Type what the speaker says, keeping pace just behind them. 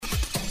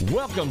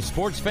Welcome,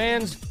 sports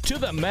fans, to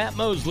the Matt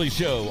Mosley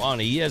Show on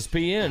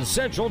ESPN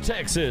Central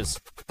Texas.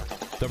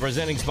 The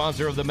presenting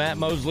sponsor of the Matt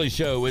Mosley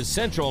Show is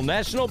Central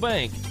National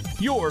Bank,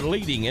 your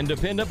leading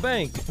independent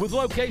bank with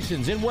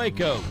locations in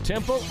Waco,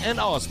 Temple, and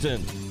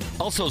Austin.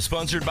 Also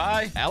sponsored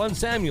by Allen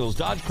Samuels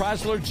Dodge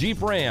Chrysler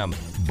Jeep Ram,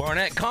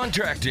 Barnett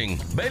Contracting,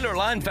 Baylor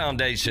Line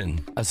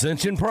Foundation,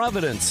 Ascension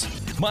Providence,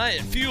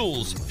 Myatt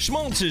Fuels,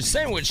 Schmaltz's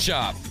Sandwich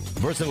Shop,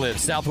 VersaLift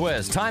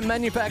Southwest Time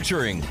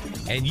Manufacturing,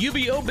 and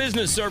UBO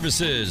Business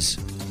Services.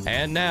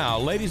 And now,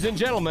 ladies and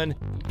gentlemen,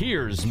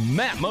 here's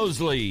Matt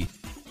Mosley.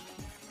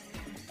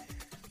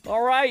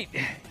 All right,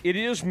 it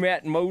is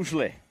Matt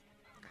Mosley,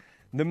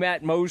 the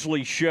Matt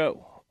Mosley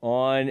Show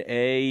on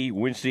a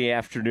Wednesday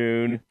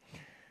afternoon.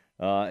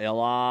 A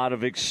lot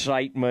of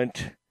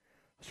excitement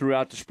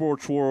throughout the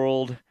sports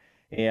world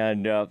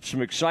and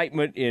some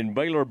excitement in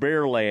Baylor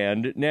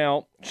Bearland.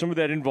 Now, some of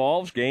that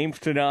involves games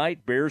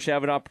tonight. Bears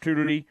have an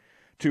opportunity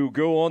to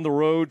go on the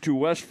road to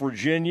West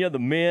Virginia, the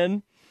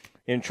men,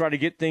 and try to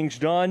get things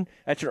done.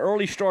 That's an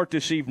early start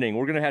this evening.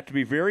 We're going to have to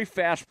be very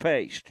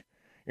fast-paced.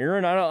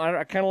 Aaron,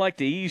 I kind of like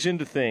to ease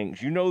into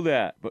things. You know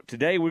that. But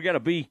today we got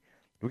to be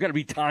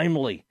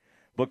timely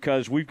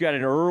because we've got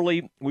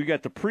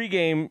the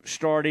pregame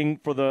starting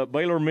for the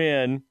Baylor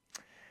men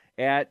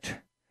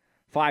at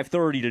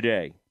 5:30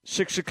 today.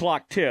 6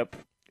 o'clock tip,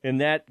 and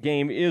that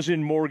game is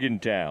in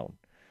Morgantown.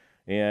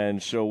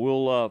 And so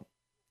we'll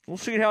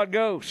see how it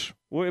goes.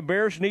 Well,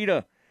 Bears need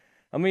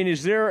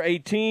is there a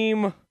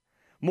team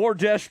more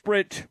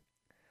desperate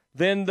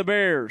than the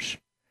Bears?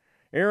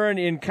 Aaron,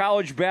 in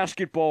college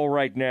basketball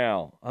right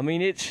now,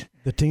 it's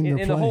the team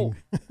they're playing.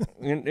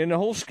 In the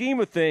whole scheme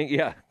of things,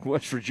 yeah,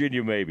 West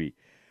Virginia maybe.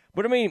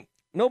 But,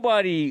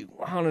 nobody,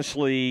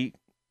 honestly,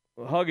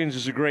 Huggins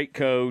is a great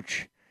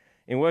coach,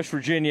 and West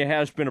Virginia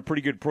has been a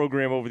pretty good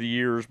program over the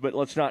years, but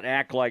let's not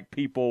act like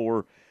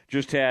people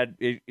just had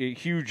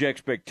huge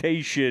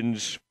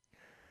expectations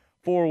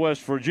for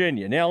West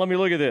Virginia. Now, let me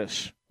look at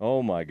this.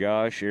 Oh, my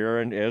gosh,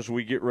 Aaron, as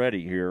we get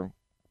ready here.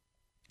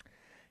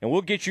 And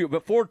we'll get you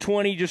at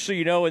 4:20, just so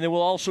you know, and then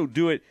we'll also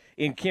do it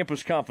in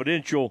Campus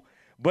Confidential.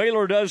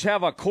 Baylor does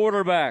have a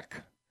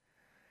quarterback.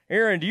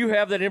 Aaron, do you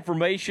have that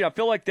information? I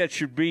feel like that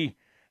should be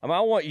I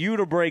want you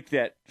to break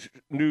that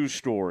news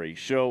story.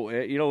 So,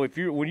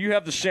 when you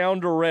have the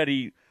sounder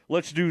ready,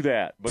 let's do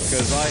that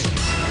because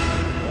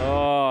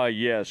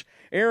yes.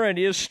 Aaron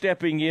is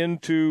stepping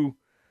into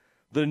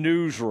the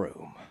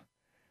newsroom.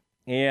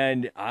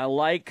 And I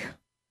like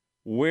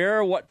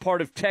what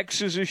part of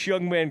Texas this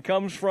young man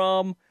comes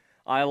from.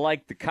 I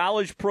like the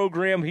college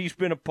program he's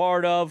been a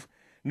part of.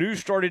 News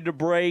started to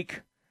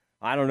break,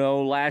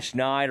 last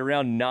night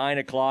around 9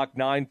 o'clock,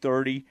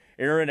 9:30.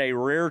 Aaron, a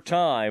rare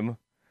time.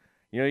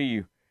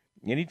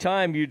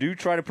 Anytime you do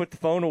try to put the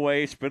phone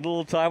away, spend a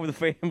little time with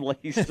the family,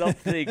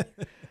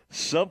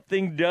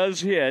 something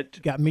does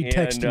hit. Got me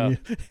texting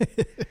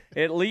you.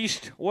 At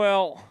least,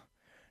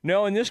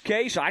 no, in this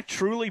case, I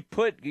truly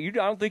I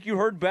don't think you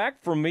heard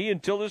back from me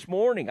until this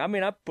morning.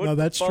 I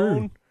put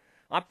true.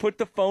 I put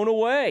the phone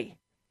away.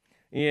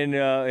 And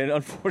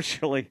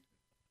unfortunately,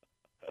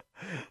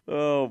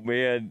 oh,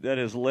 man, that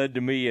has led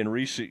to me in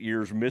recent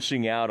years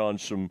missing out on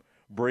some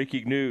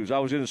breaking news. I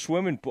was in the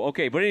swimming pool.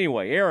 Okay, but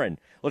anyway, Aaron,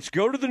 let's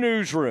go to the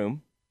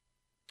newsroom.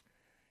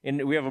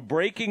 And we have a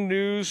breaking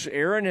news.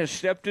 Aaron has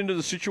stepped into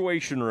the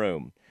Situation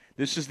Room.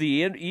 This is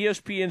the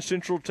ESPN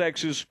Central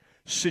Texas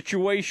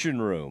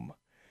Situation Room.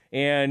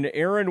 And,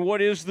 Aaron,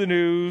 what is the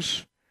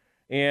news?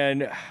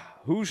 And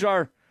who's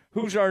our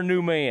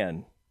new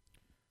man?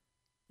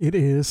 It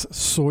is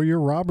Sawyer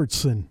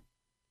Robertson,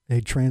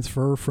 a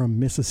transfer from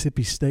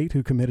Mississippi State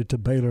who committed to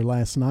Baylor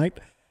last night.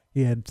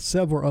 He had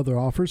several other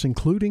offers,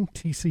 including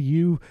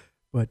TCU,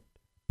 but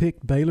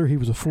picked Baylor. He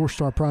was a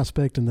four-star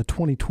prospect in the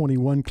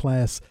 2021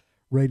 class,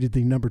 rated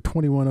the number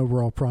 21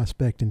 overall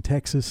prospect in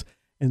Texas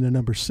and the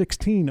number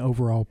 16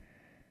 overall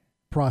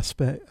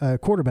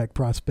quarterback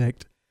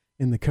prospect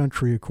in the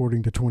country,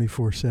 according to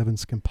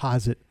 24/7's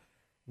composite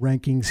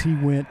rankings. He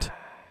went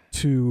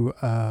to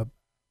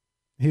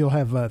he'll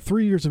have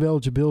 3 years of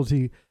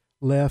eligibility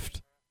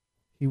left.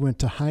 He went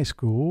to high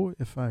school,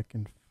 if I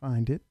can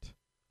find it.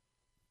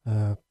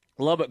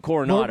 Lubbock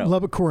Coronado.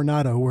 Lubbock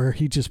Coronado, where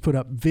he just put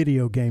up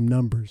video game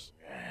numbers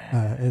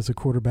as a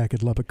quarterback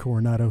at Lubbock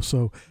Coronado.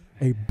 So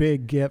a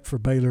big get for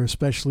Baylor,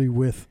 especially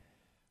with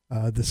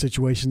the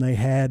situation they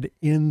had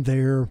in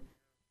their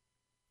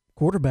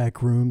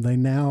quarterback room. They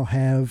now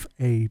have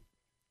an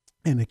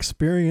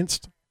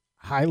experienced,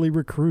 highly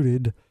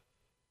recruited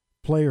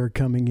player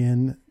coming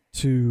in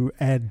to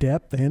add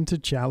depth and to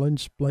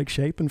challenge Blake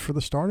Shapen for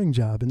the starting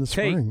job in the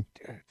spring.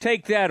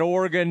 Take that,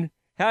 Oregon.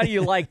 How do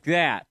you like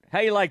that? How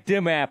you like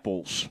them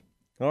apples?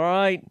 All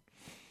right?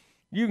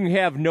 You can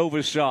have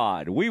Nova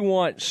Sod. We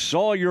want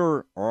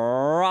Sawyer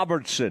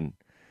Robertson.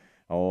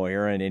 Oh,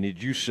 Aaron, and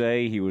did you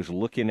say he was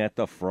looking at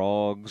the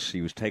frogs?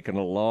 He was taking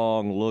a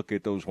long look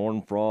at those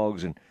horned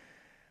frogs, and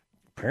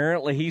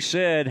apparently he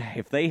said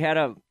if they had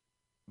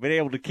been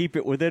able to keep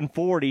it within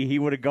 40, he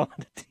would have gone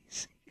to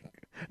TC.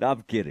 No,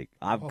 I'm kidding.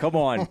 Come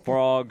on,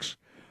 frogs.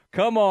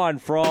 Come on,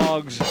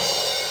 Frogs.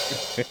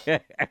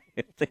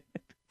 They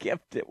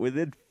kept it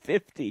within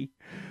 50.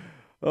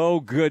 Oh,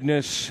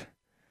 goodness.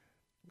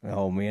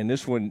 Oh, man,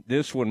 this one,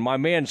 my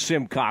man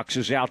Simcox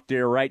is out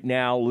there right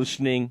now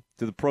listening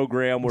to the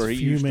program where he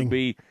used to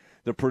be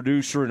the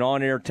producer and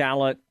on-air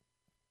talent.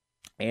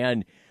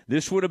 And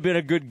this would have been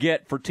a good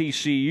get for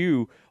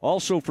TCU,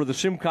 also for the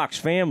Simcox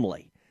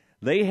family.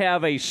 They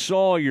have a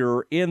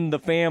Sawyer in the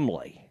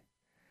family,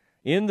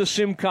 in the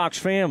Simcox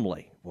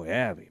family. Boy,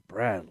 Abby,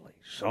 Bradley,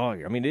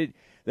 Sawyer. I mean,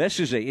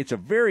 it's a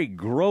very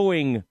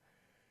growing.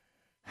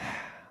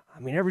 I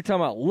mean, every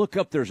time I look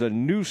up, there's a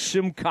new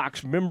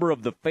Simcox member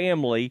of the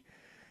family.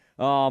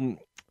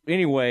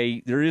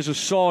 Anyway, there is a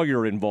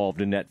Sawyer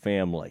involved in that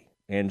family,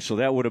 and so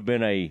that would have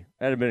been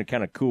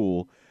kind of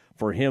cool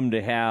for him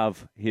to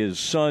have his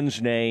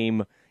son's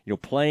name,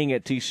 playing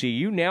at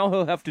TCU. Now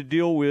he'll have to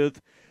deal with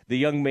the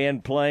young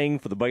man playing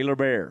for the Baylor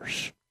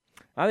Bears.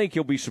 I think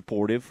he'll be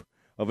supportive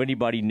of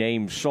anybody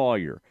named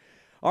Sawyer.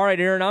 All right,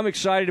 Aaron, I'm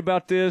excited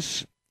about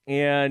this,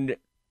 and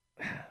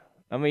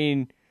I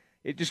mean,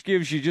 it just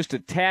gives you just a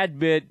tad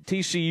bit.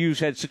 TCU's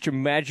had such a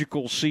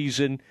magical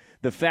season.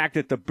 The fact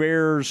that the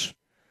Bears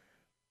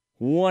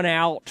won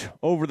out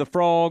over the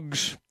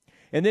Frogs.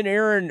 And then,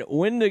 Aaron,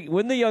 when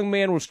the young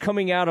man was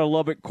coming out of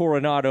Lubbock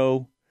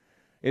Coronado,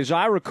 as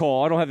I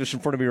recall, I don't have this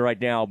in front of me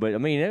right now, but, I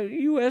mean,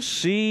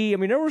 USC, I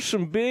mean, there were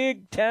some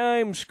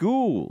big-time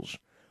schools.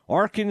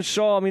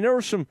 Arkansas, I mean, there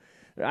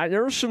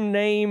were some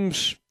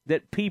names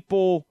that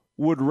people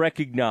would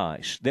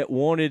recognize that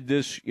wanted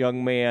this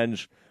young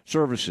man's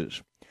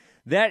services.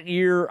 That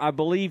year, I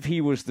believe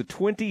he was the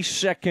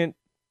 22nd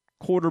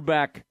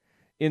quarterback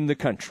in the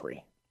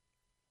country.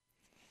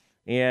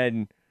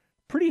 And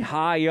pretty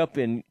high up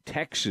in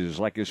Texas,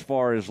 like as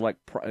far as like,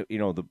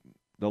 the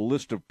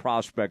list of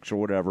prospects or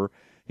whatever,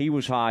 he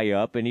was high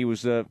up, and he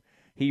was a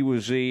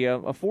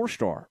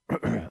 4-star.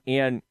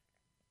 And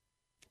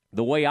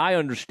the way I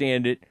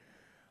understand it,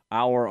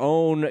 our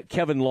own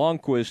Kevin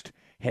Longquist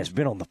has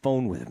been on the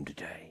phone with him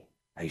today.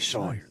 Hey,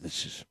 Sawyer,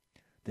 this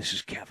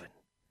is Kevin.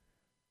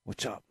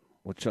 What's up?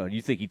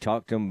 You think he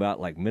talked to him about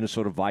like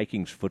Minnesota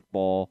Vikings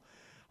football?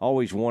 I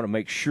always want to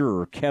make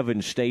sure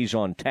Kevin stays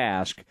on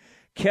task.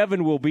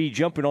 Kevin will be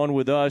jumping on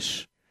with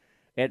us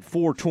at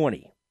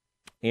 4:20,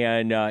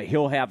 and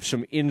he'll have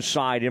some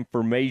inside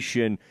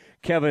information.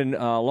 Kevin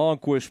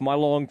Longquist, my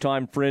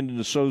longtime friend and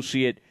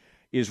associate,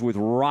 is with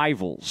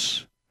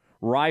Rivals.com.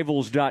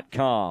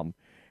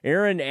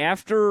 Aaron,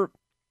 after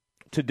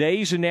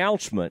today's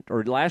announcement,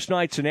 or last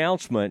night's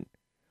announcement,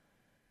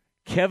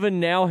 Kevin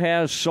now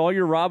has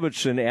Sawyer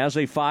Robertson as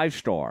a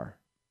 5-star.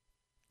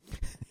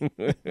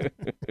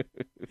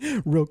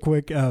 Real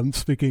quick,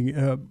 speaking,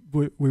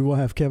 we will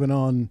have Kevin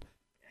on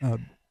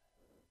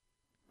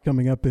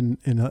coming up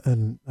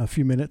in a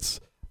few minutes.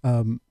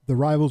 The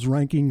Rivals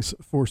rankings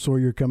for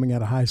Sawyer coming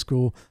out of high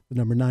school, the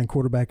number 9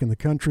 quarterback in the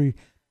country,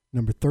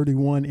 number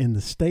 31 in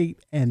the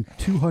state, and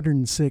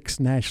 206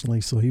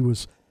 nationally. So he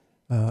was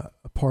a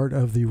part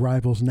of the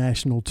Rivals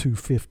National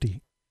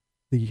 250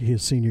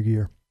 his senior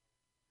year.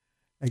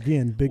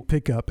 Again, big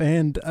pickup.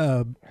 And,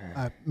 I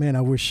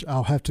wish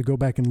I'll have to go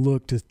back and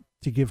look to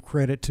give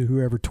credit to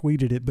whoever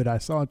tweeted it, but I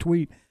saw a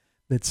tweet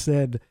that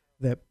said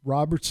that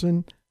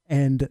Robertson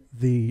and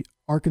the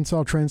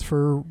Arkansas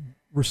transfer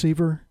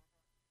receiver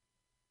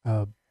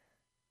were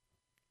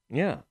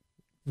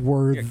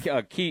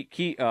like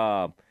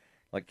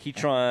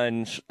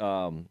Keytron's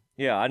I know what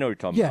you're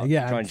talking about.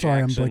 Yeah,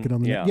 sorry, I'm blanking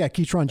on the name. Yeah,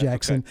 Keytron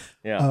Jackson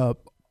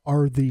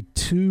are the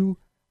 2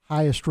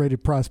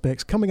 highest-rated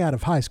prospects coming out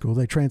of high school.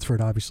 They transferred,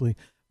 obviously,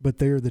 but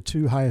they're the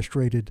 2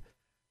 highest-rated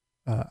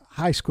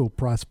high school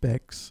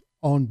prospects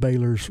on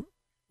Baylor's,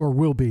 or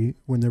will be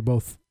when they're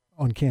both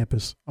on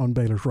campus on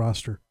Baylor's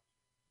roster.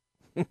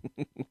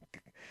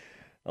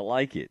 I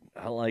like it.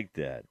 I like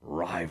that.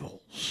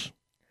 Rivals.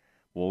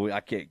 Well,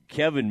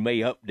 Kevin may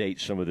update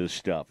some of this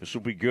stuff. This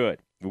will be good.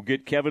 We'll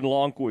get Kevin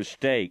Longquist's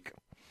take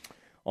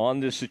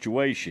on this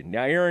situation.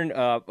 Now, Aaron,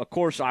 of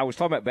course, I was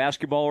talking about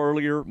basketball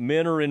earlier.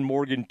 Men are in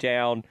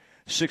Morgantown,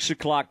 6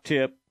 o'clock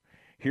tip.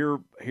 Here,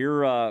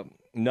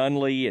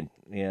 Nunley,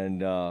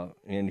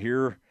 and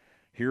here,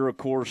 of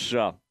course,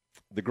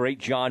 the great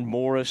John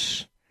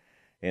Morris,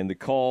 and the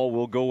call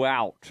will go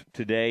out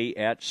today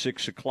at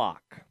 6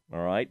 o'clock.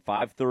 All right,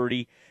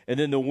 5:30, and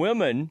then the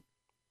women,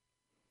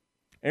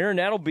 Aaron,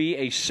 that'll be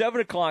a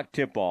 7 o'clock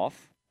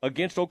tip-off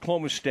against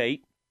Oklahoma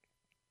State,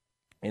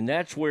 and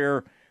that's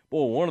where,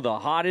 one of the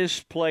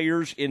hottest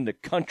players in the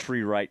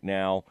country right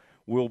now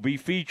will be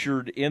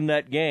featured in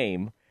that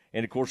game.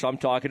 And, of course, I'm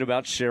talking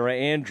about Sarah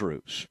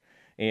Andrews.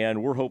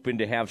 And we're hoping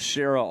to have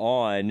Sarah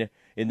on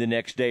in the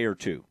next day or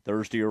two,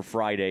 Thursday or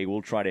Friday.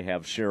 We'll try to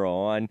have Sarah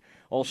on.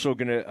 Also,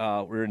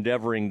 we're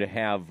endeavoring to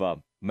have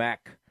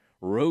Mac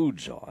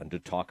Rhodes on to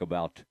talk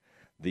about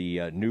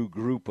the new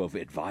group of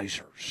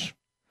advisors.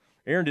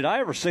 Aaron, did I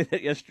ever say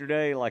that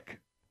yesterday? Like,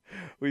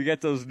 we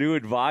got those new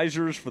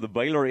advisors for the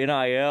Baylor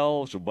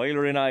NIL, so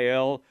Baylor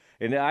NIL.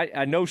 And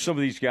I know some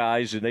of these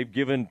guys, and they've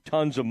given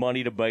tons of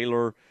money to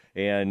Baylor.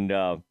 And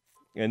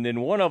And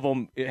then one of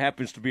them, it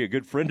happens to be a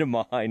good friend of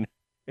mine.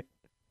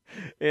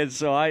 And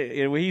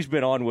so he's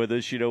been on with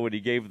us, when he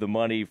gave the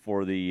money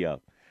for the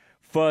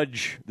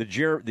Fudge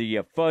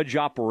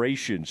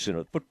Operations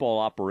Center, Football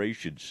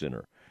Operations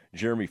Center,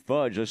 Jeremy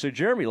Fudge. I said,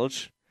 Jeremy,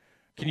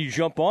 can you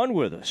jump on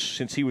with us,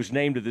 since he was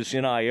named to this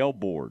NIL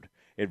board,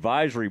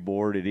 advisory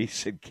board? And he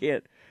said,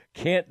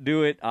 can't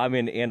do it. I'm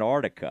in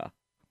Antarctica.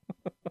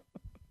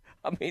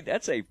 I mean,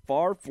 that's a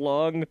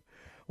far-flung.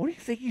 What do you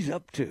think he's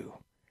up to?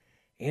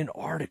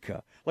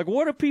 Antarctica. Like,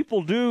 what do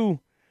people do?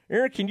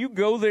 Aaron, can you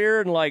go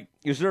there and,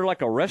 is there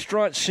a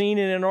restaurant scene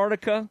in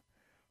Antarctica?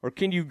 Or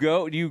do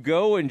you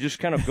go and just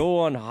kind of go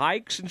on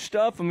hikes and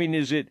stuff? I mean,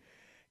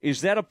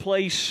 is that a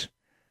place,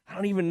 I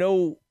don't even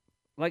know,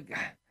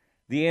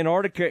 the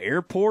Antarctica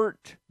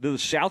airport? Do the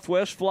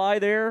Southwest fly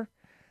there?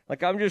 I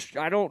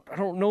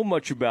don't know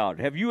much about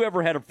it. Have you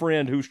ever had a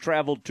friend who's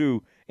traveled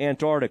to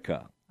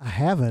Antarctica? I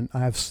haven't.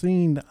 I've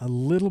seen a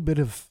little bit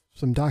of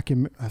some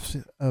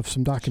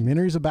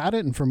documentaries about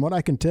it, and from what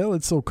I can tell,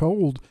 it's so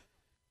cold,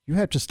 you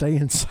have to stay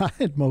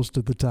inside most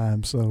of the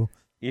time. So,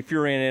 if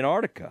you're in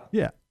Antarctica,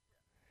 yeah.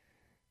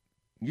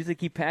 You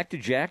think he packed a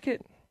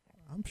jacket?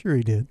 I'm sure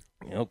he did.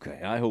 Okay,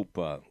 I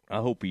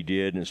hope he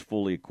did and is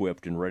fully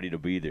equipped and ready to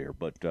be there.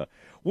 But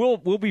we'll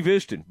be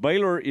visiting.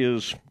 Baylor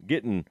is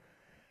getting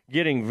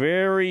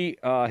very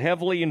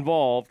heavily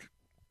involved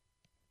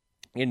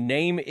in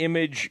name,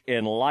 image,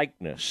 and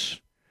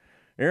likeness.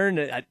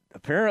 Aaron,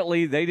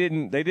 apparently they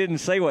didn't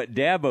say what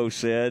Dabo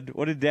said.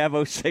 What did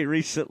Dabo say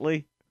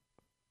recently?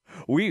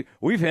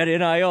 We've had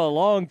NIL a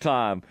long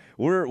time.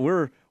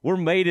 We're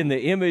made in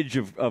the image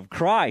of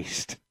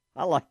Christ.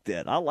 I like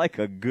that.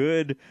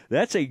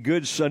 That's a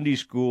good Sunday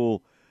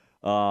school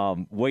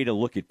way to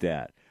look at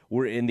that.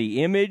 We're in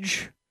the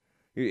image.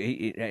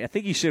 I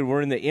think he said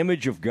we're in the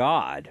image of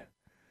God.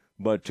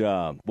 But,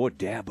 boy,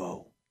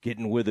 Dabo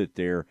getting with it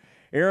there.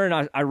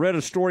 Aaron, I read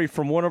a story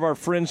from one of our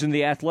friends in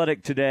The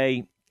Athletic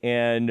today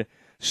and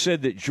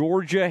said that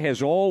Georgia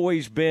has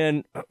always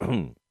been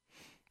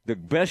the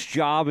best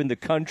job in the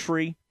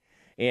country.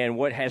 And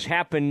what has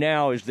happened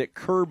now is that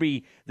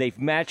Kirby, they've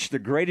matched the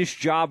greatest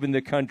job in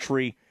the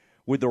country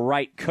with the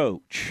right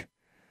coach.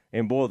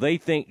 And, boy, they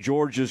think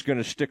Georgia's going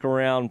to stick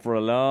around for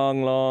a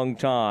long, long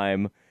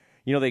time.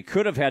 They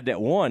could have had that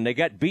one. They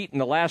got beat in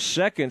the last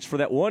seconds for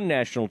that one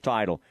national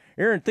title.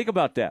 Aaron, think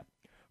about that.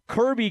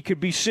 Kirby could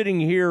be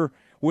sitting here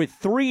with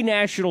 3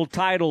 national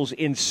titles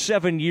in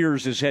 7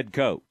 years as head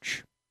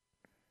coach.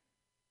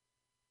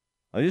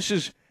 Are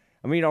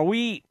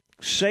we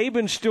 –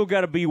 Saban's still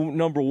got to be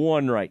number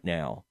 1 right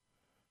now.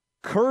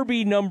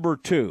 Kirby number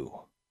 2.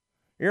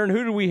 Aaron,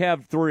 who do we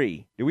have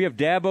 3? Do we have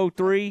Dabo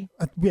 3?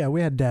 Yeah,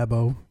 we had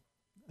Dabo.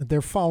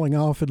 They're falling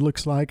off, it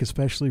looks like,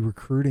 especially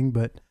recruiting,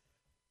 but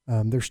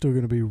they're still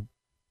going to be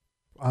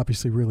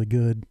obviously really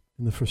good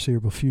in the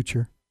foreseeable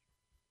future.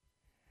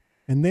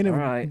 And then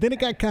it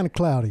got kind of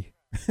cloudy.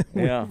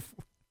 Yeah.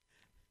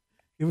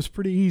 It was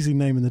pretty easy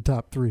naming the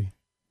top 3.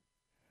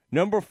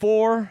 Number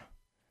 4,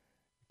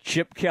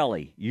 Chip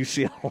Kelly,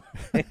 UCLA.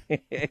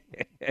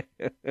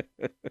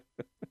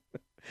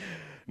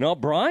 No,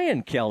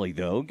 Brian Kelly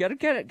though,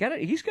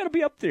 he's got to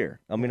be up there.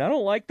 I mean, I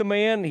don't like the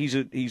man. He's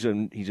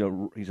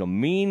a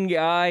mean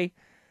guy.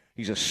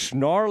 He's a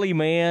snarly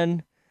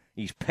man.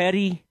 He's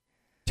petty.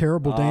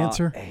 Terrible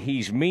dancer.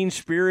 He's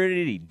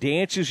mean-spirited. He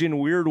dances in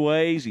weird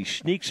ways. He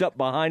sneaks up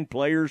behind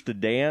players to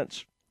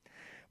dance.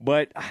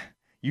 But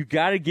you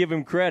got to give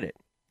him credit.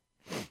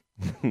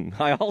 And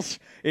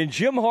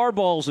Jim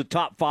Harbaugh's a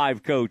top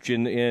 5 coach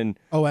in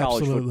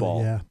college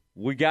football. Yeah.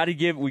 We got to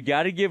give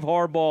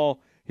Harbaugh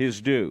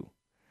his due.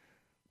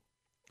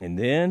 And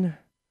then,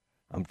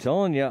 I'm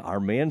telling you, our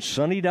man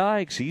Sonny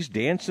Dykes, he's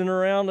dancing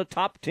around the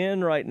top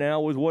 10 right now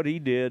with what he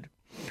did.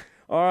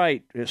 All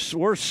right,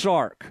 where's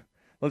Sark?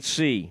 Let's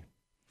see.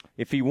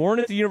 If he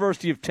weren't at the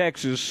University of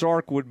Texas,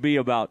 Sark would be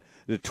about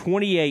the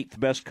 28th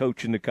best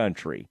coach in the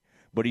country.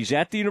 But he's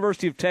at the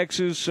University of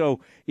Texas,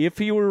 so if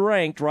he were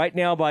ranked right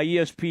now by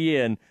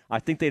ESPN, I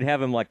think they'd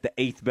have him like the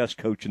 8th best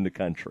coach in the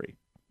country.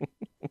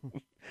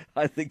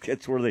 I think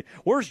that's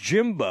where's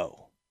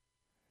Jimbo?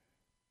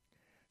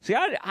 See,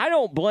 I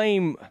don't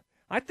blame.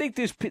 I think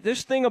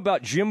this thing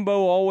about Jimbo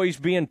always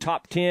being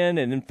top 10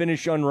 and then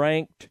finish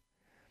unranked,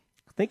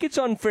 I think it's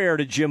unfair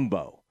to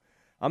Jimbo.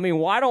 I mean,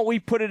 why don't we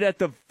put it at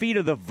the feet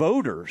of the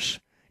voters?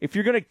 If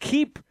you're going to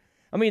keep,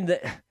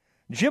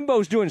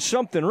 Jimbo's doing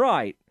something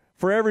right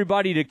for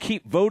everybody to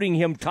keep voting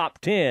him top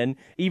 10,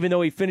 even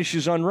though he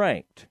finishes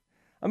unranked.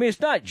 I mean,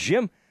 it's not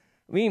Jim.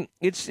 I mean,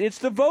 it's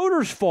the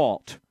voters'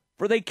 fault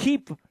for they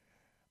keep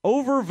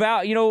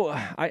overvalue.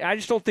 I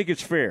just don't think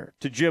it's fair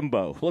to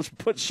Jimbo. Let's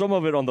put some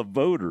of it on the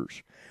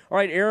voters. All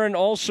right, Aaron.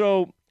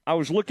 Also, I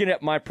was looking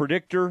at my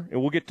predictor,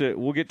 and we'll get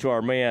to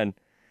our man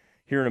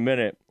here in a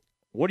minute.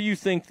 What do you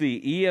think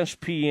the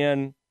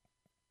ESPN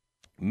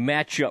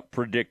matchup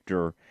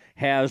predictor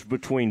has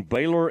between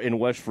Baylor and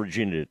West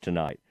Virginia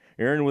tonight?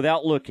 Aaron,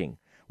 without looking,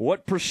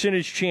 what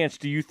percentage chance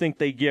do you think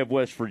they give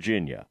West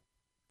Virginia?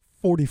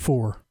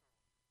 44.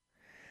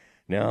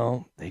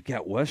 No, they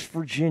got West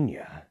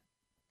Virginia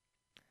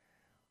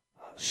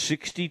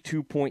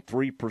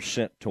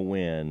 62.3% to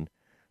win.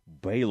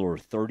 Baylor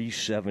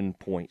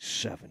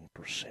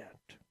 37.7%.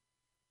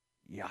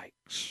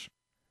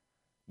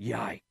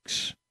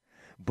 Yikes.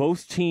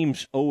 Both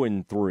teams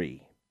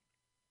 0-3.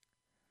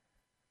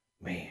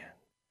 Man,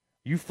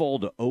 you fall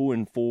to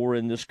 0-4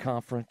 in this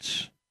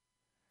conference.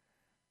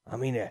 I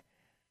mean, I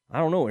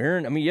don't know,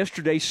 Aaron. I mean,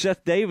 yesterday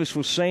Seth Davis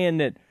was saying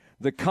that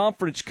the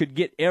conference could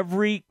get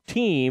every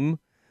team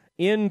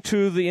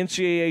into the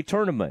NCAA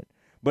tournament.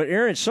 But,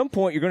 Aaron, at some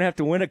point you're going to have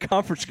to win a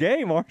conference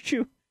game, aren't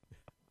you?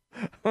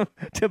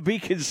 To be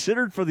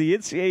considered for the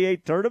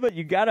NCAA tournament,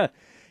 you gotta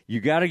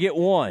get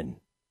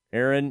one.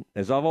 Aaron,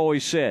 as I've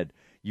always said,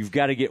 you've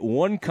got to get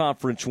one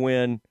conference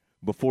win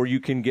before you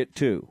can get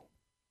two.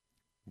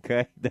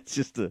 Okay, that's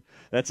a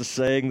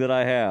saying that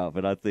I have,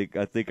 and I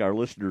think our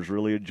listeners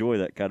really enjoy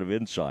that kind of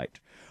insight.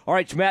 All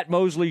right, it's Matt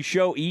Mosley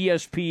Show,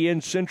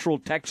 ESPN Central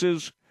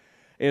Texas.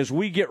 As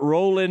we get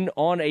rolling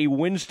on a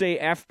Wednesday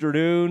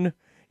afternoon,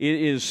 it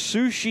is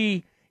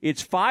sushi.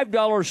 It's $5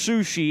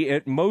 sushi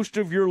at most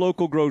of your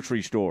local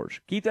grocery stores.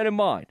 Keep that in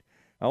mind.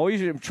 I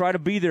always try to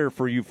be there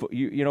for you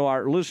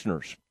our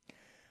listeners.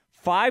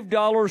 $5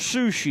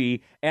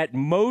 sushi at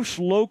most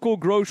local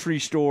grocery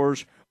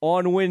stores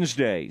on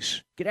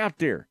Wednesdays. Get out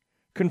there.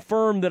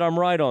 Confirm that I'm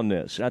right on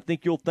this. I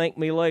think you'll thank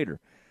me later.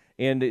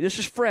 And this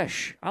is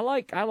fresh. I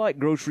like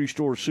grocery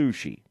store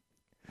sushi.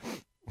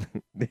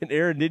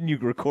 Aaron, didn't you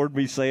record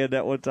me saying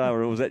that one time,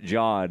 or was that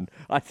John?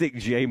 I think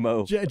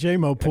J-Mo.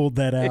 J-Mo pulled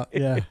that out,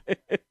 yeah.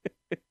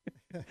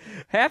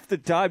 Half the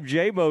time,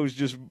 J-Mo's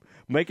just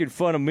making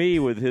fun of me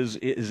with his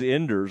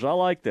enders. I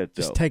like that,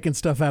 though. Just taking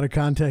stuff out of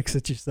context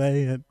that you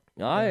say.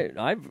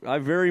 I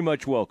very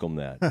much welcome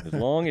that. As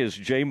long as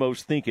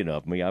J-Mo's thinking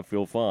of me, I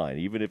feel fine,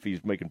 even if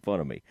he's making fun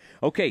of me.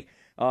 Okay,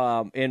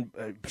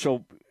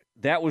 so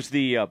that was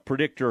the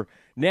predictor.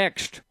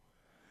 Next,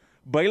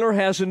 Baylor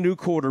has a new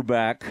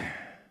quarterback.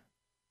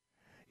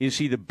 Is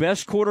he the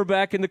best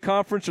quarterback in the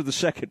conference or the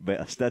second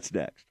best? That's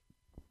next.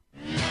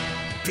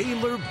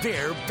 Baylor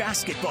Bear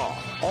basketball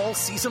all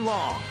season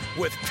long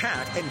with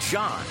Pat and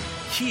John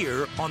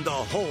here on the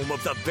home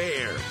of the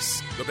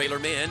Bears. The Baylor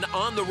men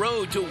on the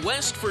road to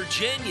West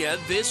Virginia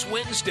this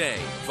Wednesday.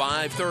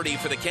 5:30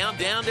 for the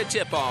countdown to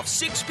tip-off.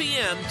 6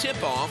 p.m.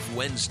 tip-off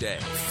Wednesday.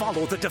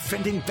 Follow the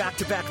defending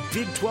back-to-back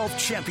Big 12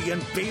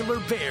 champion Baylor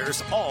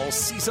Bears all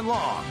season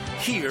long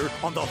here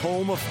on the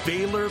home of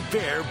Baylor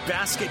Bear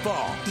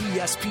basketball.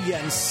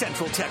 ESPN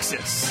Central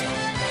Texas.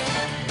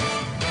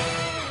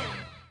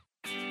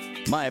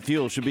 Maya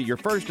Fuel should be your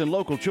first and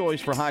local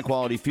choice for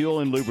high-quality fuel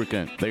and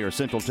lubricant. They are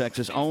Central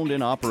Texas owned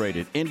and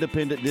operated,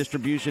 independent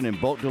distribution and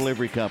bulk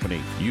delivery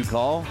company. You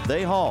call,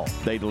 they haul.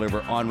 They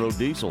deliver on-road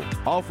diesel,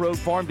 off-road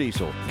farm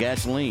diesel,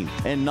 gasoline,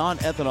 and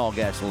non-ethanol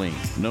gasoline.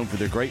 Known for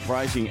their great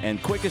pricing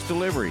and quickest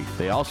delivery,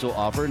 they also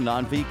offer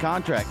non-fee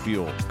contract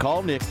fuel.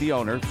 Call Nick, the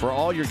owner, for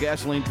all your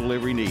gasoline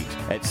delivery needs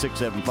at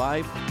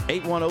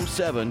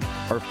 675-8107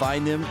 or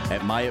find them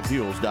at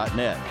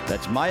MyaFuels.net.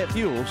 That's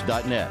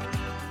MyaFuels.net.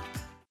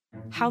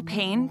 How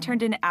pain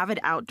turned an avid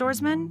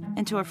outdoorsman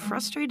into a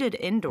frustrated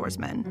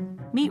indoorsman.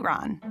 Meet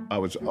Ron. I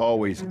was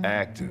always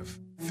active,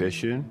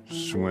 fishing,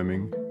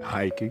 swimming,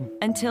 hiking.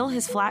 Until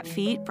his flat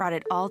feet brought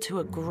it all to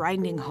a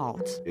grinding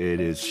halt. It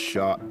is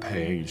sharp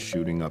pain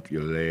shooting up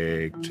your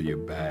leg to your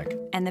back.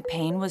 And the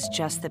pain was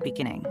just the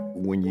beginning.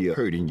 When you're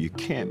hurting, you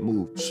can't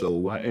move.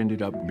 So I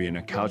ended up being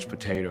a couch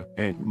potato,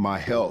 and my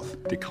health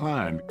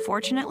declined.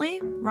 Fortunately,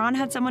 Ron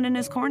had someone in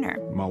his corner.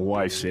 My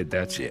wife said,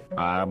 that's it.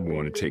 I'm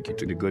going to take you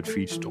to the Good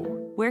Feet store,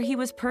 where he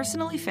was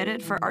personally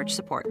fitted for arch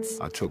supports.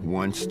 I took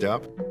one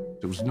step,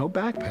 there was no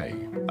back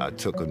pain. I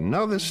took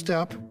another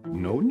step,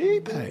 no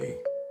knee pain.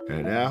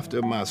 And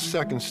after my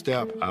second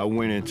step, I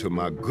went into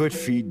my Good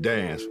Feet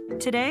dance.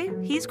 Today,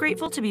 he's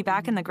grateful to be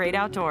back in the great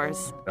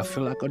outdoors. I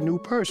feel like a new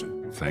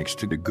person, thanks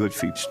to the Good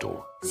Feet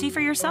store. See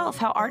for yourself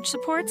how arch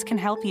supports can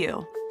help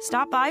you.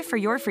 Stop by for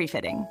your free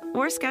fitting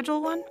or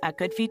schedule one at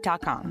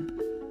goodfeet.com.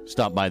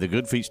 Stop by the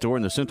Good Feet store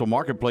in the Central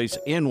Marketplace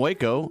in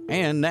Waco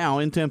and now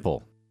in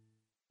Temple.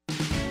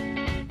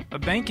 A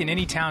bank in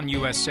any town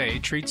USA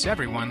treats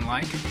everyone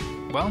like,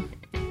 well,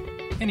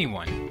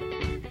 anyone.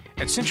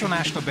 At Central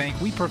National Bank,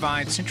 we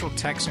provide Central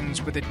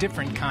Texans with a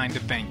different kind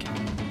of banking.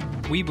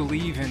 We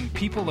believe in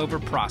people over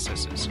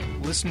processes,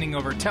 listening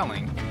over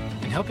telling,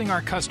 and helping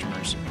our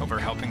customers over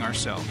helping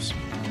ourselves.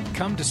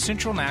 Come to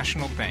Central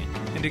National Bank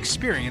and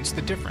experience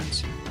the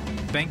difference.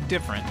 Bank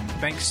different.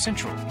 Bank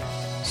Central.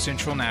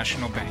 Central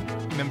National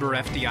Bank. Member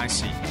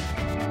FDIC.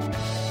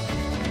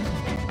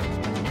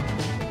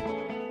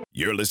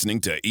 You're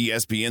listening to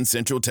ESPN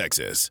Central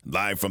Texas,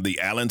 live from the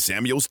Allen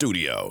Samuel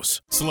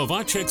Studios.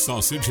 Slovacek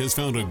Sausage has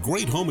found a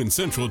great home in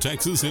Central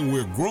Texas, and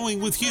we're growing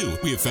with you.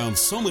 We have found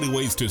so many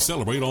ways to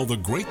celebrate all the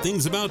great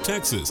things about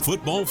Texas.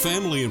 Football,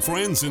 family, and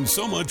friends, and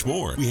so much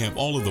more. We have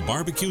all of the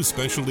barbecue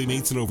specialty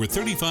meats and over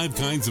 35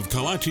 kinds of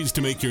kolaches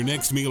to make your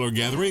next meal or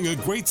gathering a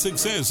great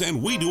success,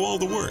 and we do all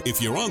the work.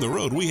 If you're on the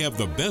road, we have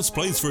the best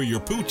place for your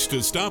pooch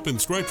to stop and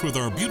stretch with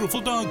our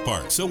beautiful dog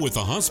park. So with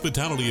the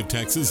hospitality of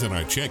Texas and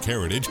our Czech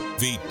heritage,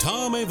 the top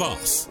Witamy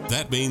Vas.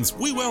 That means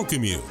we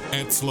welcome you.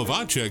 At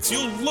Slovacek's,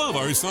 you'll love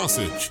our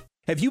sausage.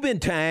 Have you been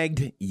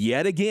tagged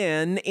yet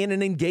again in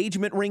an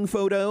engagement ring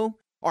photo?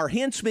 Are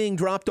hints being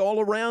dropped all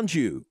around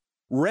you?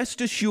 Rest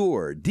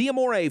assured,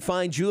 D'Amore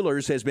Fine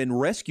Jewelers has been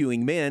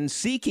rescuing men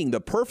seeking the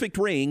perfect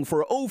ring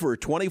for over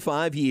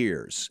 25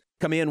 years.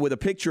 Come in with a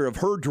picture of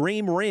her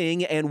dream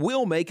ring and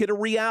we'll make it a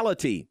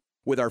reality.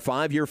 With our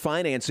 5-year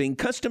financing,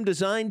 custom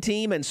design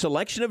team, and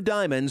selection of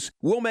diamonds,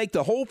 we'll make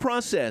the whole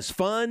process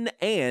fun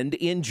and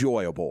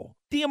enjoyable.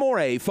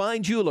 D'Amore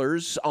Fine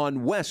Jewelers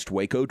on West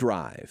Waco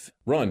Drive.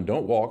 Run,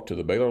 don't walk to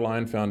the Baylor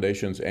Line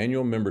Foundation's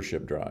annual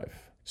membership drive.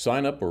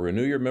 Sign up or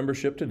renew your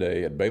membership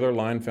today at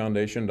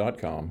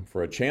BaylorLineFoundation.com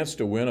for a chance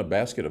to win a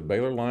basket of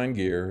Baylor Line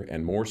gear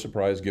and more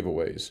surprise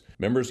giveaways.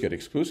 Members get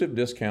exclusive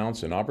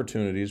discounts and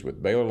opportunities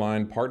with Baylor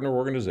Line partner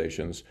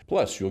organizations.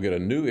 Plus, you'll get a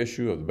new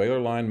issue of the Baylor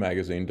Line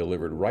magazine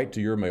delivered right to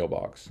your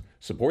mailbox.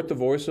 Support the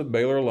voice of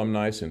Baylor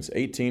alumni since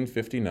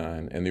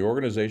 1859 and the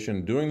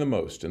organization doing the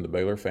most in the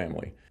Baylor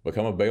family.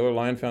 Become a Baylor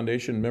Line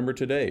Foundation member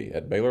today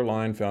at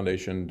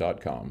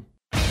BaylorLineFoundation.com.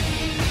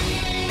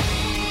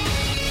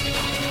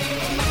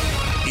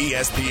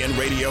 ESPN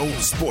Radio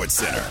Sports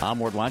Center. I'm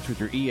Ward Watch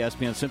with your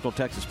ESPN Central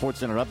Texas Sports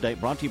Center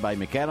update brought to you by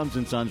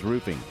McAdams & Sons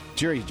Roofing.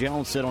 Jerry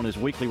Jones said on his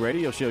weekly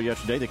radio show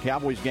yesterday the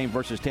Cowboys game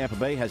versus Tampa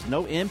Bay has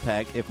no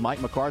impact if Mike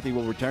McCarthy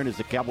will return as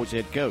the Cowboys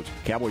head coach.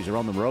 Cowboys are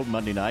on the road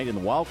Monday night in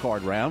the wild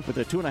card round with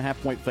a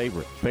 2.5-point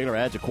favorite. Baylor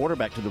adds a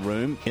quarterback to the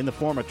room in the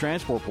form of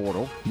transfer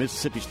portal.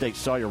 Mississippi State's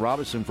Sawyer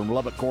Robinson from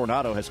Lubbock,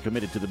 Coronado has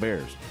committed to the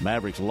Bears.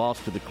 Mavericks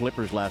lost to the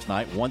Clippers last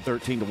night,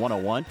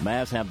 113-101.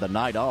 Mavs have the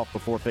night off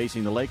before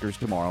facing the Lakers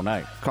tomorrow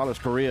night. Carlos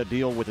Correa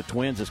deal with the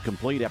Twins is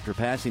complete after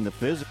passing the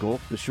physical.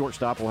 The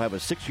shortstop will have a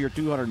 6-year,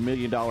 $200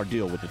 million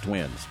deal with the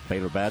Twins.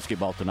 Baylor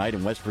basketball tonight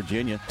in West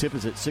Virginia. Tip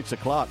is at 6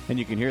 o'clock, and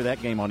you can hear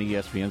that game on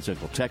ESPN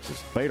Central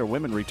Texas. Baylor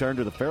women return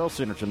to the Farrell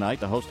Center tonight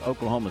to host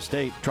Oklahoma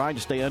State, trying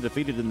to stay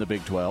undefeated in the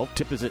Big 12.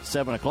 Tip is at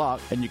 7 o'clock,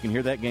 and you can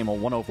hear that game on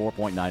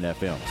 104.9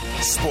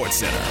 FM. Sports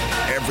Center,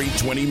 every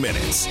 20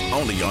 minutes,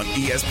 only on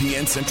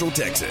ESPN Central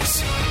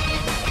Texas.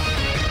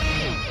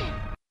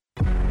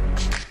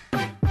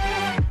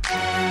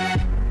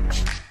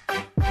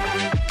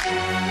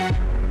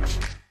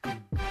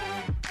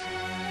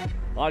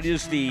 It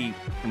is the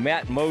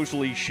Matt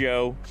Mosley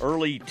Show.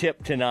 Early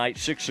tip tonight,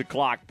 6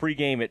 o'clock.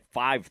 Pregame at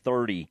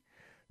 5:30.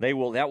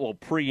 That will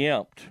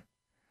preempt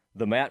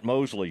the Matt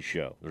Mosley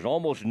Show. There's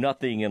almost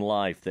nothing in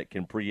life that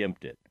can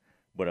preempt it,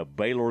 but a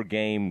Baylor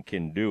game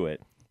can do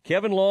it.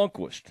 Kevin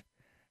Longquist,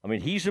 I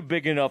mean, he's a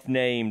big enough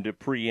name to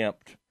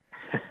preempt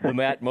the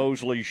Matt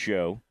Mosley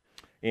Show.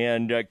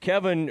 And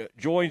Kevin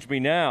joins me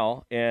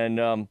now.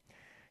 And,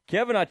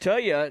 Kevin, I tell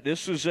you,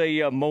 this is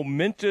a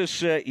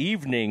momentous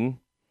evening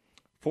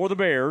for the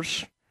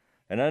Bears,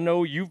 and I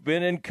know you've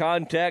been in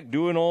contact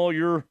running all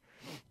your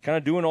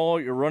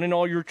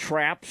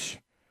traps,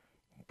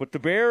 but the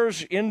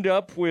Bears end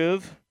up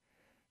with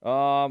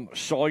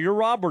Sawyer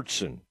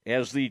Robertson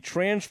as the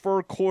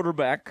transfer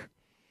quarterback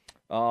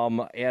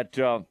coming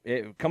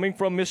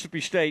from Mississippi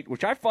State,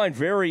 which I find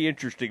very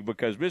interesting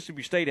because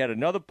Mississippi State had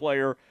another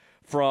player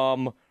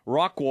from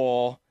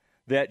Rockwall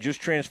that just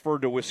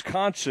transferred to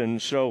Wisconsin,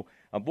 so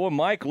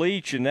Mike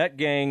Leach and that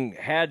gang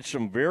had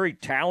some very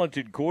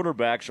talented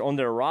quarterbacks on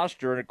their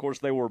roster, and, of course,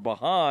 they were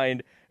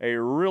behind a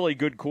really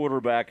good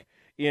quarterback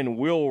in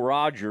Will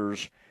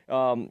Rogers.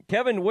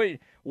 Kevin,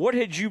 what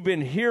had you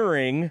been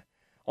hearing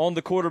on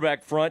the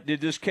quarterback front? Did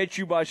this catch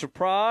you by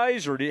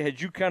surprise, or had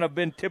you kind of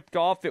been tipped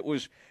off it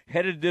was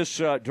headed this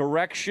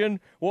direction?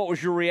 What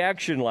was your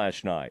reaction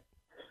last night?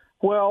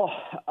 Well,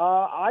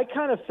 I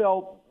kind of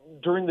felt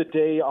during the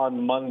day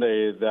on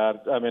Monday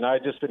that, I mean, I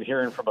had just been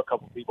hearing from a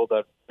couple of people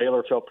that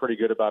Baylor felt pretty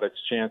good about its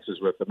chances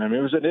with them. I mean,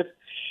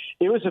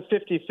 it was a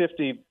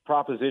 50-50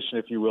 proposition,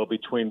 if you will,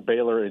 between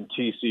Baylor and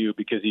TCU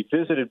because he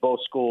visited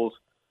both schools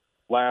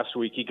last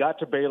week. He got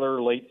to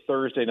Baylor late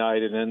Thursday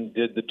night and then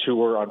did the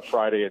tour on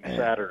Friday and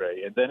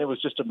Saturday. And then it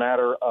was just a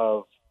matter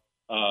of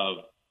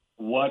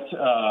what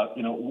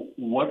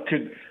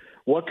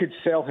could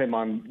sell him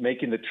on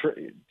making the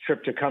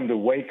trip to come to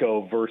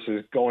Waco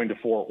versus going to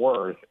Fort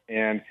Worth.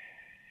 And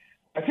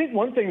I think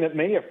one thing that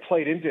may have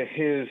played into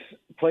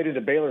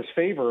Baylor's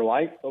favor,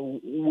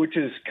 which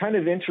is kind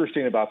of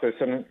interesting about this,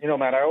 and,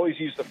 Matt, I always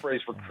use the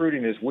phrase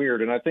recruiting is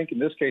weird, and I think in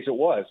this case it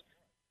was.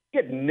 He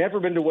had never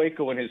been to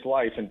Waco in his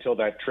life until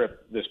that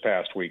trip this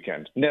past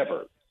weekend.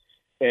 Never.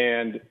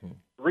 And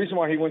the reason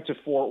why he went to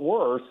Fort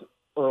Worth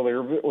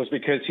earlier was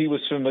because he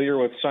was familiar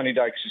with Sonny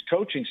Dykes'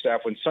 coaching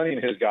staff when Sonny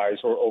and his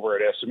guys were over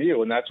at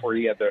SMU, and that's where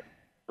he had the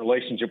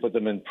relationship with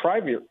them in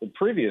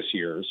previous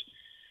years.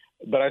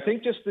 But I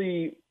think just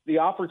the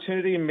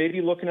opportunity and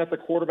maybe looking at the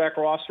quarterback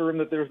roster room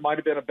that there might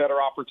have been a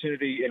better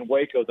opportunity in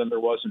Waco than there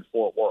was in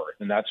Fort Worth.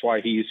 And that's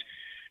why he's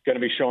going to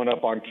be showing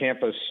up on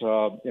campus,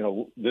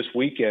 this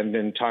weekend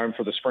in time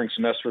for the spring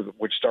semester,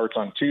 which starts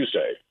on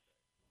Tuesday.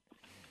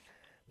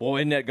 Well,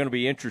 isn't that going to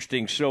be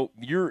interesting? So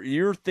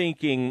you're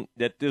thinking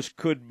that this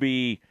could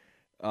be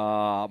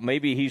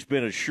maybe he's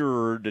been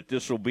assured that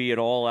this will be an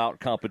all-out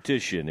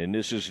competition, and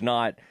this is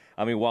not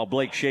I mean, while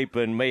Blake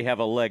Shapen may have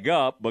a leg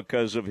up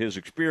because of his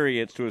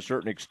experience to a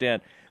certain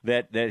extent,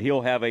 that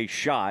he'll have a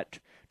shot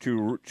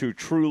to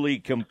truly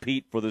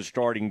compete for the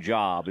starting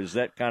job. Is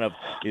that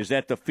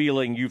the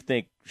feeling you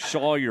think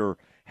Sawyer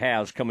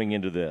has coming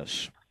into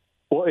this?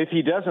 Well, if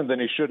he doesn't, then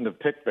he shouldn't have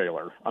picked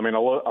Baylor. I mean,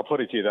 I'll put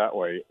it to you that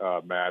way,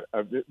 Matt,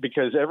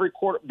 because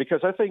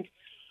I think,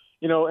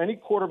 any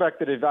quarterback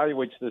that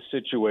evaluates this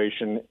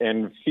situation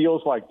and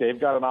feels like they've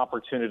got an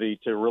opportunity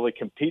to really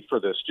compete for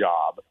this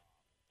job,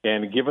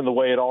 and given the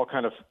way it all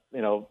kind of,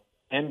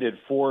 ended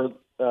for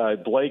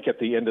Blake at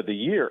the end of the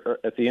year, or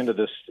at the end of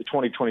this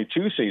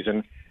 2022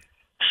 season,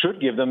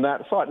 should give them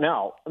that thought.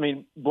 Now, I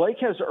mean, Blake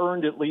has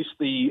earned at least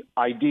the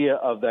idea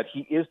of that he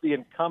is the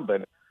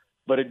incumbent,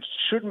 but it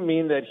shouldn't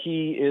mean that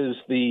he is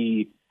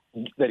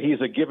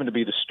a given to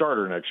be the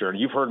starter next year. And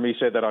you've heard me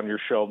say that on your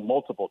show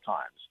multiple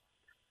times.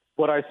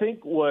 But I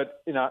think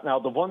now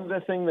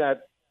the thing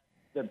that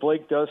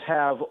Blake does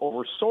have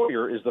over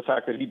Sawyer is the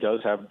fact that he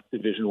does have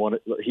Division I,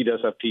 he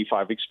does have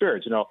P5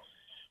 experience.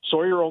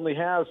 Sawyer only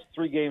has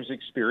 3 games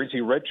experience. He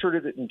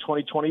redshirted it in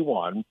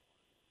 2021,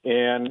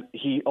 and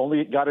he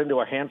only got into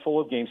a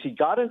handful of games. He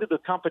got into the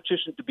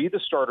competition to be the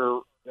starter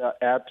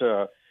at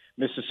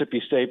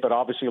Mississippi State, but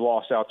obviously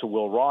lost out to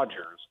Will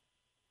Rogers.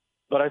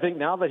 But I think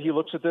now that he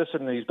looks at this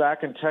and he's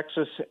back in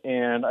Texas,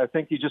 and I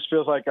think he just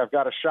feels like I've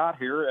got a shot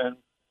here. And,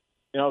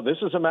 this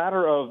is a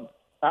matter of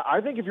 –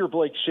 I think if you're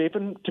Blake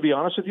Shapen, to be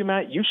honest with you,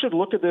 Matt, you should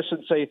look at this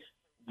and say,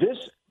 this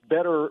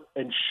better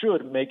and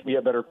should make me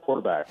a better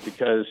quarterback,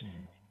 because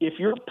if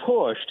you're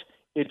pushed,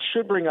 it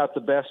should bring out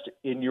the best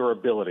in your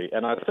ability.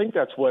 And I think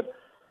that's what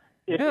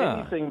 – if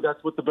anything,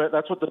 that's what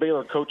the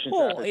Baylor coaching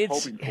staff is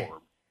hoping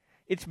for.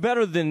 It's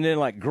better than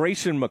like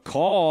Grayson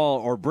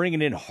McCall or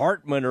bringing in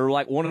Hartman or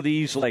like one of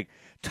these like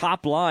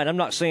top line. I'm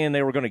not saying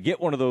they were going to get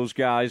one of those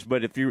guys,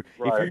 but if you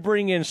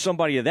bring in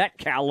somebody of that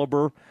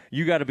caliber,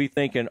 you got to be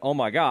thinking, oh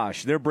my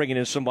gosh, they're bringing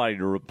in somebody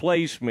to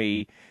replace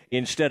me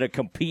instead of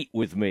compete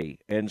with me.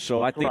 And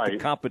so I think the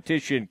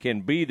competition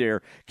can be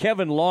there.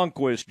 Kevin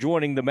Lonnquist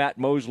joining the Matt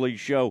Mosley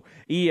Show,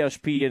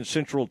 ESPN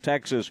Central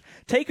Texas.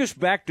 Take us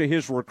back to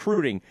his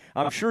recruiting.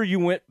 I'm sure you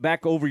went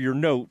back over your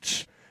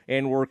notes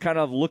and we're kind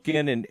of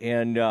looking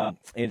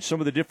and some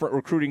of the different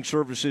recruiting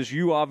services.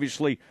 You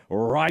obviously,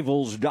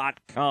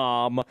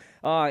 Rivals.com.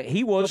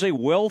 He was a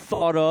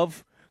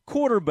well-thought-of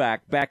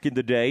quarterback back in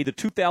the day, the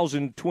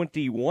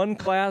 2021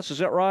 class. Is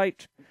that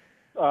right?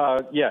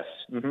 Yes.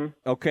 Mm-hmm.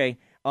 Okay.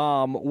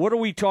 What are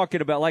we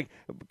talking about? Like,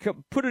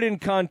 put it in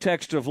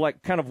context of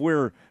like kind of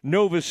where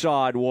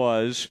Novosad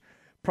was.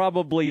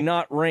 Probably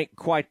not ranked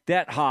quite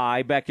that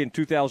high back in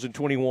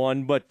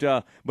 2021,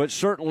 but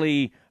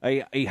certainly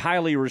a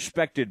highly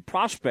respected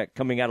prospect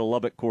coming out of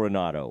Lubbock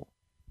Coronado.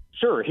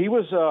 Sure. He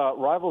was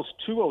Rivals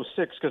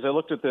 206 because I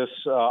looked at this,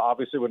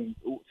 obviously, when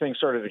things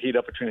started to heat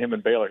up between him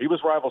and Baylor. He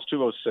was Rivals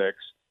 206,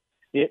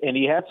 and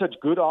he had such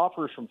good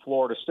offers from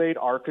Florida State,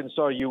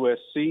 Arkansas,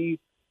 USC.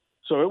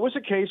 So it was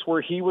a case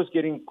where he was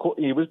getting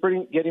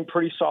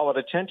pretty solid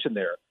attention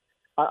there.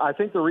 I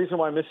think the reason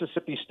why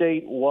Mississippi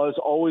State was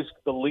always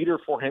the leader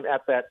for him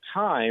at that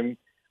time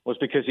was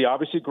because he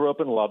obviously grew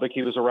up in Lubbock.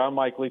 He was around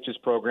Mike Leach's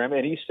program,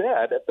 and he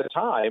said at the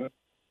time,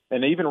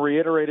 and even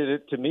reiterated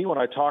it to me when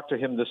I talked to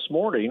him this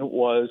morning,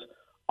 was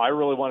I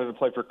really wanted to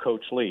play for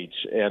Coach Leach,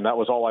 and that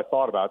was all I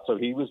thought about. So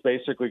he was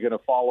basically going to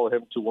follow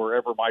him to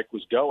wherever Mike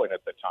was going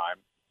at the time.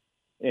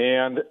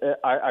 And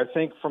I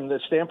think from the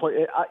standpoint,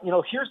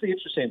 here's the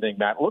interesting thing,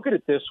 Matt. Look at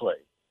it this way.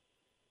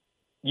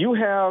 You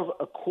have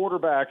a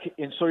quarterback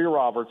in Sawyer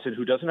Robertson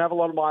who doesn't have a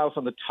lot of miles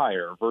on the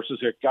tire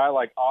versus a guy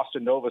like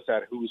Austin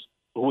Novosad who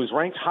was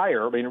ranked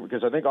higher. I mean,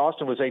 because I think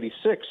Austin was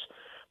 86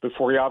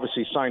 before he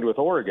obviously signed with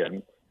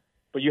Oregon.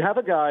 But you have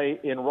a guy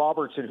in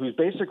Robertson who's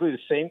basically the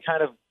same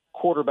kind of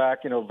quarterback,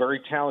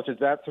 very talented,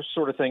 that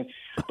sort of thing.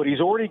 But he's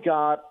already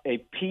got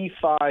a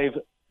P5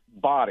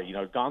 body,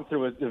 gone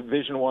through a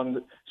Division I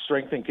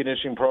strength and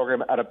conditioning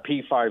program at a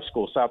P5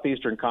 school,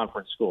 Southeastern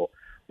Conference school.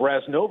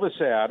 Whereas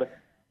Novosad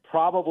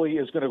probably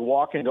is going to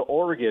walk into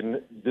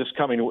Oregon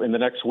in the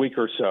next week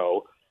or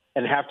so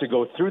and have to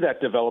go through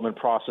that development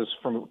process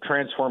from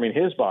transforming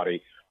his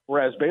body,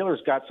 whereas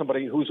Baylor's got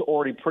somebody who's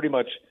already pretty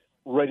much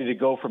ready to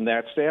go from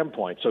that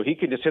standpoint. So he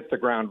can just hit the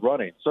ground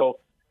running. So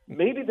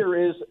maybe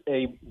there is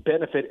a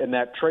benefit in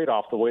that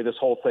trade-off, the way this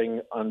whole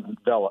thing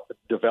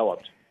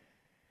developed.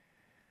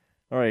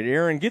 All right,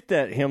 Aaron, get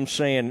that him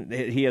saying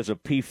he has a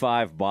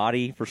P5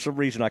 body. For some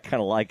reason, I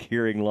kind of like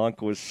hearing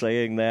Lonnquist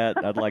saying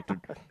that. I'd like to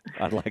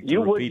you repeat that.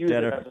 You would use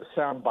it as a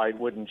soundbite,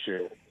 wouldn't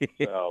you?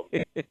 So.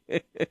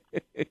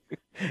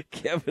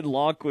 Kevin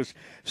Lonnquist.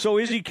 So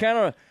is he kind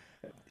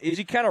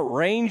of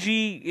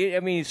rangy? I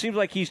mean, it seems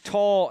like he's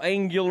tall,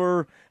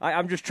 angular.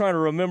 I'm just trying to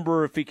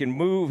remember if he can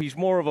move. He's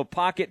more of a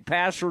pocket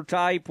passer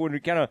type. When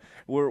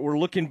we're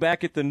looking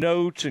back at the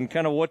notes and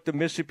kind of what the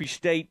Mississippi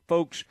State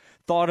folks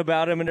thought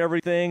about him and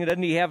everything.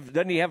 Doesn't he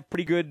have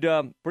pretty good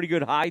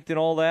height and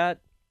all that?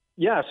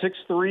 Yeah,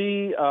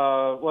 6'3".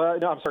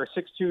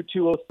 6'2",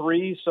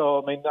 203.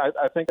 So I mean,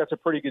 I think that's a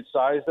pretty good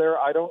size there.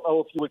 I don't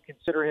know if you would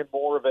consider him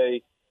more of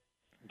a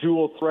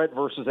dual threat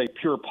versus a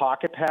pure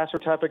pocket passer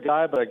type of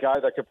guy, but a guy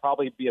that could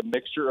probably be a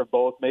mixture of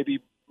both, maybe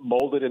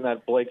molded in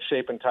that Blake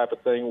shape and type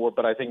of thing,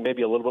 but I think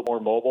maybe a little bit more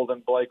mobile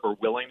than Blake or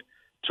willing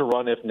to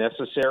run if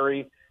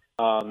necessary.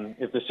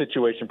 If the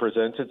situation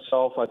presents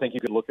itself, I think you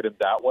could look at him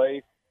that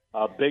way.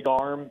 Big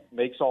arm,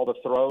 makes all the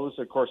throws.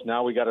 Of course,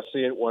 now we got to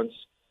see it once,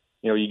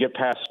 you get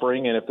past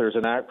spring, and if there's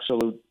an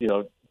absolute,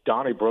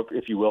 Donnybrook,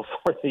 if you will,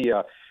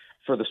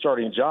 for the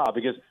starting job.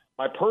 Because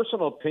my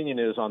personal opinion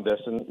is on this,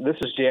 and this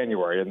is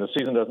January, and the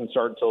season doesn't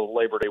start until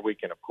Labor Day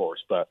weekend, of course.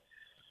 But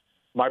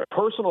my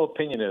personal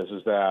opinion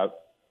is that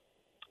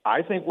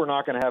I think we're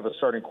not going to have a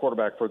starting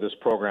quarterback for this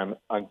program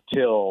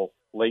until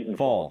late in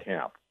fall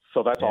camp.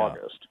 So that's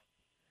August.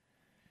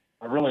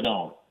 I really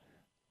don't.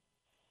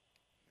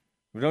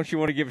 Don't you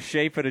want to give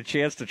Shafin a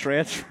chance to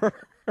transfer?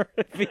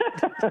 Maybe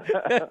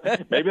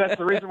that's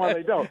the reason why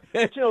they don't.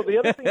 But, the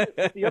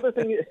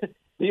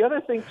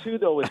other thing too,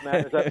 though, is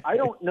Matt, is that I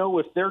don't know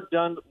if they're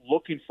done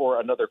looking for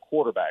another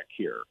quarterback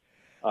here.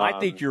 I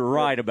think you're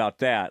right about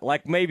that.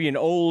 Like maybe an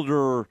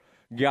older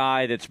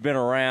guy that's been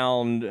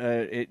around.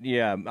 I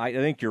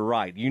think you're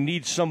right. You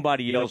need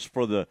somebody else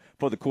for the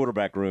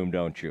quarterback room,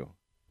 don't you?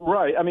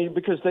 Right. I mean,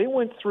 because they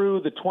went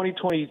through the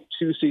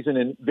 2022 season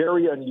in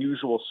very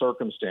unusual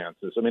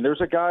circumstances. I mean, there's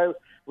a guy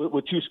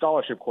with two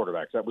scholarship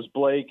quarterbacks. That was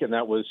Blake, and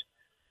that was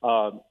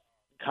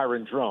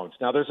Kyron Drones.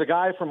 Now, there's a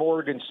guy from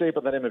Oregon State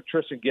by the name of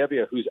Tristan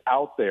Gebbia who's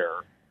out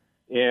there,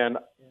 and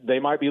they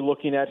might be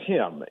looking at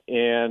him.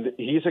 And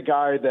he's a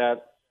guy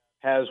that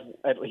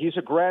he's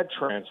a grad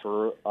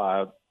transfer.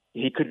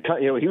 He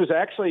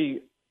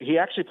actually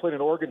played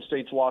in Oregon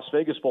State's Las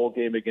Vegas Bowl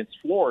game against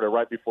Florida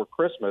right before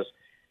Christmas.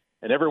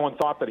 And everyone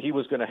thought that he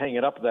was going to hang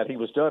it up, that he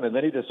was done. And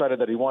then he decided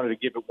that he wanted to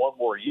give it one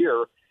more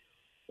year.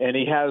 And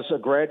he has a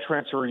grad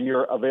transfer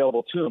year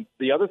available to him.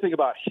 The other thing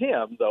about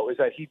him, though, is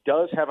that he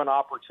does have an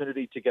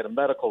opportunity to get a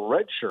medical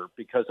red shirt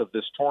because of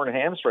this torn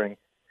hamstring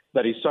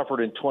that he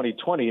suffered in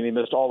 2020, and he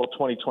missed all of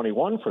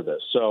 2021 for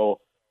this. So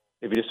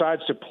if he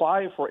decides to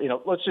apply for,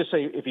 let's just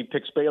say if he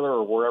picks Baylor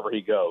or wherever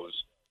he goes,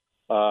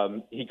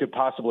 he could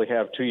possibly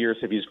have 2 years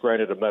if he's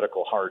granted a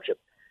medical hardship.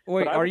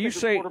 Wait, are you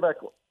saying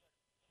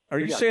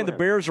the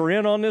Bears are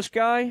in on this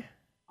guy?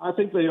 I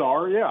think they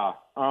are, yeah.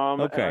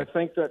 Okay. And I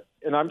think that,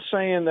 and I'm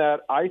saying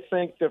that I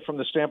think that from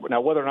the standpoint,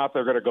 now whether or not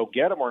they're going to go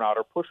get him or not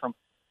or push him,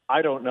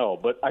 I don't know.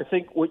 But I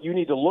think what you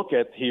need to look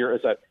at here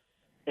is that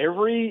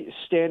every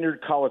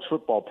standard college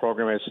football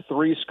program has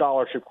 3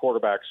 scholarship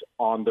quarterbacks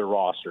on their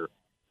roster.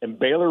 And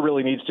Baylor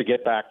really needs to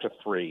get back to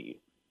 3,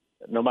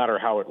 no matter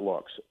how it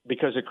looks,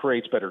 because it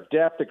creates better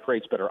depth, it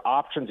creates better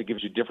options, it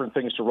gives you different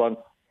things to run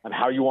and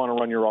how you want to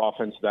run your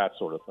offense, that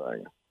sort of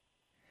thing.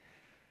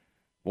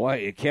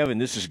 Boy, Kevin,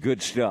 this is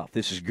good stuff.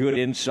 This is good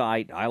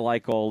insight. I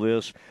like all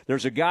this.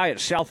 There's a guy at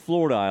South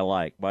Florida I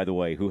like, by the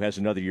way, who has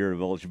another year of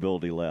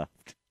eligibility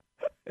left.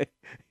 He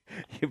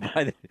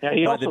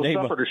also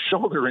suffered a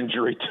shoulder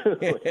injury, too.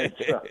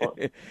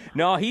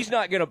 No, he's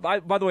not going to. By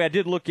the way, I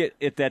did look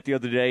at that the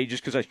other day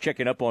just because I was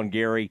checking up on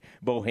Gary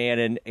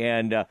Bohannon,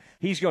 and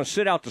he's going to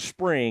sit out the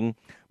spring,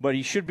 but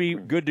he should be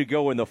good to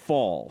go in the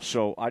fall.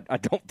 So I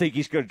don't think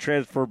he's going to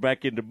transfer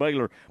back into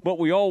Baylor, but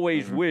we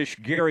always wish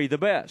Gary the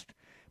best.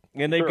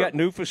 And they've got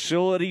new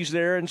facilities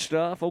there and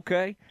stuff.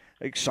 Okay,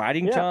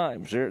 exciting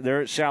times.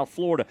 They're at South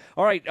Florida.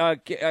 All right,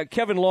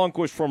 Kevin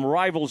Longquist from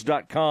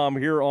Rivals.com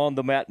here on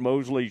the Matt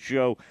Mosley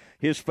Show.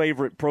 His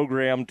favorite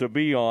program to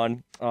be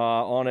on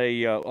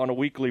a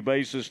weekly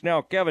basis.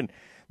 Now, Kevin,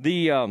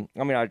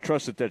 I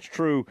trust that that's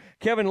true.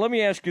 Kevin, let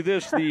me ask you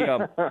this: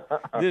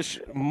 this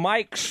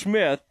Mike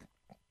Smith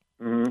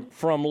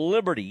from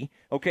Liberty.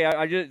 Okay,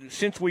 I just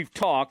since we've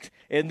talked,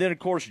 and then of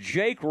course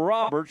Jake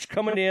Roberts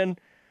coming in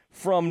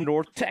from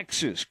North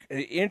Texas.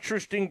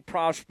 Interesting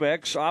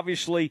prospects.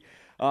 Obviously,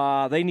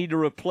 they need to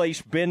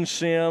replace Ben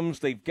Sims.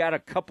 They've got a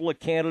couple of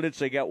candidates.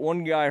 They got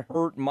one guy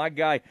hurt, my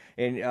guy,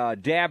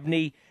 and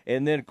Dabney.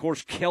 And then, of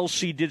course,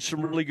 Kelsey did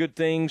some really good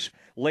things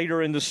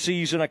later in the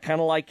season. I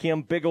kind of like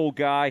him, big old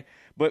guy.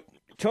 But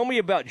tell me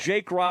about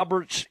Jake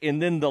Roberts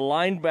and then the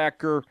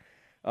linebacker,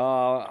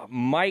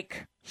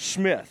 Mike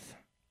Smith.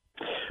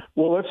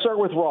 Well, let's start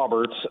with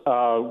Roberts.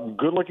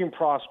 Good-looking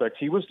prospect.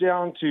 He was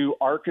down to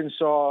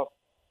Arkansas,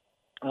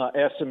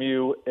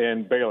 SMU,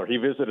 and Baylor. He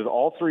visited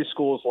all 3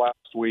 schools last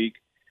week.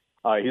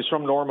 He's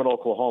from Norman,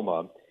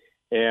 Oklahoma.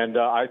 And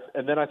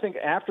then I think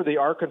after the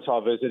Arkansas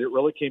visit, it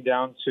really came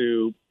down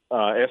to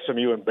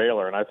SMU and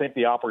Baylor. And I think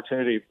the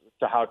opportunity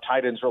to how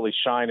tight ends really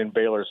shine in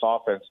Baylor's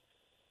offense,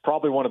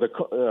 probably one of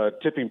the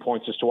tipping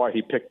points as to why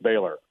he picked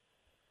Baylor.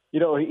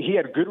 He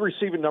had good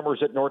receiving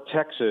numbers at North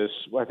Texas.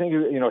 I think,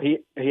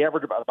 he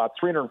averaged about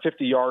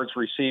 350 yards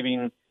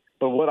receiving.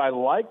 But what I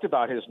liked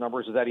about his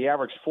numbers is that he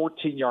averaged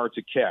 14 yards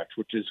a catch,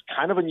 which is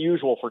kind of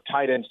unusual for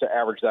tight ends to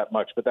average that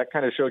much. But that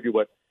kind of showed you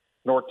what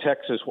North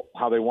Texas,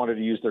 how they wanted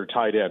to use their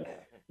tight end.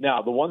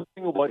 Now, the one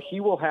thing what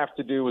he will have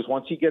to do is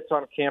once he gets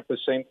on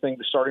campus, same thing,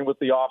 starting with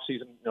the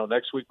offseason,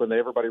 next week when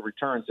everybody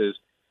returns, is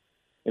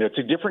it's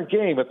a different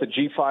game at the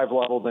G5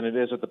 level than it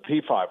is at the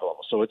P5 level.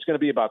 So it's going to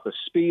be about the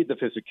speed, the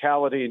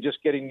physicality, and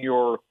just getting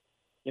your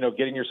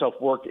getting yourself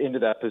worked into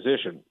that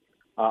position.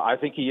 I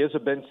think he is a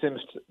Ben Sims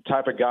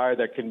type of guy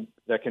that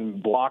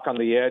can block on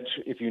the edge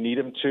if you need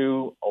him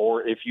to,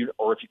 or if you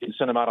can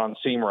send him out on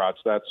seam routes,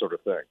 that sort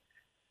of thing.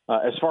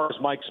 As far as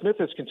Mike Smith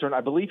is concerned,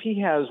 I believe he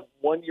has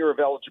 1 year of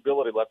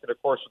eligibility left. And,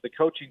 of course, with the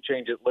coaching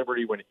change at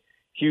Liberty when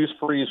Hughes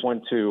Freeze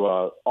went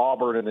to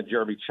Auburn and then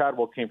Jeremy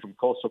Chadwell came from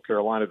Coastal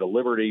Carolina to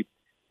Liberty,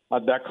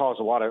 that caused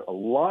a lot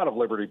of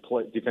Liberty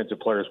defensive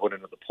players went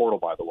into the portal,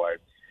 by the way.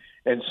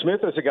 And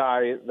Smith is a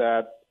guy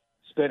that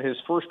spent his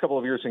first couple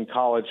of years in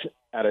college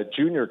at a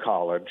junior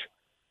college,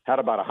 had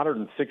about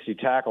 160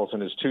 tackles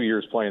in his 2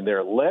 years playing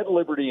there, led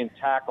Liberty in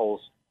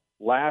tackles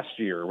last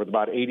year with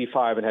about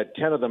 85 and had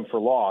 10 of them for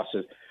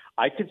losses.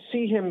 I could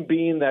see him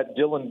being that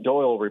Dylan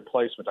Doyle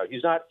replacement.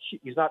 He's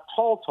not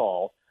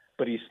tall,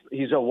 but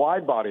he's a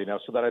wide body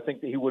enough so that I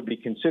think that he would be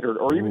considered.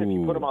 Or even if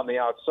you put him on the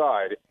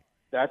outside,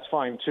 that's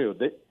fine too.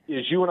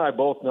 As you and I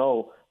both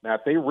know,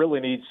 Matt, they really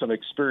need some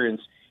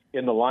experience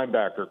in the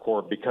linebacker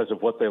corps because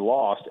of what they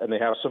lost, and they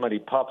have so many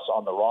pups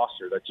on the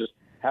roster that just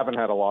haven't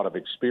had a lot of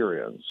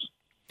experience.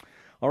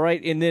 All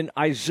right, and then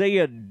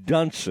Isaiah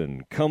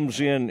Dunson comes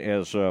in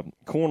as a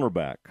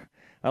cornerback.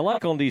 I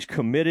like on these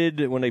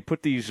committed, when they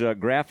put these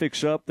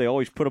graphics up, they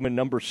always put them in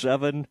number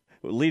 7,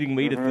 leading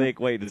me to think,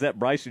 wait, is that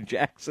Bryson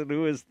Jackson?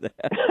 Who is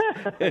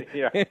that?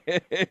 Yeah.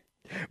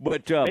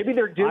 But maybe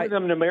they're doing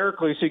them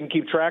numerically so you can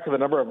keep track of the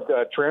number of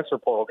transfer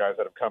portal guys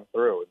that have come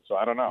through. So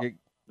I don't know.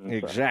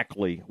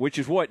 Exactly. Which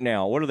is what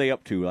now? What are they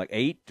up to? Like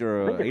 8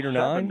 or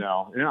 9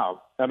 now? Yeah.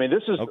 I mean,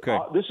 this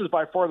is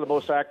by far the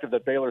most active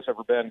that Baylor's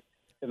ever been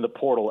in the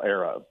portal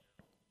era.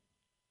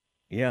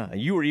 Yeah,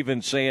 you were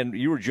even saying,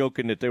 you were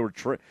joking that they were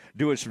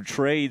doing some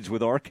trades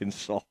with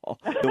Arkansas,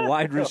 the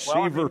wide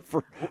receiver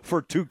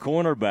for 2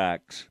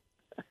 cornerbacks.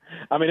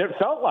 I mean, it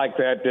felt like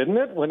that, didn't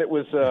it? When it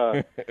was,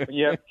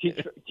 you have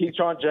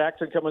Keyshawn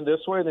Jackson coming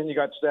this way, and then you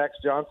got Stax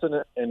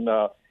Johnson and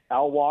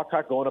Al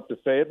Walcott going up to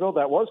Fayetteville.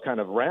 That was kind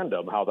of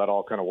random how that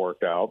all kind of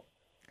worked out.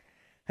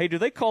 Hey, do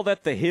they call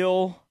that the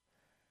Hill,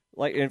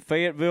 like in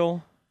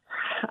Fayetteville?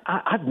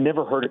 I've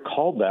never heard it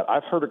called that.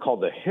 I've heard it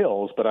called the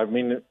Hills, but I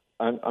mean,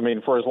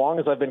 for as long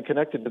as I've been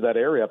connected to that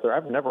area up there,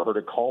 I've never heard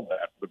it called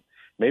that. But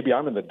maybe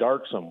I'm in the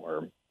dark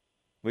somewhere.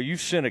 Well, you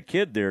sent a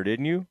kid there,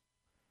 didn't you?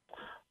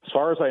 As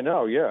far as I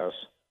know, yes.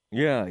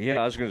 Yeah.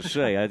 I was going to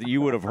say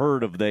you would have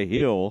heard of the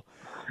Hill.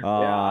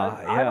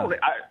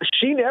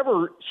 She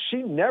never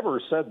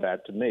said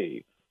that to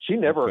me. She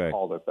never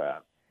called it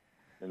that.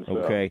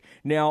 Okay.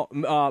 Now,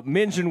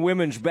 men's and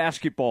women's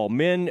basketball.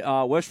 Men,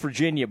 West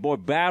Virginia,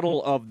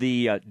 battle of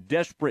the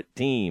desperate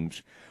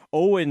teams.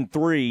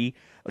 0-3.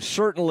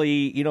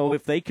 Certainly,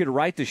 if they could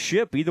right the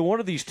ship, either one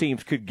of these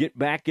teams could get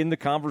back in the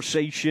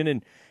conversation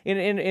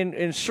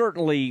and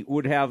certainly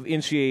would have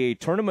NCAA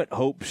tournament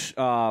hopes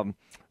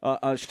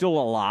still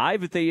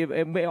alive.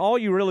 All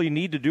you really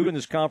need to do in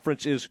this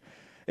conference is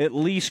at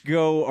least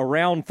go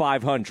around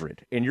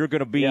 500, and you're going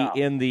to be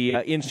in the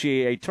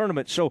NCAA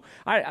tournament. So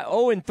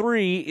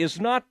 0-3 is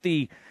not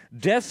the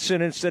death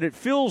sentence that it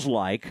feels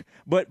like,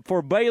 but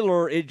for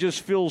Baylor, it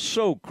just feels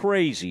so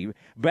crazy.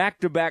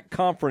 Back-to-back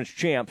conference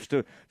champs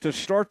to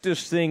start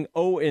this thing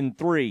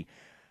 0-3.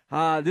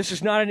 This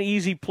is not an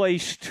easy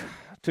place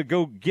to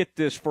go get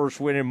this first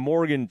win in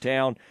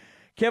Morgantown.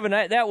 Kevin,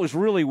 that was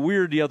really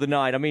weird the other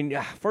night. I mean,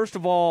 first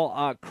of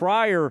all,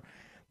 Cryer,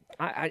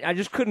 I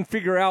just couldn't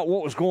figure out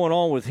what was going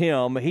on with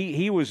him.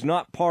 He was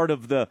not part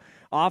of the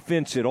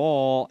offense at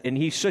all, and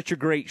he's such a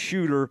great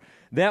shooter.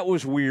 That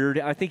was weird.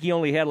 I think he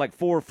only had like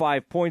 4 or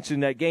 5 points in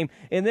that game.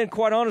 And then,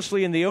 quite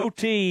honestly, in the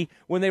OT,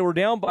 when they were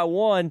down by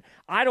 1,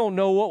 I don't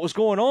know what was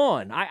going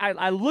on.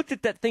 I looked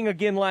at that thing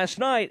again last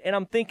night, and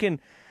I'm thinking,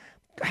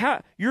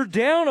 you're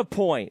down a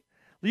point.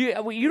 You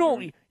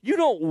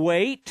don't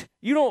wait.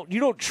 You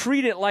don't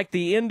treat it like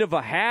the end of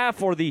a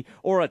half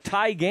or a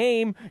tie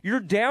game. You're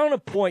down a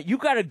point. You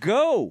got to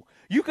go.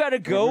 You got to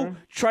go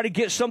try to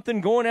get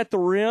something going at the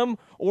rim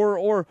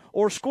or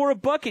score a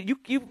bucket.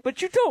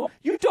 But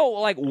you don't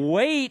like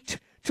wait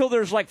till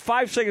there's like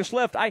 5 seconds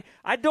left. I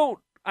don't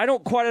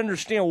quite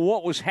understand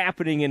what was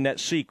happening in that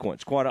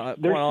sequence. Quite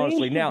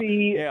honestly, now.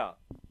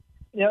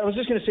 Yeah, I was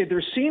just going to say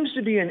there seems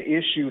to be an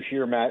issue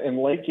here, Matt, in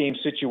late game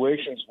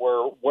situations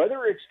where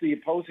whether it's the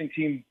opposing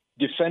team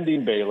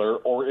defending Baylor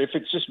or if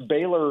it's just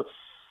Baylor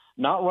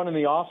not running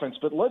the offense,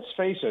 but let's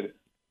face it,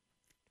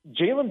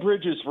 Jalen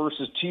Bridges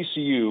versus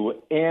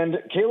TCU and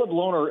Caleb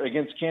Lohner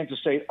against Kansas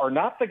State are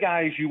not the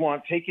guys you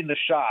want taking the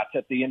shots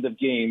at the end of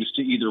games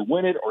to either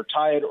win it or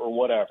tie it or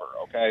whatever,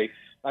 okay?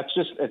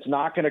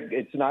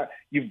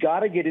 You've got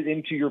to get it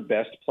into your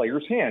best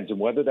players' hands, and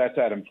whether that's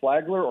Adam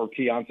Flagler or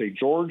Keontae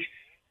George,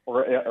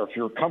 or if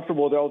you're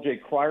comfortable with L.J.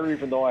 Cryer,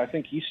 even though I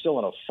think he's still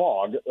in a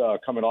fog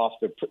coming off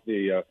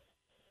the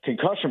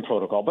concussion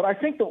protocol. But I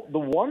think the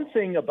one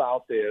thing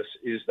about this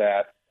is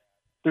that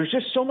there's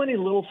just so many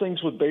little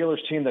things with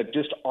Baylor's team that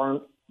just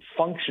aren't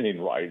functioning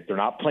right. They're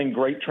not playing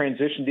great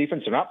transition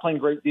defense. They're not playing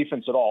great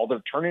defense at all.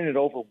 They're turning it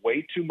over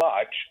way too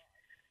much.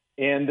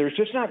 And there's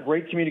just not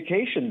great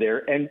communication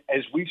there. And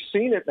as we've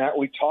seen it, Matt,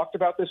 we talked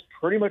about this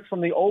pretty much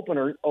from the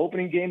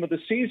opening game of the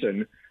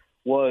season,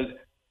 was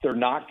they're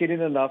not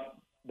getting enough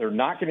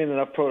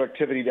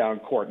productivity down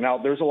court. Now,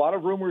 there's a lot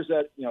of rumors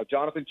that,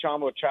 Jonathan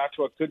Chama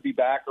could be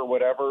back or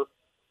whatever.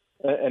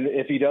 And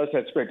if he does,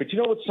 that's great. But you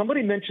know what?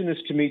 Somebody mentioned this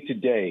to me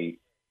today,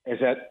 is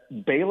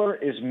that Baylor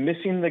is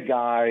missing the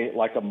guy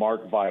like a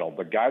Mark Vital,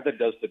 the guy that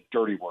does the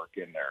dirty work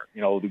in there,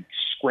 who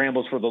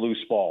scrambles for the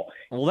loose ball.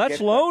 Well, that's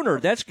Loner.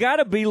 That's got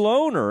to be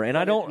Loner. And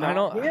I don't.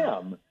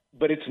 Him,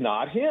 but it's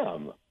not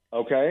him.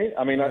 Okay?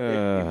 I mean,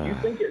 if you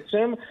think it's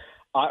him,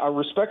 I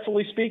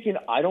respectfully speaking,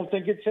 I don't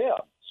think it's him.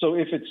 So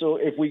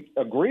if we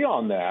agree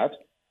on that,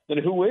 then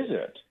who is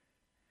it?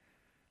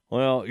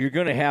 Well, you're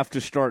going to have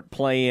to start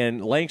playing.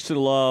 Langston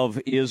Love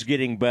is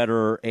getting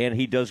better, and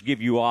he does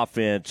give you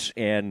offense.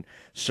 And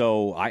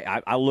so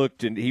I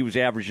looked, and he was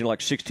averaging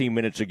like 16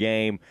 minutes a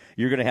game.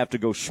 You're going to have to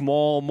go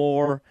small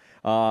more.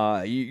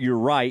 You're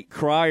right.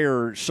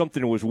 Cryer,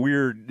 something was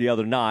weird the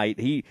other night.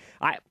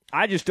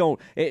 I just don't.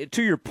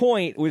 To your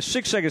point, with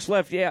 6 seconds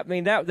left, yeah, I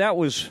mean, that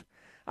was –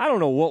 I don't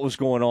know what was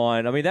going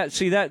on. I mean,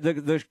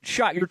 the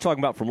shot you're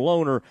talking about from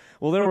Loner,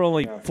 well, there were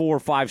only 4 or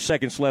 5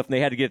 seconds left, and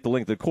they had to get the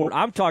length of the court.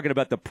 I'm talking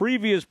about the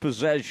previous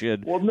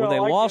possession when they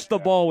lost the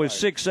ball with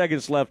 6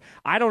 seconds left.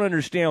 I don't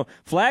understand.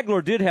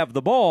 Flagler did have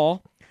the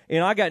ball,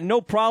 and I got no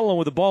problem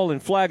with the ball in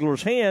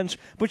Flagler's hands,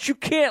 but you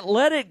can't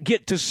let it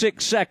get to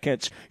 6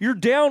 seconds. You're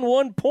down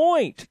 1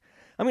 point.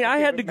 I mean, I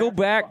had to go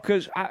back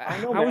because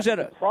I was at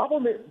a –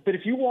 problem. But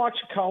if you watch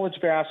college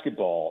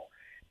basketball –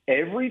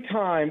 every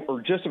time,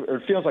 or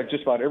it feels like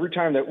just about every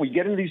time that we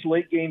get in these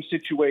late game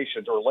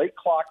situations or late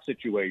clock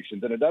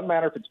situations, and it doesn't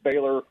matter if it's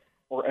Baylor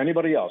or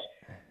anybody else,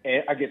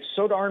 and I get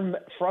so darn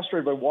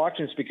frustrated by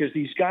watching this because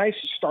these guys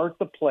start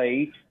the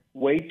play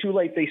way too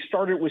late. They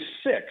start it with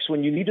 6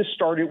 when you need to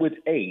start it with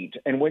 8,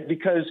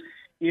 because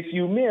if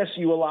you miss,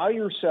 you allow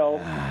yourself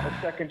a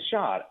second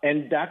shot,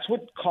 and that's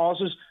what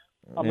causes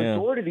a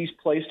majority of these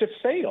plays to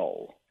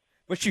fail.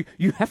 But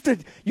you have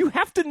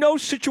to know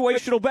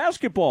situational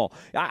basketball.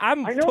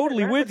 I'm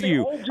totally with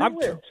you.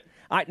 No.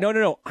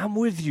 I'm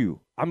with you.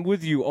 I'm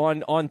with you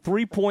on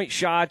 3-point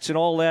shots and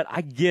all that.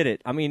 I get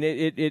it. I mean,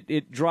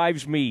 it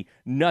drives me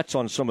nuts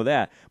on some of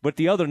that. But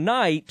the other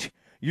night,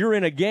 you're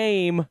in a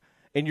game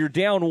and you're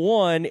down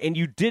 1 and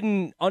you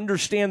didn't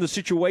understand the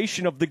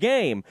situation of the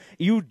game.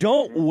 You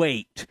don't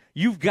wait.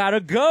 You've got to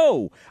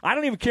go. I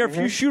don't even care if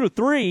you shoot a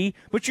 3,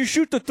 but you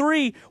shoot the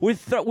 3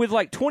 with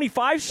like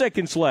 25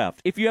 seconds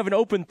left. If you have an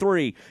open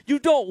 3, you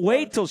don't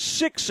wait till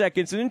 6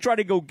 seconds and then try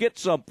to go get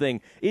something.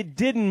 It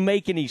didn't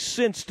make any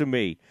sense to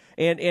me.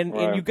 And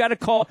you got to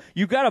call.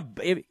 You got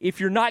to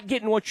if you're not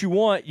getting what you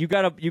want, you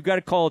got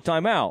to call a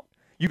timeout.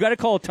 You got to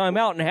call a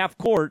timeout in half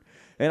court.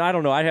 And I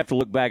don't know. I'd have to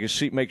look back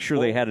and make sure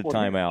they had a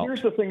timeout.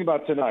 Here's the thing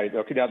about tonight.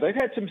 Okay, now they've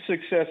had some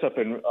success up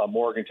in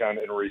Morgantown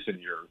in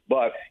recent years,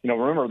 but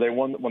remember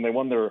when they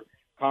won their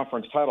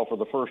conference title for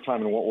the first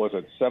time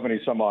in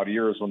 70 some odd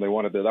years when they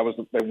won it. They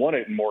won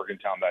it in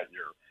Morgantown that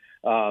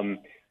year.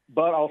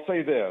 But I'll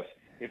say this: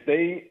 if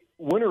they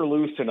win or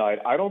lose tonight,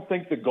 I don't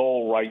think the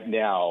goal right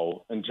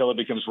now, until it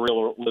becomes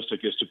realistic,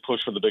 is to push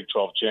for the Big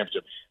 12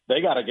 championship.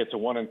 They got to get to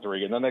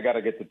 1-3, and then they got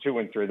to get to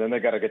 2-3, then they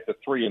got to get to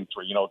 3-3.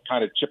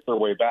 Kind of chip their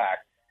way back.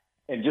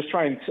 And just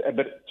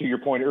but to your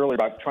point earlier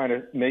about trying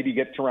to maybe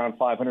get to around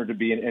 500 to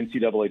be an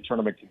NCAA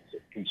tournament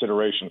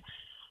consideration.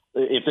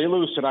 If they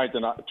lose tonight,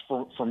 then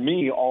for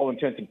me, all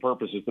intents and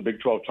purposes, the Big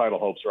 12 title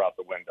hopes are out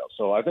the window.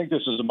 So I think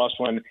this is a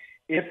must-win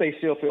if they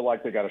still feel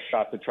like they got a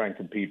shot to try and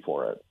compete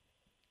for it.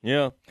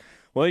 Yeah.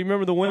 Well, you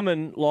remember the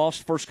women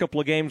lost first couple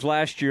of games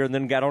last year and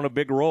then got on a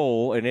big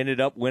roll and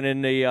ended up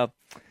winning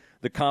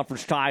the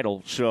conference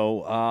title.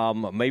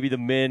 So maybe the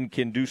men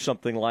can do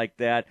something like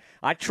that.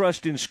 I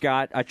trust in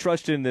Scott. I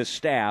trust in this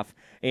staff.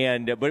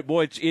 But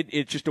boy,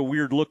 it's just a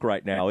weird look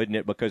right now, isn't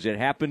it? Because it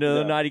happened the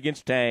other night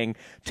against Tang.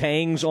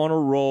 Tang's on a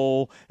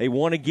roll. They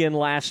won again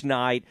last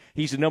night.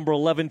 He's the number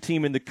 11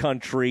 team in the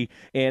country,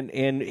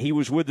 and he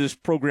was with this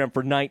program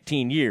for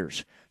 19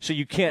 years. So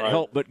you can't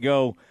help but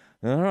go,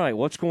 all right,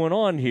 what's going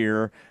on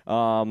here?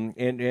 And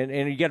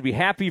you got to be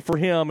happy for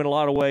him in a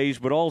lot of ways,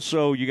 but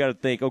also you got to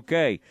think,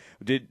 okay,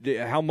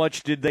 how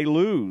much did they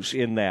lose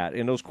in that?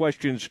 And those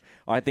questions,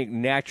 I think,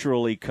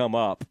 naturally come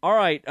up. All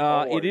right,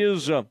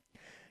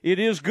 it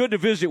is good to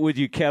visit with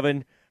you,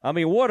 Kevin. I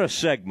mean, what a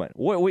segment.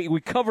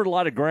 We covered a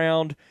lot of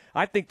ground.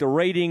 I think the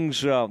ratings,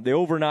 the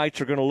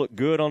overnights are going to look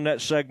good on that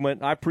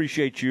segment. I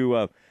appreciate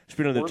you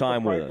spending the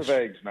time with us. Worth the price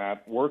of eggs,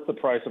 Matt. Worth the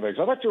price of eggs.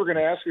 I thought you were going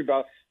to ask me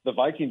about the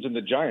Vikings and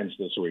the Giants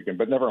this weekend,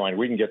 but never mind.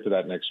 We can get to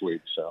that next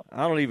week. So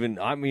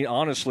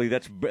honestly,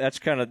 that's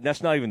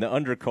not even the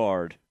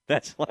undercard.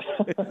 That's like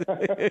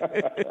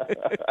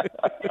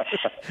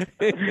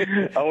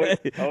always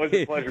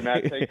a pleasure,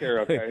 Matt. Take care,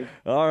 okay?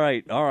 All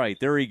right.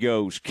 There he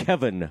goes.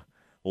 Kevin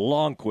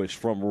Lonnquist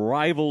from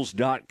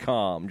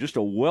Rivals.com. Just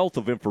a wealth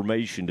of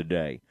information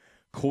today.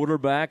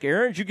 Quarterback.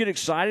 Aaron, did you get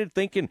excited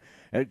thinking,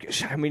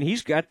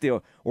 he's got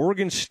the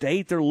Oregon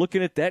State. They're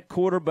looking at that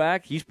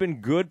quarterback. He's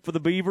been good for the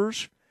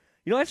Beavers.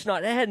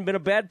 That hadn't been a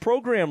bad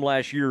program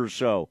last year or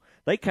so.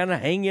 They kind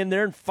of hang in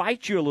there and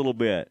fight you a little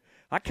bit.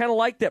 I kind of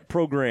like that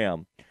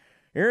program.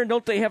 Aaron,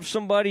 don't they have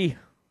somebody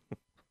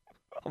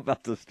I'm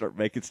about to start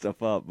making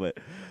stuff up, but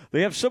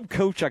they have some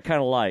coach I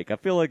kind of like. I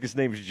feel like his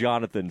name's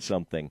Jonathan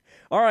something.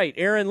 All right,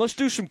 Aaron, let's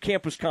do some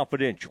Campus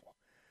Confidential.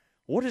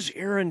 What does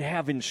Aaron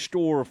have in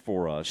store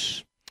for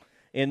us?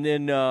 And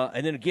then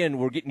again,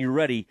 we're getting you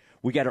ready.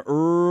 We got an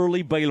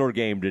early Baylor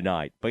game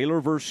tonight.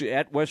 Baylor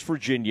at West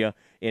Virginia,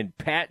 and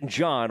Pat and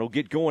John will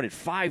get going at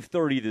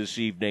 5:30 this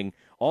evening.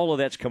 All of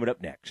that's coming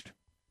up next.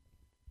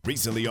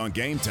 Recently on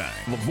Game Time.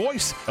 The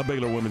voice of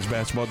Baylor women's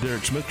basketball,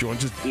 Derek Smith,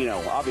 joins us. You know,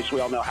 obviously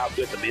we all know how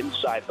good the men's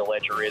side of the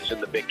ledger is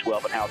in the Big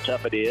 12 and how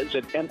tough it is.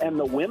 And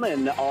the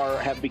women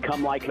have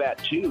become like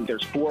that, too.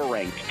 There's 4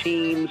 ranked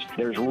teams.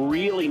 There's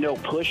really no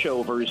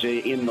pushovers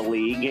in the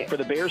league. For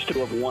the Bears to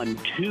have won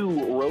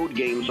 2 road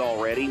games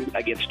already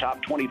against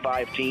top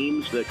 25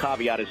 teams, the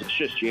caveat is it's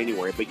just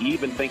January, but you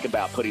even think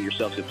about putting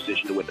yourselves in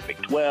position to win the Big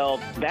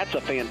 12. That's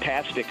a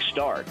fantastic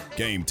start.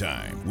 Game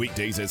Time,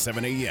 weekdays at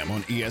 7 a.m.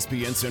 on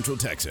ESPN Central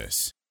Texas.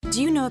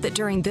 Do you know that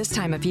during this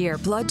time of year,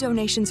 blood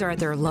donations are at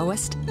their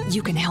lowest?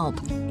 You can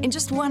help. In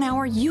just 1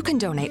 hour, you can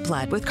donate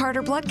blood with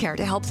Carter Blood Care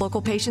to help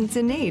local patients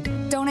in need.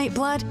 Donate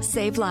blood,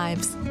 save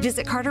lives.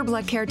 Visit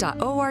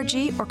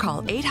carterbloodcare.org or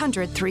call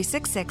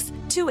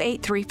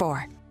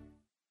 800-366-2834.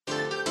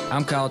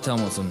 I'm Kyle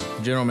Tomlinson,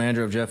 General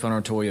Manager of Jeff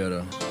Hunter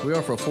Toyota. We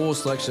offer a full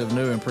selection of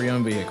new and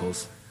pre-owned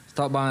vehicles.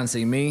 Stop by and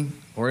see me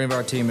or any of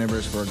our team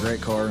members for a great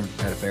car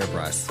at a fair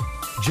price.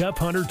 Jeff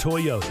Hunter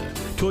Toyota.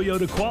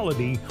 Toyota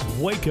quality,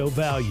 Waco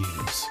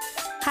values.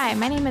 Hi,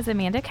 my name is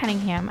Amanda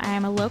Cunningham. I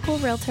am a local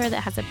realtor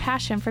that has a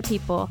passion for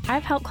people.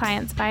 I've helped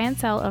clients buy and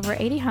sell over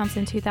 80 homes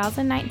in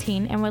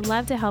 2019 and would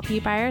love to help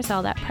you buy or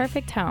sell that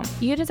perfect home.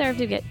 You deserve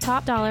to get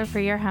top dollar for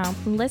your home.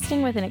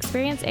 Listing with an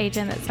experienced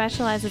agent that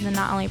specializes in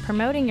not only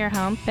promoting your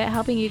home, but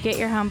helping you get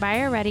your home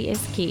buyer ready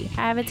is key.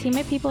 I have a team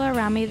of people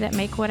around me that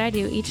make what I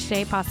do each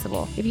day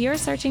possible. If you're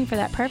searching for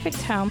that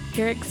perfect home,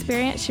 your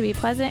experience should be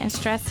pleasant and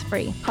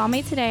stress-free. Call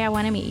me today. I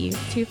want to meet you.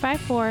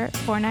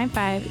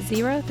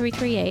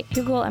 254-495-0338.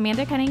 Google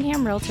Amanda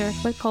Cunningham Realtor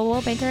with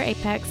Coldwell Banker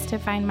Apex to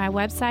find my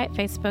website,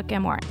 Facebook,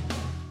 and more.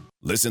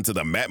 Listen to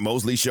the Matt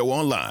Mosley Show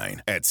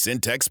online at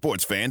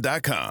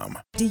syntechsportsfan.com.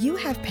 Do you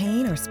have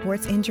pain or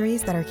sports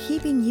injuries that are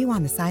keeping you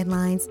on the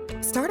sidelines?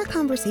 Start a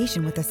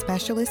conversation with a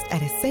specialist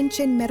at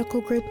Ascension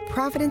Medical Group,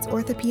 Providence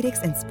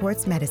Orthopedics and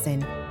Sports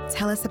Medicine.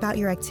 Tell us about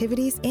your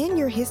activities and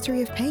your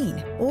history of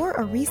pain or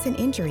a recent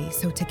injury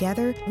so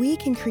together we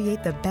can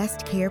create the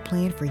best care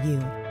plan for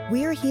you.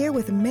 We're here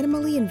with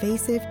minimally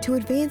invasive to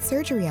advanced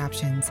surgery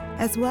options,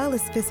 as well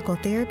as physical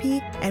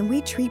therapy, and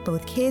we treat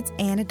both kids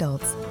and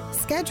adults.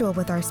 Schedule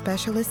with our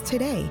specialist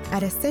today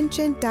at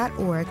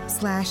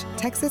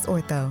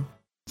ascension.org/TexasOrtho.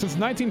 Since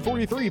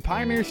 1943,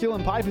 Pioneer Steel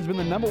and Pipe has been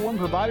the #1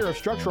 provider of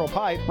structural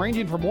pipe,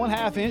 ranging from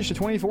 1/2 inch to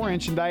 24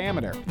 inch in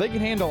diameter. They can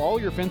handle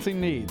all your fencing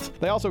needs.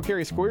 They also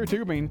carry square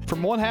tubing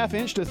from 1/2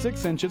 inch to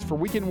 6 inches for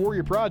weekend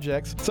warrior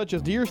projects, such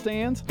as deer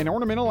stands and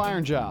ornamental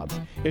iron jobs.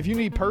 If you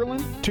need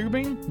purlin,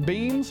 tubing,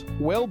 beams,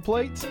 weld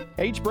plates,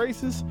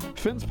 H-braces,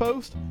 fence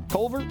posts,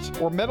 culverts,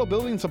 or metal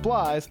building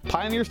supplies,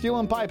 Pioneer Steel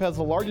and Pipe has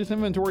the largest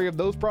inventory of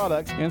those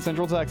products in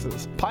Central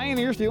Texas.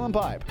 Pioneer Steel and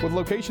Pipe, with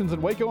locations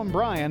in Waco and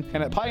Bryan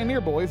and at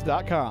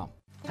pioneerboys.com.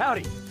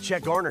 Howdy,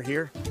 Chet Garner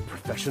here,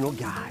 professional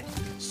guide,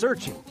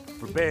 searching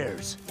for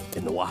bears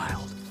in the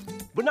wild.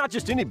 But not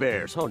just any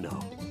bears, oh no,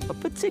 a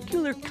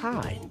particular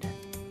kind.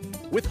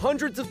 With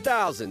hundreds of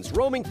thousands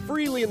roaming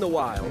freely in the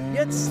wild,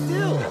 yet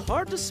still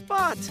hard to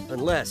spot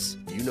unless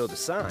you know the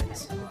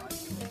signs.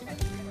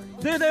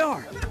 There they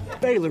are,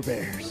 Baylor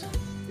bears.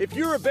 If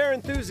you're a bear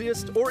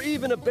enthusiast or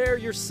even a bear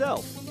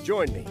yourself,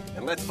 join me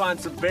and let's find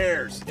some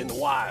bears in the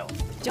wild.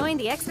 Join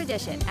the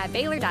expedition at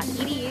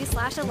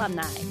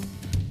baylor.edu/alumni.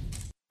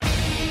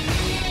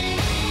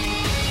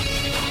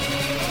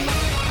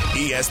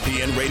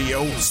 ESPN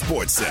Radio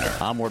Sports Center.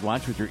 I'm Ward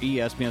Watch with your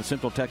ESPN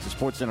Central Texas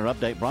Sports Center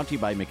update, brought to you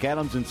by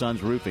McAdams &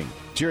 Sons Roofing.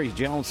 Jerry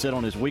Jones said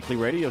on his weekly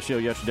radio show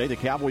yesterday the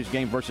Cowboys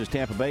game versus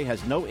Tampa Bay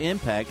has no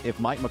impact if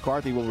Mike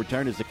McCarthy will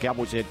return as the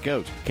Cowboys head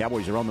coach.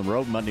 Cowboys are on the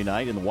road Monday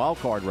night in the wild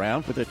card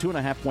round with a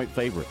 2.5-point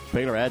favorite.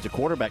 Baylor adds a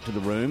quarterback to the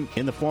room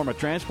in the form of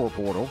transfer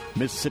portal.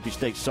 Mississippi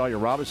State's Sawyer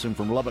Robinson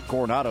from Lubbock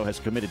Coronado has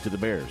committed to the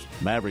Bears.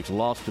 Mavericks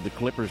lost to the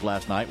Clippers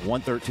last night,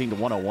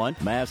 113-101.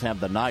 Mavs have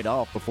the night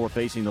off before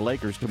facing the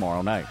Lakers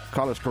tomorrow night.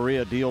 Carlos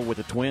Correa deal with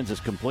the Twins is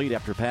complete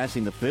after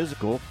passing the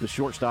physical. The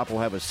shortstop will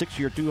have a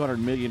 6-year, $200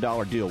 million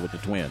deal with the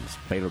Twins.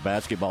 Baylor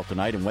basketball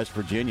tonight in West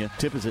Virginia.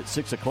 Tip is at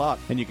 6 o'clock,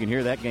 and you can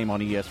hear that game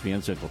on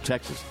ESPN Central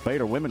Texas.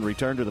 Baylor women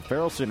return to the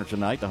Farrell Center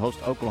tonight to host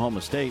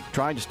Oklahoma State,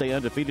 trying to stay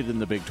undefeated in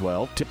the Big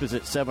 12. Tip is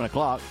at 7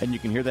 o'clock, and you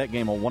can hear that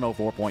game on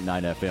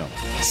 104.9 FM.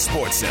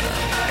 Sports Center,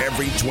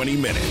 every 20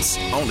 minutes,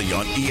 only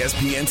on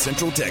ESPN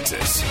Central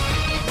Texas.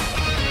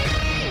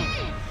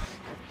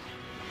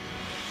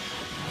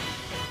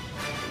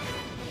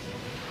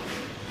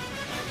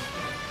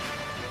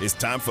 It's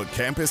time for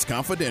Campus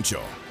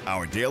Confidential,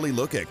 our daily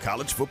look at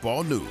college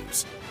football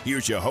news.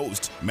 Here's your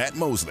host, Matt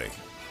Mosley.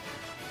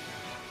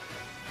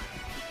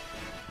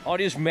 Oh,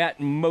 it is Matt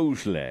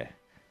Mosley.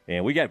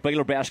 And we got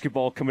Baylor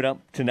basketball coming up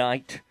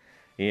tonight.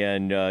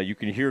 And you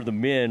can hear the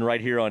men right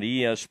here on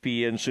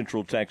ESPN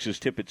Central Texas,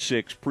 tip at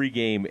 6,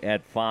 pregame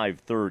at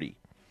 5:30.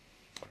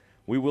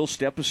 We will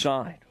step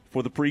aside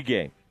for the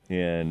pregame.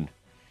 And,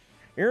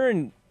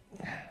 Aaron,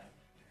 is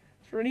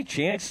there any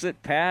chance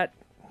that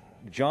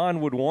John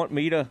would want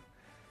me to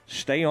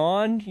stay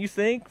on, you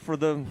think, for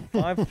the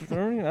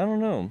 5:30? I don't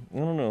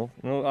know.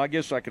 No, I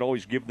guess I could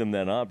always give them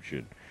that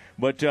option.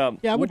 But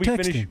I would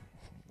text him.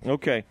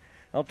 Okay.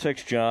 I'll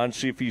text John,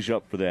 see if he's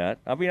up for that.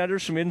 I mean,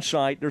 there's some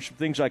insight. There's some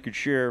things I could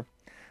share.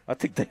 I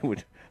think they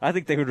would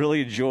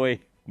really enjoy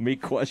me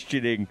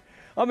questioning.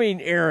 I mean,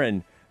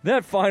 Aaron,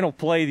 that final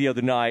play the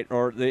other night,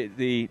 or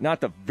the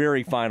not the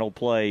very final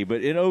play,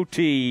 but in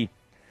OT,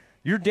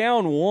 you're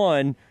down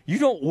 1. You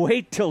don't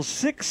wait till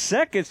 6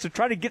 seconds to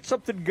try to get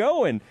something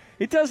going.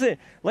 It doesn't,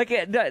 like,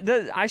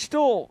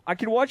 I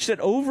can watch that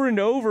over and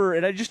over,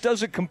 and it just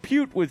doesn't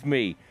compute with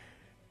me.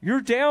 You're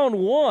down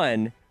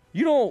 1.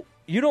 You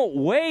don't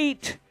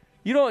wait.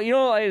 You don't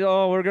like,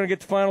 we're going to get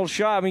the final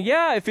shot. I mean,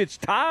 yeah, if it's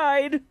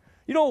tied,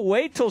 you don't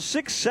wait till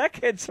 6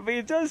 seconds. I mean,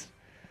 it does.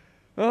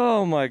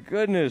 Oh, my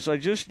goodness. I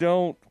just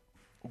don't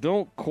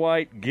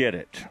quite get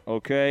it,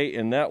 okay?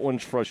 And that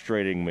one's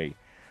frustrating me.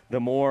 The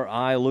more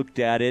I looked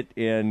at it,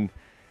 and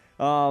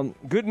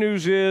good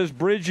news is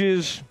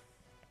Bridges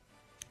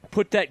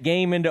put that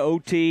game into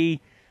OT.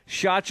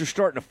 Shots are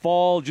starting to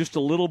fall just a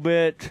little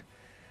bit.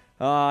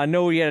 I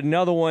know he had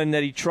another one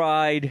that he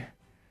tried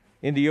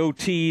in the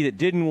OT that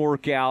didn't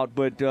work out,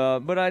 but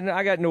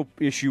I got no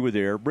issue with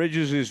there.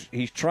 Bridges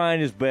he's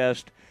trying his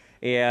best,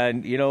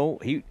 and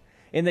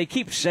and they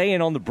keep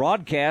saying on the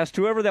broadcast,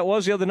 whoever that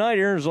was the other night,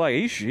 Aaron's like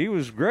he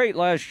was great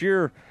last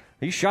year.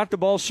 He shot the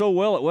ball so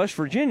well at West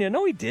Virginia.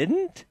 No, he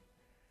didn't.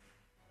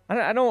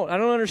 I don't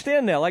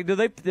understand that. Like, do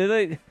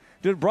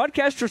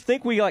broadcasters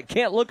think we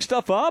can't look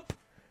stuff up?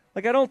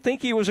 Like, I don't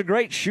think he was a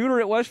great shooter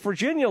at West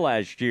Virginia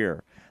last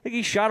year. I think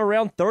he shot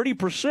around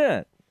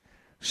 30%.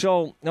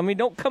 So, I mean,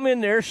 don't come in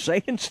there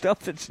saying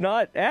stuff that's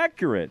not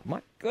accurate.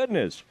 My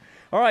goodness.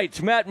 All right,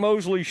 it's Matt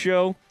Mosley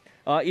Show.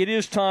 It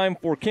is time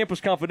for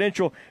Campus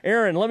Confidential.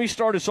 Aaron, let me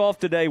start us off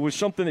today with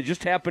something that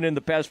just happened in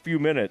the past few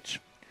minutes.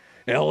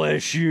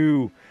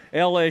 LSU,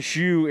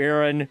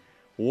 Aaron.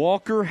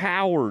 Walker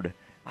Howard.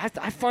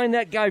 I find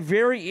that guy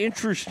very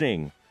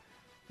interesting.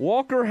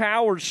 Walker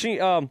Howard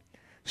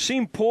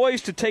seemed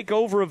poised to take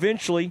over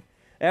eventually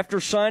after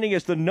signing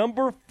as the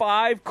number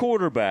 5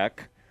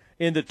 quarterback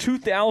in the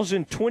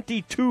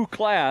 2022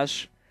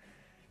 class.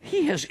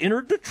 He has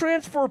entered the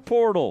transfer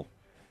portal.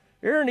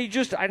 Aaron,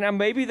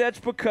 maybe that's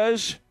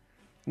because,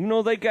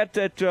 they got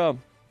that,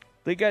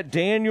 they got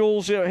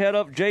Daniels head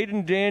up,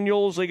 Jaden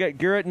Daniels. They got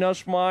Garrett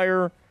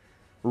Nussmeier.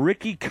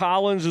 Ricky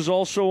Collins is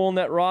also on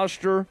that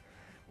roster.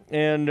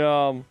 And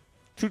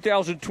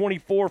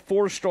 2024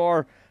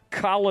 4-star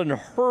Colin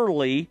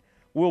Hurley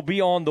will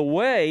be on the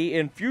way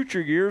in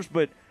future years.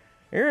 But,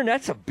 Aaron,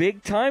 that's a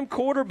big-time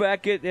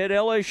quarterback at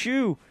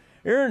LSU.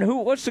 Aaron,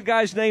 what's the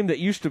guy's name that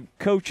used to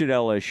coach at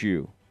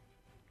LSU?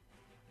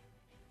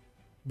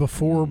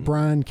 Before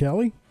Brian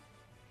Kelly?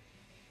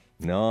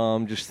 No,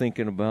 I'm just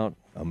thinking about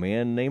a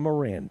man named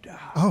Miranda.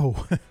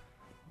 Oh.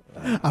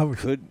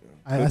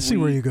 I see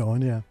where you're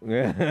going, yeah.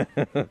 Yeah.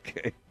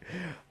 Okay.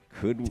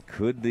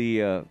 Could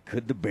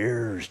the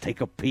Bears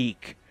take a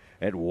peek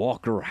at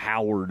Walker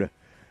Howard?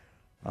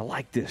 I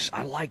like this.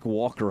 I like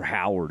Walker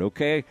Howard,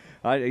 okay?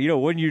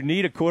 When you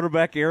need a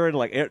quarterback, Aaron,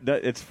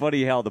 it's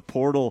funny how the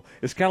portal,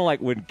 it's kind of like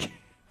when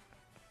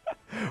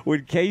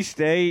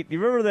K-State, you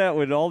remember that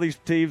when all these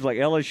teams like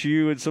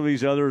LSU and some of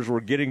these others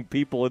were getting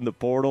people in the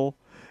portal,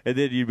 and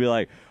then you'd be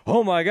like,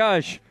 oh my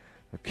gosh,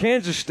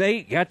 Kansas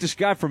State got this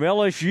guy from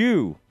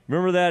LSU.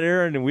 Remember that,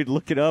 Aaron? And we'd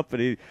look it up,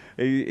 and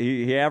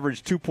he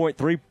averaged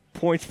 2.3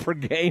 points per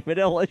game at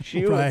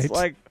LSU. Right. It's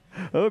like,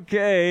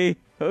 okay,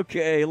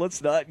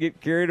 let's not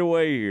get carried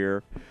away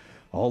here.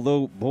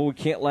 Although, boy, we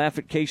can't laugh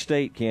at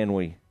K-State, can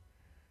we?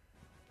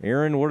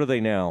 Aaron, what are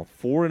they now,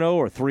 4-0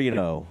 or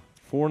 3-0?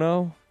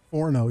 4-0?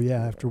 4-0,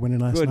 yeah, after winning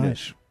last night.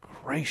 Goodness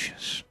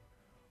gracious.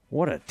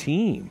 What a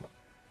team.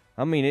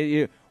 I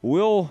mean,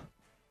 will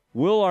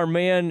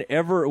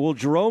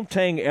Jerome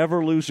Tang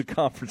ever lose a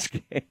conference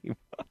game?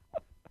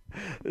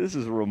 This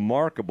is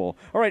remarkable.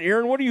 All right,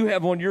 Aaron, what do you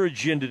have on your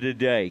agenda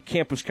today,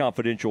 Campus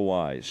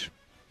Confidential-wise?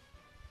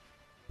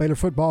 Baylor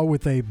football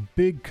with a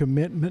big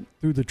commitment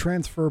through the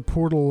transfer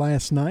portal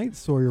last night.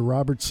 Sawyer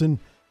Robertson,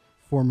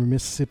 former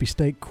Mississippi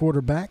State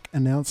quarterback,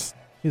 announced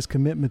his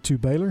commitment to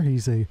Baylor.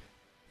 He's a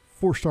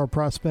 4-star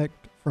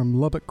prospect from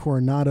Lubbock,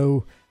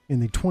 Coronado in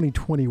the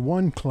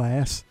 2021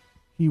 class.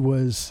 He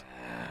was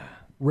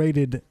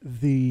rated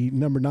the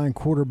number 9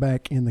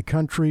 quarterback in the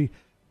country,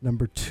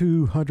 number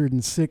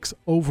 206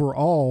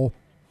 overall,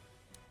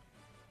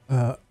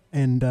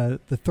 and the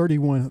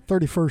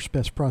 31st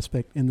best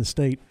prospect in the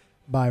state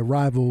by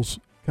rivals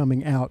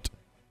coming out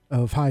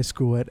of high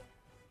school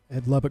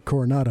at Lubbock,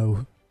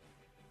 Coronado.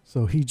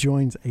 So he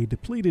joins a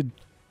depleted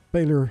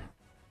Baylor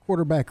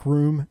quarterback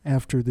room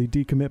after the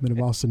decommitment of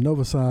Austin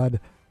Novosad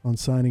on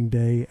signing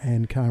day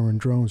and Kyron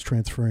Drones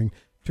transferring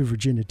to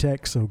Virginia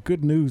Tech. So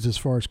good news as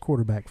far as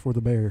quarterback for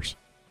the Bears.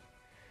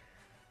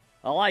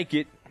 I like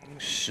it.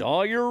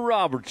 Sawyer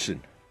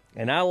Robertson.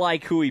 And I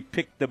like who he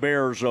picked the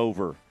Bears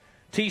over.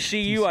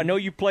 TCU, I know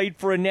you played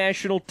for a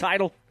national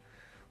title,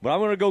 but I'm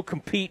going to go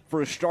compete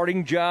for a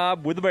starting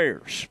job with the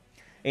Bears.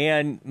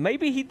 And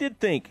maybe he did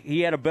think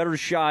he had a better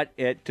shot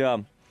at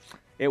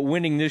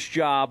winning this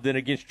job than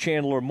against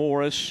Chandler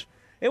Morris.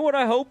 And what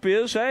I hope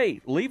is,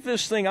 hey, leave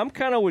this thing. I'm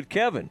kind of with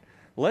Kevin.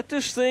 Let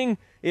this thing,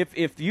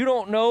 if you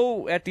don't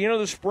know at the end of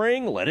the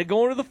spring, let it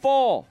go into the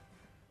fall.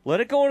 Let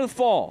it go into the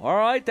fall. All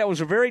right, that was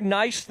a very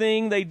nice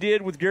thing they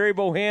did with Gary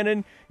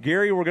Bohannon.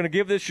 Gary, we're going to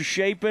give this a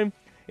shaping,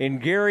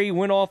 and Gary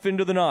went off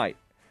into the night.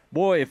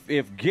 Boy,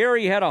 if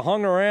Gary had a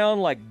hung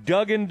around like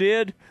Duggan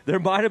did, there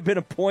might have been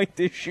a point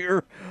this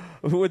year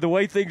with the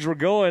way things were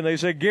going. They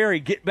said, Gary,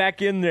 get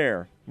back in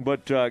there.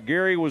 But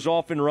Gary was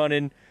off and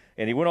running,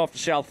 and he went off to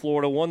South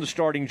Florida, won the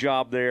starting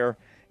job there,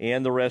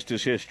 and the rest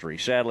is history.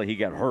 Sadly, he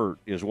got hurt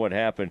is what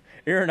happened.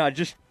 Aaron, I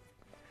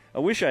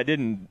wish I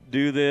didn't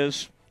do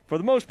this. For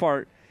the most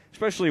part,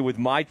 especially with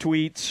my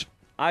tweets,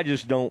 I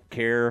just don't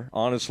care,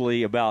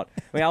 honestly, about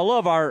 – I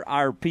love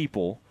our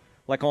people,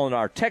 like on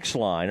our text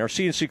line, our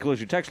CNC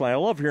Collision text line. I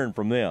love hearing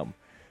from them.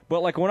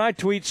 But, like, when I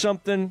tweet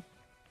something,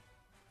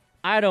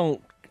 I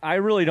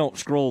really don't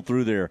scroll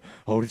through there.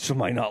 Oh, did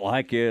somebody not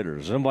like it, or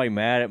is somebody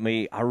mad at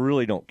me? I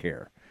really don't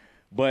care.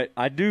 But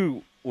I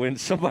do when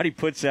somebody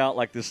puts out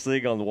like this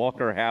thing on the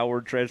Walker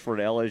Howard transfer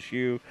to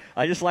LSU.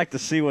 I just like to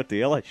see what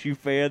the LSU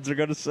fans are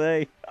going to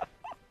say.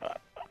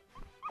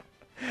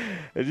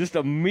 And just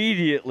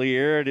immediately,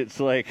 Aaron, it's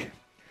like,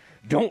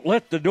 don't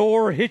let the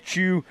door hit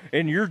you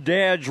in your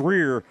dad's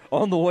rear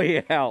on the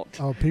way out.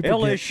 Oh,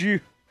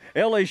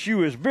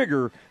 LSU is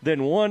bigger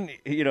than one.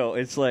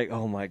 It's like,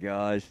 oh my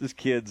gosh, this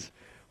kid's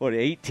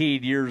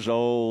 18 years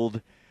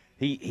old.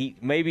 He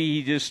maybe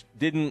he just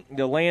didn't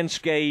the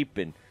landscape,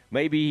 and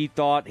maybe he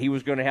thought he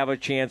was going to have a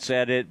chance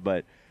at it,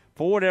 but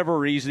for whatever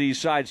reason he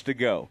decides to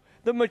go.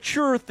 The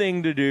mature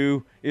thing to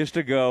do is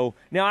to go.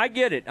 Now, I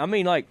get it. I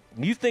mean, like,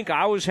 you think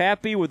I was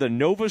happy with the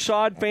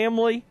Novosad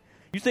family?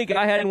 You think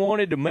I hadn't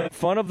wanted to make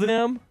fun of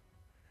them?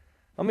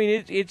 I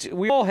mean,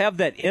 we all have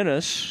that in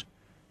us,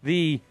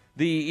 the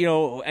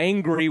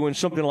angry when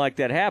something like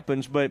that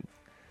happens. But,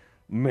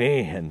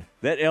 man,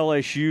 that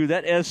LSU,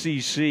 that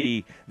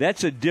SEC,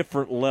 that's a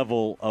different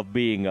level of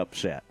being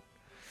upset.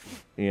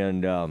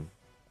 And,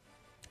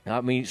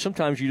 I mean,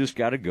 sometimes you just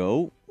got to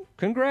go.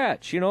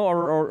 Congrats,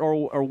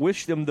 or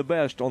wish them the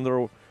best on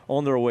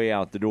their way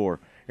out the door.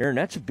 Aaron,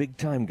 that's a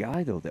big-time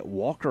guy, though, that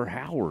Walker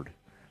Howard.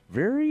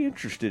 Very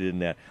interested in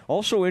that.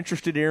 Also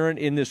interested, Aaron,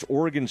 in this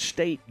Oregon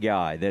State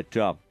guy, that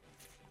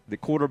the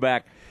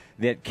quarterback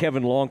that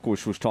Kevin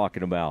Longquist was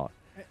talking about.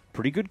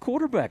 Pretty good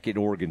quarterback at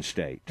Oregon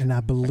State. And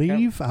I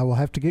believe, I will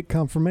have to get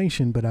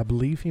confirmation, but I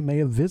believe he may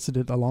have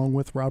visited along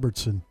with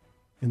Robertson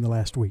in the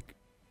last week.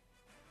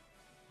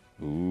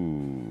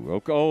 Ooh,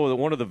 okay. Oh,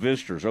 one of the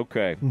visitors.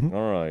 Okay, Mm-hmm.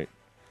 All right.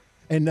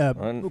 And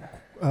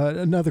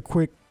another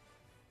quick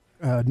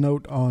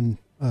note on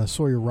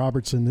Sawyer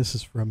Robertson. This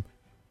is from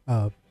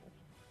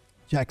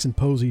Jackson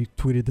Posey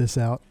tweeted this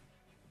out.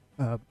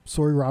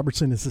 Sawyer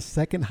Robertson is the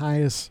second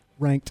highest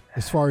ranked,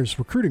 as far as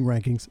recruiting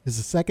rankings, is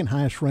the second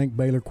highest ranked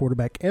Baylor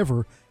quarterback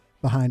ever,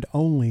 behind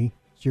only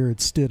Jared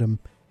Stidham,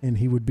 and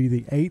he would be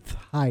the 8th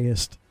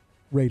highest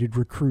rated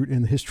recruit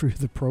in the history of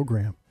the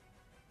program.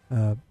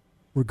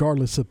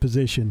 Regardless of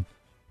position,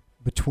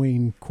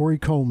 between Corey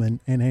Coleman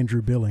and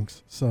Andrew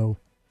Billings. So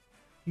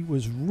he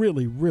was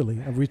really,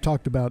 we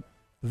talked about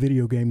the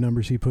video game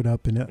numbers he put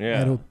up at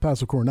El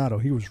Paso Coronado.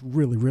 He was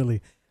really,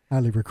 really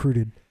highly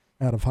recruited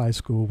out of high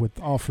school with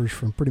offers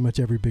from pretty much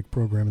every big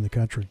program in the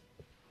country.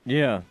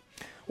 Yeah.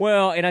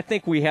 Well, and I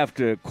think we have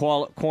to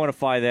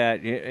quantify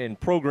that in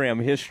program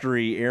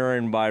history,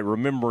 Aaron, by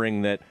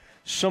remembering that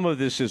some of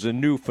this is a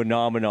new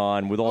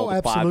phenomenon with all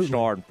the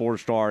 5-star and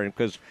 4-star.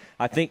 Because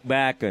I think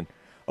back and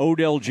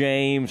Odell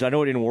James, I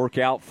know it didn't work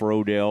out for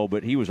Odell,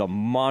 but he was a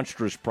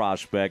monstrous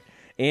prospect.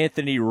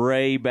 Anthony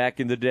Ray back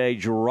in the day,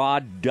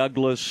 Gerard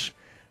Douglas.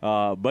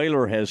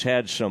 Baylor has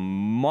had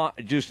some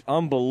just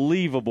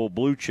unbelievable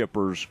blue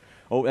chippers.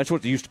 Oh, that's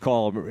what they used to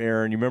call them,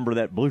 Aaron. You remember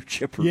that, blue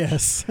chippers?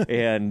 Yes.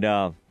 and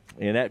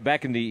that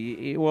back in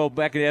the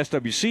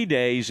SWC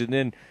days, and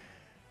then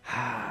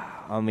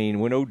I mean,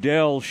 when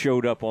Odell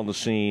showed up on the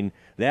scene,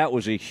 that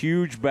was a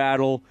huge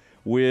battle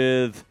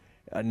with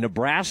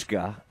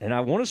Nebraska, and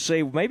I want to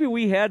say maybe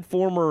we had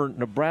former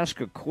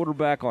Nebraska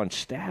quarterback on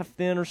staff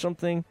then or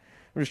something.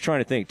 I'm just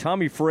trying to think.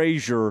 Tommy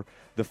Frazier,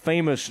 the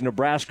famous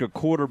Nebraska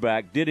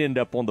quarterback, did end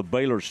up on the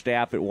Baylor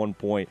staff at one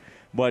point.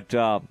 But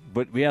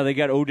yeah, they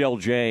got Odell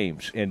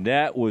James, and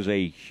that was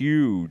a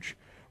huge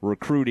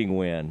recruiting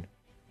win.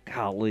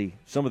 Golly,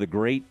 some of the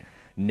great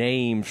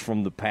names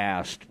from the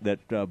past that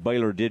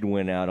Baylor did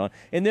win out on.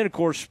 And then, of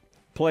course,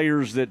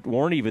 players that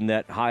weren't even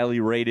that highly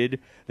rated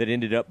that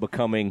ended up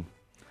becoming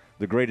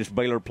the greatest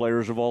Baylor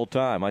players of all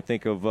time. I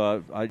think of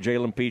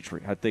Jalen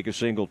Petrie. I think of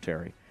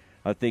Singletary.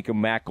 I think of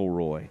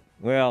McElroy.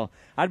 Well,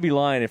 I'd be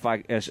lying if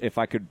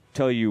I could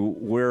tell you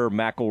where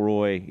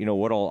McElroy,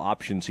 what all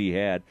options he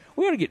had.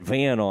 We ought to get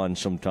Van on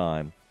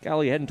sometime.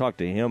 Golly, I hadn't talked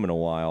to him in a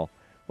while.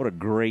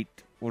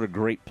 What a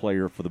great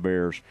player for the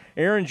Bears.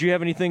 Aaron, do you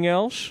have anything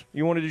else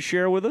you wanted to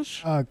share with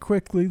us?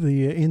 Quickly,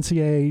 the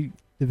NCAA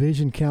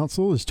Division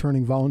Council is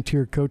turning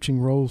volunteer coaching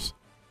roles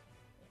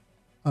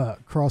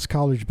across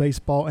college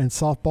baseball and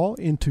softball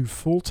into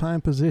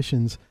full-time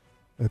positions,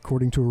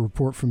 according to a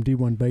report from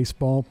D1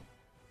 Baseball.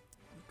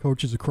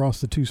 Coaches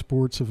across the two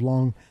sports have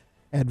long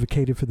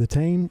advocated for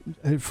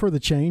the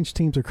change.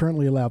 Teams are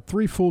currently allowed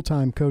 3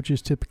 full-time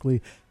coaches,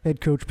 typically head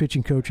coach,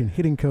 pitching coach, and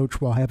hitting coach,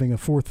 while having a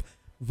 4th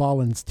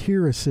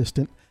volunteer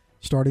assistant.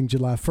 Starting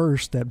July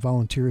 1st, that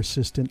volunteer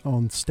assistant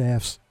on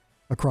staffs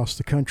across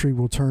the country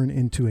will turn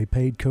into a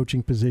paid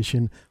coaching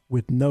position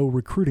with no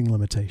recruiting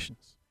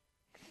limitations.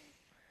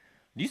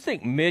 Do you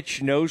think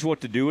Mitch knows what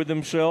to do with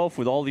himself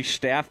with all these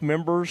staff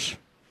members?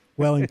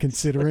 Well, and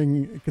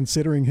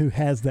considering who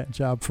has that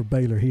job for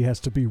Baylor, he has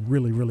to be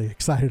really, really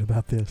excited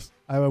about this.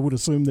 I would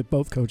assume that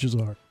both coaches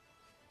are.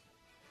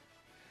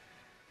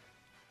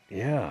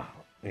 Yeah,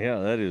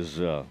 that is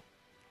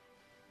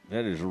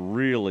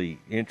really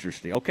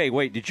interesting. Okay,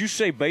 wait, did you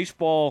say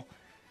baseball?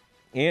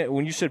 And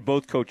when you said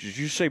both coaches,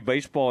 did you say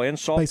baseball and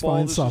softball? Baseball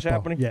and this softball, is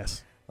happening?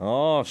 yes.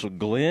 Oh, so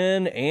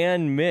Glenn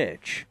and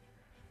Mitch,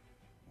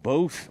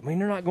 both. I mean,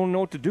 they're not going to know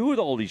what to do with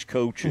all these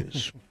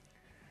coaches.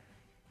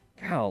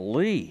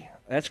 Golly,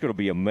 that's going to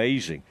be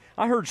amazing.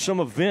 I heard some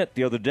event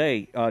the other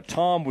day.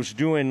 Tom was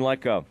doing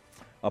like a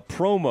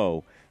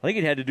promo. I think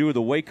it had to do with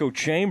the Waco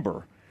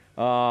Chamber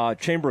of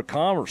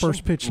Commerce.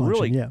 First pitch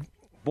luncheon, really, yeah.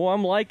 Boy,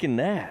 I'm liking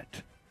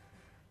that.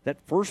 That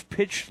first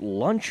pitch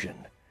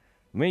luncheon.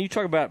 Man, you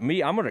talk about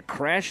me. I'm going to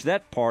crash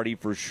that party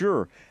for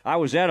sure. I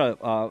was at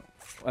a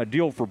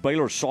deal for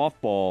Baylor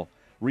softball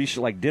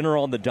recently, like Dinner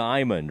on the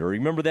Diamond. Or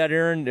remember that,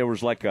 Aaron? There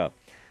was like man,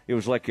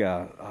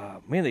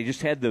 they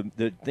just had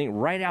the thing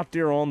right out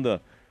there on the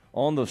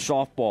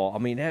softball. I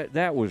mean,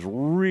 that was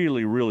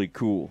really, really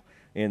cool.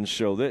 And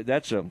so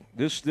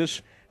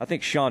this. I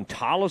think Sean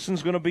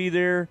Tollison's going to be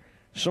there.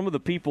 Some of the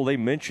people they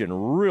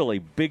mentioned, really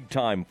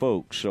big-time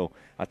folks. So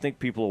I think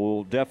people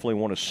will definitely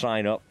want to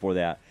sign up for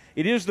that.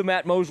 It is the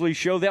Matt Mosley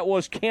Show. That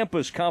was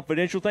Campus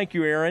Confidential. Thank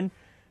you, Aaron.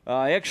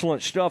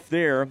 Excellent stuff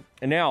there.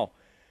 And now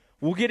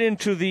we'll get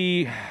into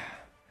the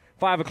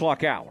 5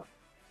 o'clock hour.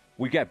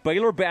 We got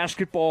Baylor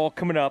basketball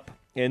coming up,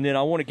 and then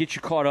I want to get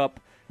you caught up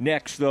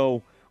next,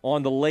 though,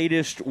 on the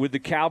latest with the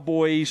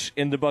Cowboys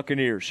and the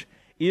Buccaneers.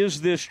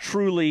 Is this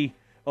truly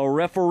a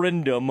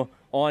referendum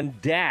on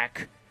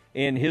Dak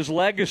and his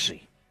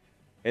legacy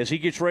as he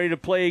gets ready to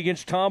play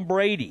against Tom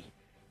Brady?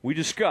 We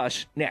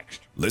discuss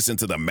next. Listen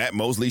to the Matt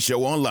Mosley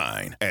Show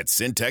online at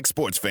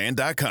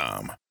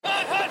syntechsportsfan.com.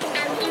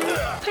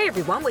 Hey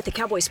everyone, with the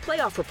Cowboys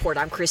Playoff Report,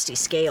 I'm Christy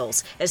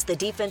Scales. As the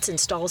defense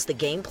installs the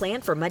game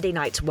plan for Monday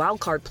night's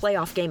wildcard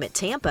playoff game at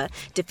Tampa,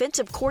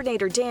 defensive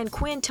coordinator Dan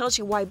Quinn tells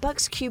you why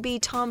Bucs QB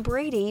Tom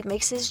Brady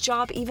makes his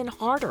job even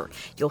harder.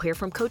 You'll hear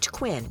from Coach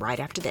Quinn right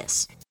after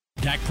this.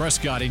 Dak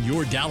Prescott and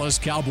your Dallas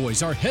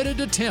Cowboys are headed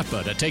to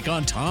Tampa to take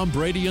on Tom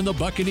Brady and the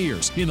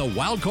Buccaneers in the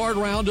wild-card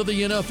round of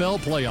the NFL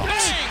playoffs.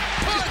 Bang!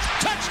 Punch!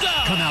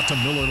 Touchdown! Come out to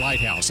Miller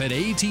Lighthouse at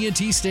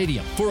AT&T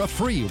Stadium for a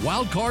free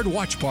wild-card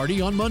watch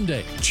party on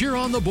Monday. Cheer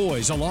on the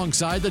boys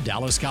alongside the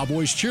Dallas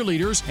Cowboys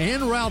cheerleaders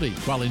and Rowdy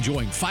while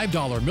enjoying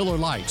 $5 Miller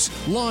Lights,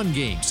 lawn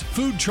games,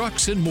 food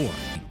trucks, and more.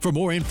 For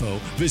more info,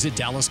 visit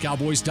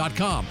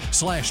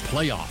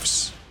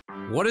DallasCowboys.com/playoffs.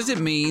 What does it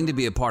mean to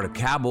be a part of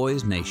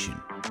Cowboys Nation?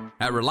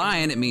 At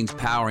Reliant, it means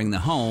powering the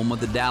home of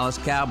the Dallas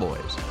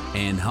Cowboys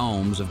and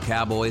homes of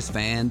Cowboys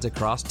fans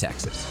across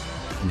Texas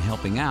and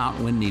helping out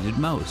when needed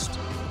most.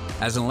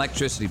 As an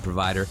electricity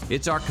provider,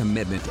 it's our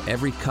commitment to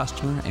every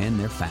customer and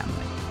their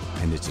family,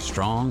 and it's as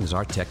strong as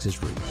our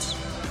Texas roots.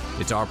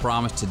 It's our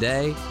promise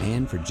today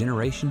and for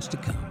generations to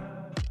come.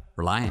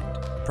 Reliant,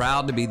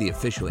 proud to be the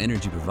official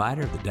energy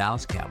provider of the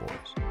Dallas Cowboys.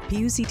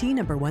 PUCT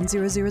number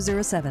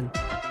 10007.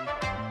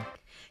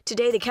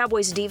 Today, the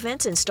Cowboys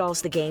defense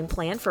installs the game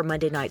plan for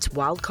Monday night's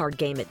wildcard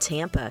game at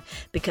Tampa.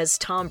 Because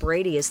Tom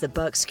Brady is the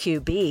Bucs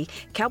QB,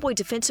 Cowboy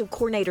defensive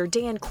coordinator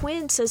Dan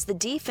Quinn says the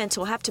defense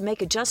will have to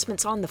make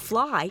adjustments on the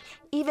fly,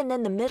 even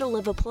in the middle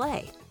of a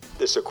play.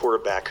 This is a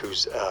quarterback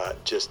who's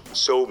just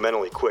so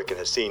mentally quick and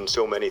has seen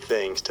so many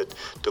things to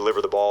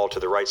deliver the ball to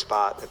the right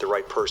spot at the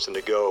right person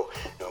to go,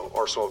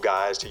 arsenal of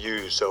guys to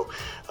use. So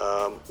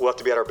we'll have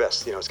to be at our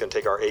best. It's going to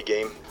take our A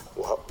game.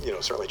 We'll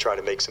certainly try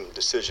to make some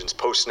decisions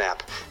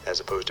post-snap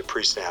as opposed to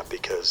pre-snap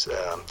because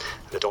I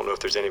don't know if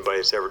there's anybody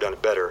that's ever done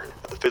it better.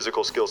 The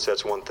physical skill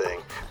set's one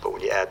thing, but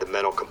when you add the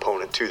mental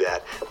component to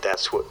that,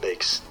 that's what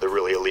makes the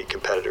really elite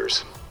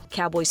competitors.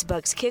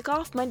 Cowboys-Bucs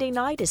kickoff Monday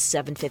night is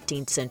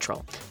 7:15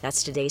 Central.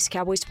 That's today's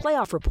Cowboys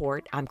Playoff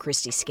Report. I'm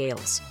Christy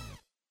Scales.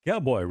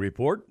 Cowboy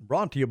Report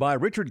brought to you by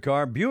Richard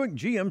Carr Buick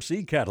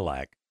GMC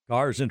Cadillac.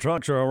 Cars and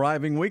trucks are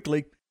arriving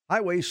weekly.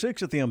 Highway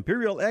 6 at the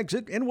Imperial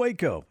exit in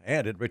Waco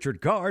and at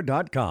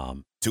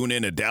richardcarr.com. Tune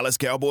in to Dallas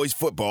Cowboys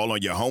football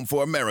on your home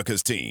for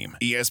America's team,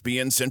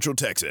 ESPN Central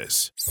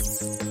Texas.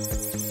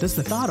 Does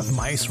the thought of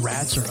mice,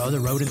 rats, or other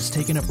rodents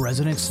taking up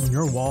residence in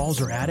your walls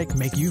or attic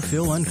make you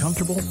feel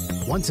uncomfortable?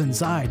 Once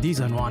inside,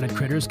 these unwanted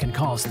critters can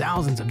cause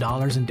thousands of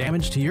dollars in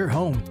damage to your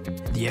home.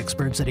 The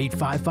experts at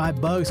 855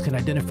 Bugs can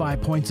identify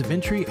points of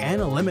entry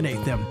and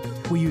eliminate them.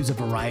 We use a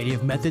variety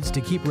of methods to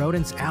keep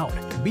rodents out.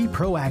 Be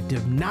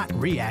proactive, not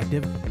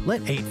reactive. Let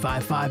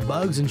 855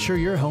 Bugs ensure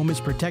your home is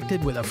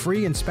protected with a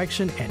free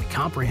inspection and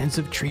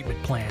comprehensive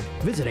treatment plan.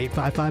 Visit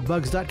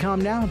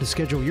 855bugs.com now to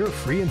schedule your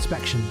free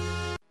inspection.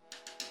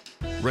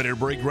 Ready to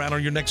break ground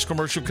on your next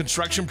commercial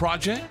construction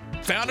project?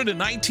 Founded in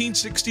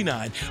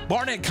 1969,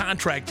 Barnett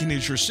Contracting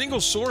is your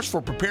single source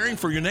for preparing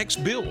for your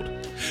next build.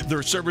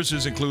 Their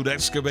services include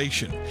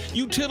excavation,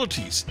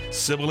 utilities,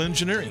 civil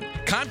engineering,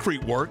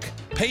 concrete work,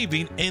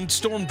 paving, and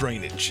storm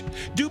drainage.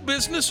 Do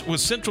business with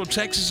Central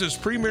Texas's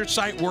premier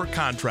site work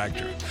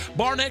contractor,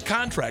 Barnett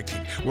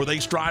Contracting, where they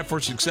strive for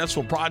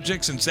successful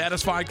projects and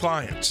satisfied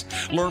clients.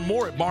 Learn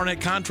more at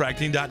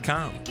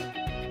barnettcontracting.com.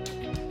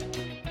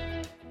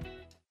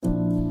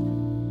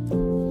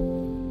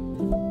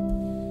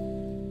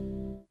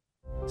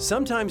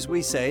 Sometimes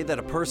we say that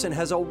a person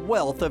has a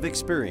wealth of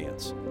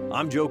experience.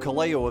 I'm Joe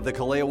Kaleo of the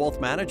Kaleo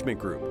Wealth Management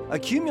Group.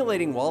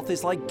 Accumulating wealth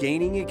is like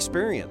gaining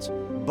experience.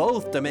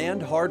 Both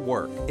demand hard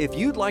work. If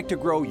you'd like to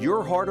grow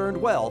your hard-earned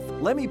wealth,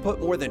 let me put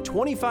more than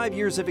 25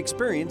 years of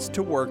experience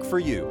to work for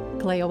you.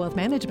 Kaleo Wealth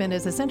Management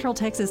is a Central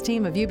Texas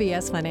team of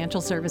UBS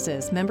Financial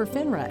Services, member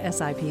FINRA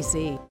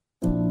SIPC.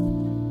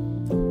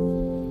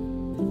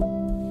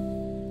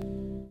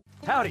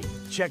 Howdy,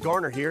 Chet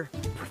Garner here,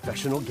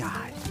 professional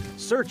guide,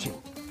 searching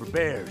for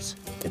bears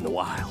in the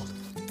wild.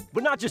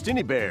 But not just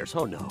any bears,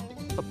 oh no,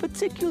 a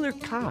particular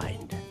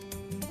kind.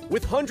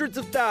 With hundreds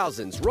of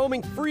thousands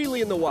roaming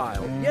freely in the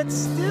wild, yet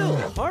still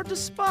hard to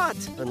spot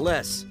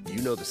unless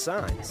you know the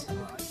signs.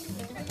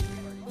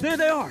 There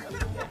they are,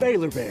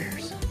 Baylor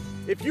bears.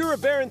 If you're a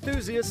bear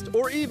enthusiast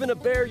or even a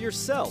bear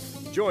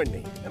yourself, join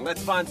me and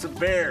let's find some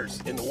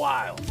bears in the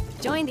wild.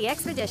 Join the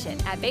expedition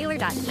at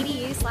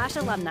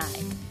Baylor.edu/alumni.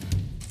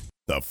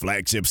 The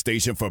flagship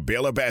station for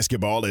Baylor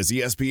basketball is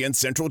ESPN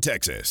Central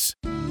Texas.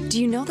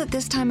 Do you know that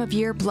this time of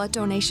year, blood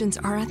donations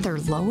are at their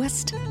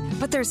lowest?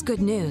 But there's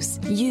good news.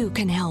 You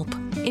can help.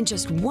 In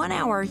just 1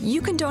 hour, you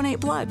can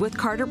donate blood with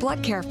Carter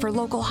Blood Care for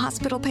local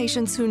hospital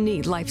patients who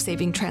need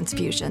life-saving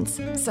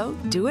transfusions. So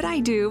do what I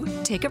do.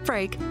 Take a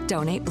break,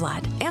 donate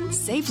blood, and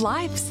save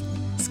lives.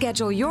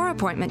 Schedule your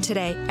appointment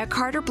today at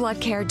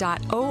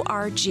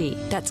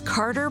carterbloodcare.org. That's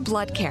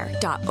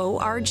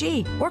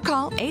carterbloodcare.org. Or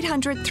call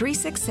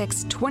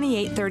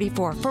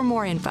 800-366-2834 for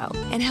more info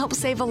and help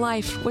save a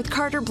life with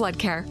Carter Blood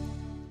Care.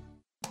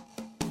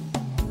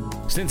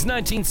 Since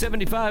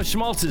 1975,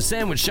 Schmaltz's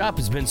Sandwich Shop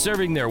has been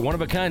serving their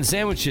one-of-a-kind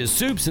sandwiches,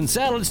 soups, and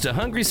salads to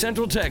hungry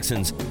Central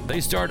Texans. They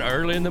start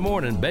early in the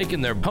morning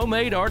baking their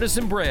homemade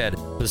artisan bread.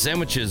 The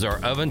sandwiches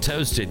are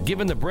oven-toasted,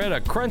 giving the bread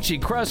a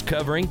crunchy crust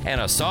covering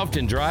and a soft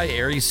and dry,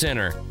 airy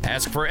center.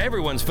 Ask for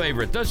everyone's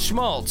favorite, the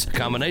Schmaltz,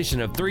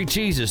 combination of 3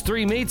 cheeses,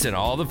 3 meats, and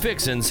all the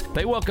fixins.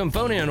 They welcome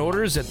phone-in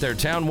orders at their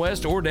Town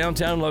West or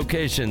downtown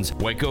locations.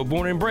 Waco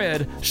born and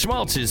bred,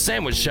 Schmaltz's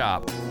Sandwich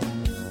Shop.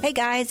 Hey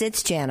guys,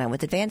 it's Jana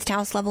with Advanced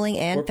House Leveling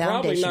and We're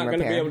Foundation probably not going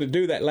to be able to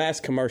do that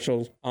last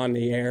commercial on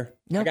the air.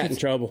 No, I got in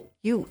trouble.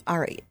 You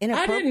are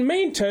inappropriate. I didn't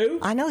mean to.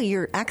 I know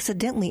you're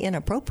accidentally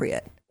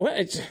inappropriate.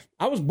 Well,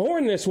 I was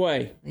born this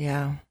way.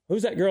 Yeah.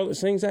 Who's that girl that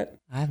sings that?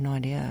 I have no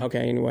idea.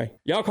 Okay, anyway.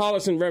 Y'all call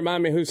us and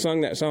remind me who sung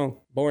that song,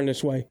 Born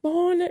This Way.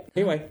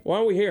 Anyway, why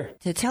are we here?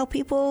 To tell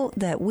people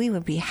that we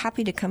would be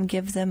happy to come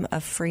give them a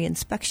free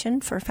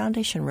inspection for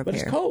foundation repair.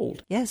 But it's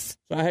cold. Yes.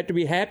 So I have to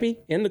be happy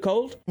in the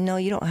cold? No,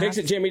 you don't have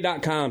to.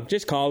 FixItJimmy.com.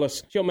 Just call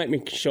us. She'll make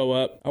me show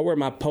up. I'll wear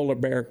my polar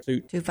bear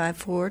suit.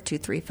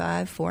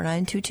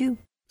 254-235-4922.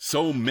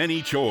 So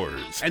many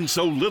chores and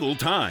so little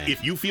time.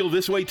 If you feel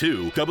this way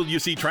too,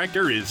 WC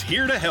Tractor is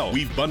here to help.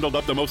 We've bundled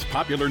up the most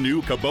popular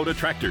new Kubota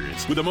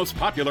tractors with the most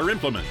popular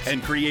implements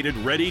and created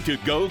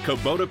ready-to-go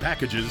Kubota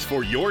packages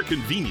for your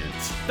convenience.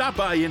 Stop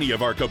by any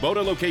of our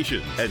Kubota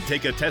locations and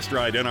take a test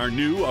ride in our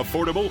new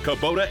affordable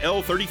Kubota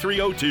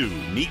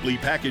L3302, neatly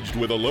packaged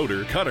with a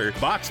loader, cutter,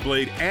 box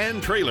blade,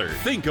 and trailer.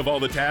 Think of all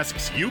the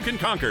tasks you can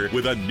conquer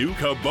with a new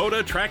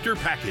Kubota tractor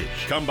package.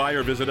 Come by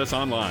or visit us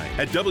online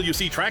at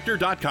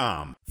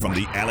WCTractor.com. From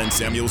the Allen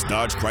Samuels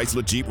Dodge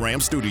Chrysler Jeep Ram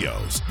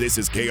Studios, this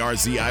is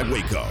KRZI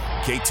Waco,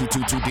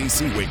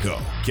 K222DC Waco,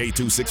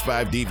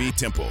 K265DV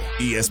Temple,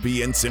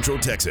 ESPN Central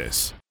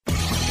Texas.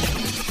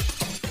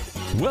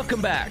 Welcome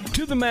back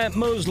to the Matt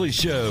Mosley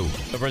Show.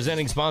 The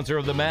presenting sponsor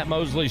of the Matt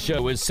Mosley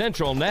Show is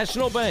Central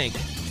National Bank,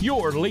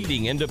 your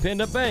leading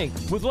independent bank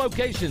with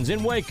locations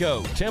in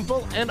Waco,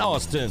 Temple, and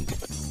Austin.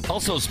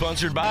 Also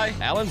sponsored by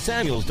Allen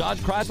Samuels Dodge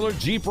Chrysler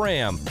Jeep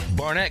Ram,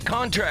 Barnett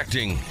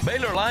Contracting,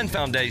 Baylor Line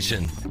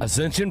Foundation,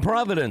 Ascension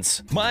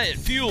Providence, Myatt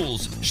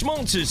Fuels,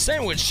 Schmaltz's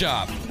Sandwich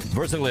Shop,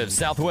 VersaLive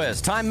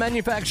Southwest Time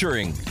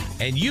Manufacturing,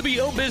 and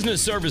UBO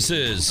Business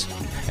Services.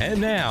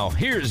 And now,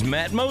 here's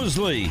Matt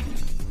Mosley.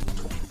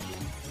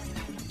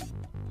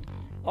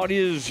 It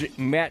is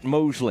Matt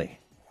Mosley.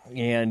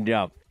 And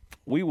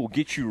we will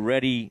get you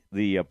ready.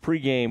 The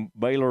pregame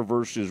Baylor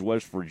versus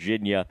West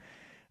Virginia,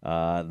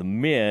 the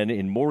men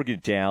in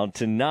Morgantown.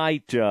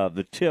 Tonight,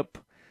 the tip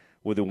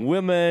with the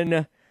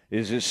women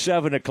is at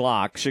 7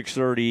 o'clock,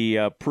 6:30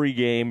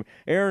 pregame.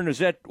 Aaron, is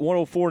that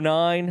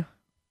 104.9?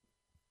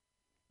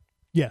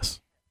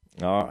 Yes.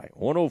 All right.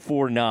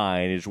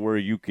 104.9 is where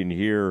you can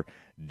hear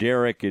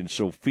Derek and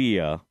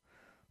Sophia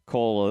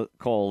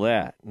call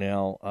that.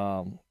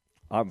 Now,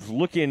 I was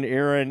looking,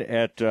 Aaron,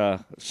 at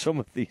some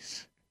of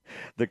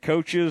the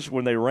coaches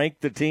when they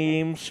rank the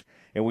teams,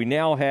 and we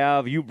now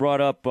have, you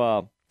brought up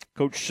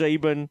Coach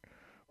Saban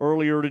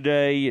earlier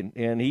today,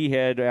 and he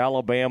had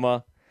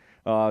Alabama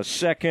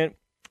second.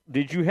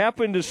 Did you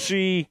happen to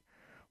see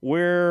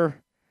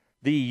where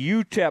the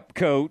UTEP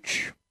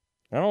coach,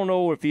 I don't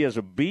know if he has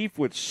a beef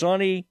with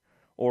Sonny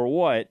or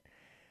what,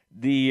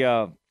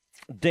 the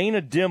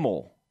Dana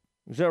Dimmel,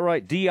 is that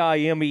right?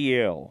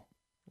 Dimel.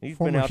 He's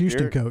former been out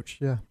Houston there coach,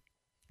 yeah.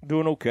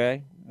 doing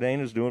okay.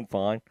 Dana's doing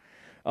fine.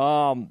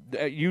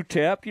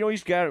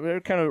 UTEP,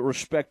 they're kind of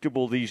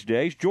respectable these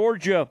days.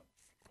 Georgia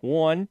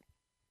 1,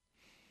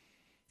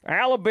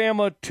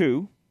 Alabama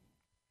 2,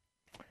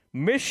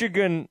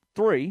 Michigan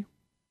 3,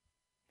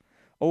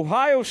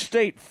 Ohio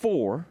State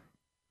 4,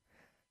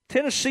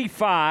 Tennessee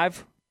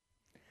 5,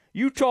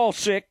 Utah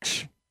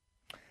 6,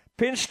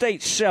 Penn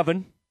State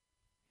 7,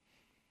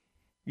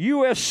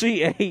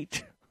 USC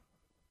 8.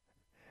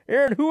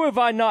 Aaron, who have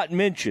I not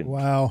mentioned?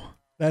 Wow,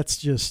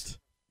 that's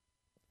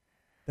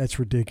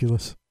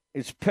ridiculous.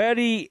 It's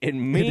petty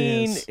and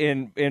mean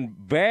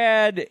and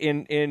bad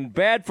and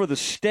bad for the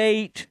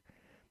state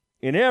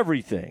and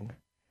everything.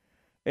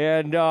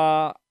 And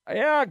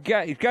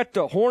you've got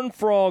the Horned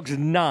Frogs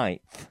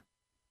 9th.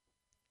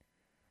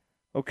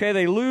 Okay,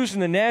 they lose in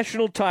the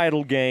national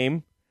title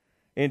game.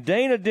 And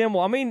Dana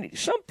Dimmel, I mean,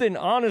 something,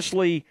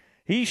 honestly,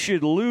 he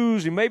should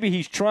lose, and maybe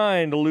he's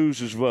trying to lose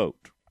his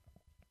vote.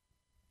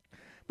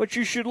 But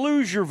you should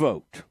lose your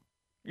vote.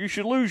 You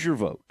should lose your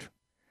vote.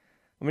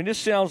 I mean, this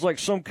sounds like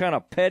some kind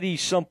of petty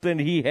something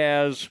he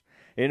has,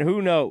 and who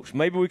knows?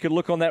 Maybe we could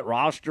look on that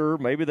roster.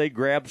 Maybe they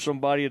grabbed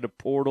somebody at the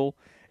portal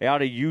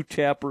out of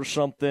UTEP or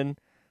something.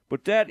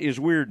 But that is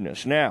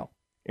weirdness. Now,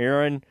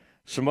 Aaron,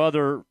 some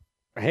other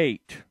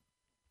hate.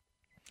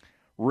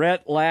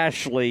 Rhett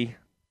Lashley,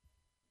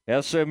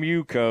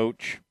 SMU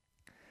coach,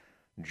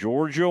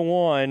 Georgia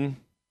 1,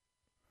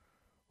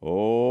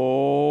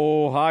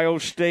 Ohio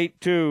State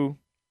 2,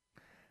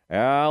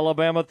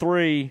 Alabama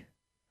 3,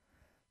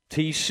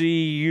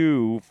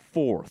 TCU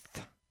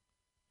 4th.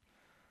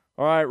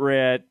 All right,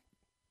 Rhett.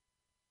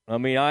 I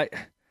mean,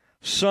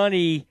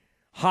 Sonny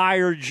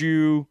hired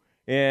you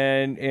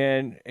and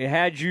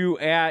had you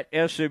at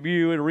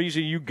SMU, and the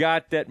reason you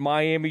got that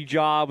Miami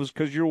job was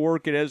because you're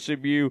working at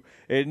SMU,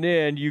 and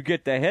then you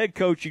get the head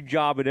coaching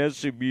job at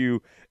SMU,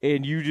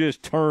 and you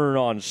just turn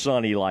on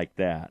Sonny like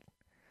that.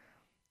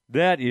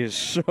 That is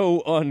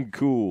so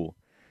uncool.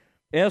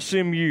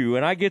 SMU,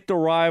 and I get the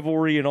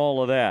rivalry and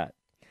all of that,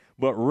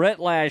 but Rhett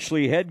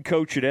Lashley, head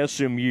coach at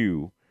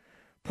SMU,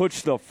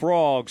 puts the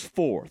Frogs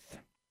 4th.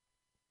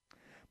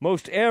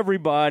 Most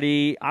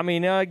everybody, I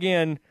mean,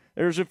 again,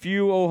 there's a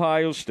few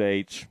Ohio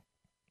States.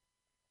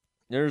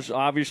 There's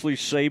obviously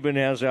Saban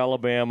has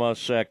Alabama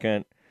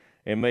 2nd,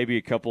 and maybe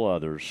a couple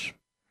others.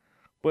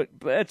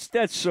 But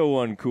that's so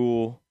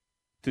uncool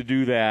to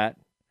do that.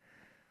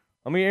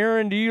 I mean,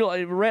 Aaron, do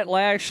you Rhett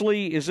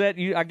Lashley? Is that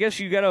you? I guess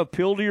you got to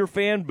appeal to your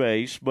fan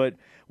base, but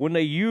when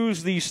they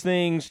use these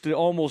things to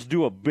almost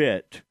do a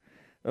bit,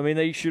 I mean,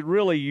 they should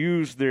really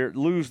lose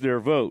their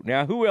vote.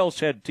 Now, who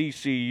else had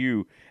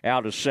TCU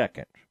out of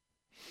 2nd?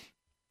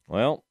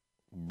 Well,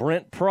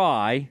 Brent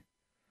Pry,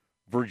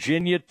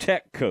 Virginia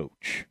Tech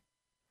coach,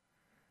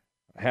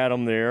 had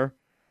him there.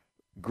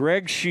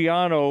 Greg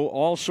Schiano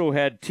also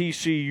had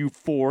TCU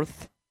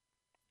 4th.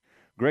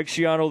 Greg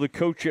Schiano, the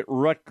coach at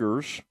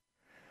Rutgers.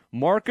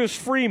 Marcus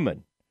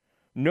Freeman,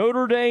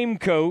 Notre Dame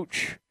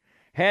coach,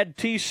 had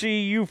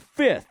TCU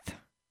 5th.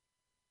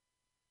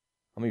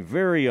 I mean,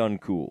 very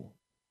uncool.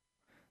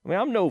 I mean,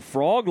 I'm no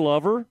frog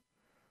lover,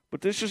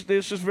 but this is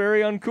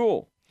very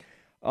uncool.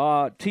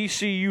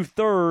 TCU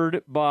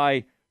 3rd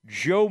by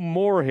Joe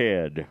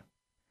Moorhead.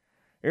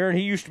 Aaron,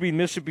 he used to be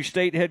Mississippi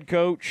State head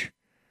coach.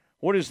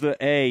 What does the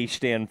A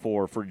stand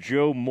for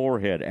Joe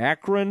Moorhead?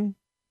 Akron,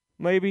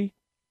 maybe?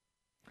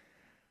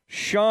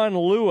 Sean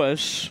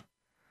Lewis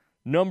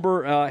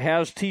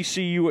has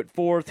TCU at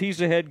 4th. He's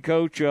the head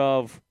coach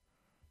of,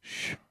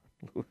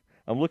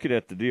 I'm looking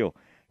at the deal,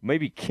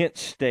 maybe Kent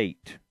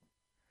State.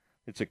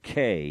 It's a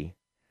K.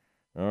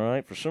 All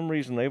right, for some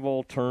reason they've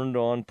all turned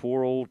on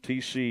poor old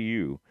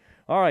TCU.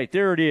 All right,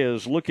 there it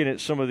is, looking at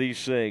some of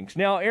these things.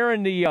 Now,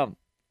 Aaron, the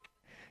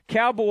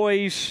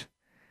Cowboys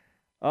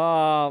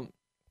have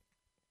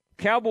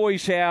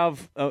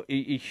a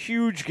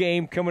huge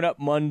game coming up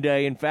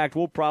Monday. In fact,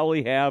 we'll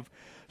probably have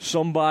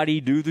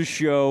somebody do the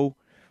show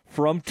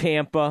from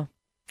Tampa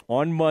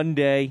on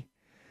Monday.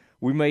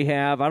 We may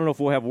have, I don't know if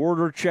we'll have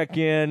Werder check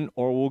in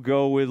or we'll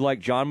go with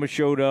like John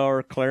Machota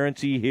or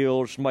Clarence E. Hill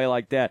or somebody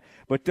like that.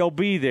 But they'll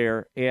be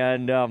there.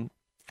 And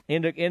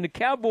And the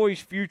Cowboys'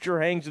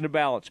 future hangs in the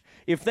balance.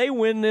 If they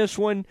win this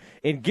one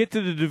and get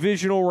to the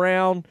divisional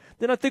round,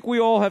 then I think we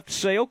all have to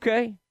say,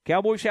 okay,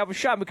 Cowboys have a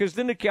shot, because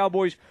then the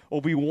Cowboys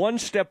will be one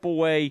step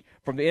away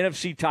from the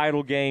NFC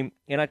title game.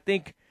 And I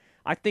think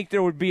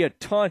there would be a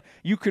ton.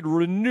 You could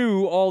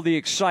renew all the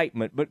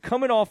excitement. But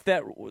coming off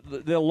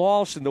the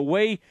loss and the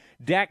way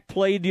Dak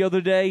played the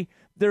other day,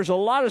 there's a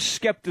lot of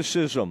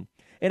skepticism.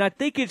 And I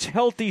think it's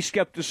healthy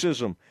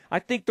skepticism. I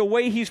think the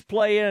way he's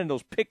playing and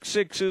those pick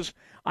sixes,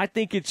 I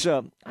think it's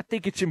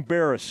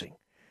embarrassing,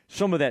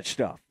 some of that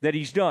stuff that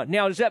he's done.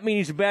 Now, does that mean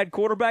he's a bad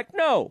quarterback?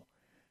 No.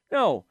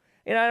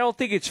 And I don't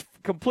think it's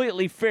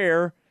completely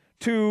fair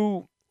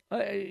to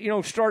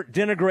start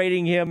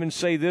denigrating him and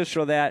say this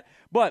or that.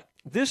 But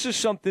this is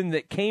something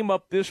that came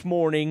up this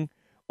morning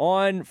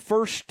on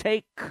First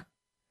Take.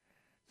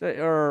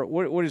 Or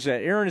what is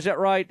that? Aaron, is that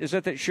right? Is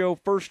that show,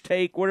 First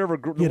Take, whatever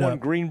the one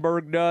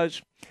Greenberg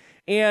does?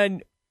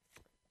 And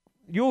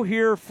you'll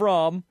hear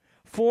from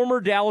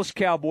former Dallas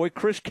Cowboy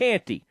Chris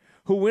Canty,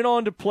 who went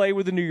on to play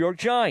with the New York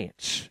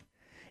Giants.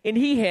 And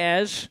he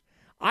has,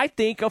 I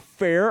think, a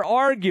fair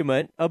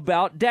argument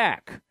about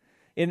Dak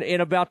and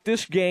about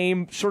this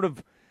game,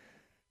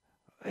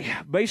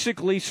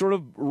 basically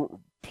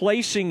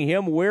placing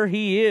him where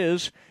he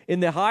is in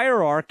the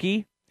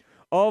hierarchy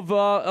of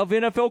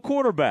NFL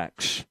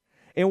quarterbacks.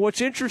 And what's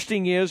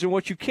interesting is, and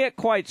what you can't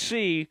quite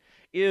see,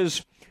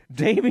 is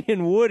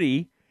Damian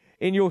Woody,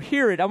 and you'll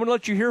hear it. I'm going to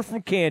let you hear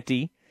from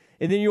Canty,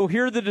 and then you'll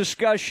hear the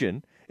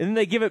discussion, and then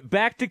they give it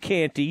back to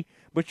Canty.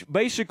 But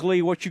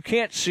basically what you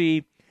can't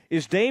see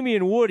is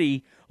Damian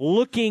Woody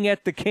looking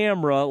at the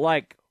camera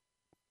like,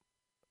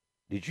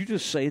 did you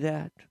just say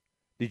that?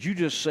 Did you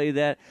just say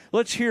that?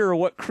 Let's hear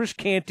what Chris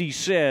Canty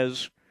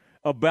says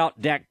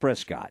about Dak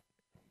Prescott.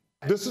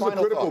 This is a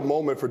critical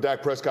moment for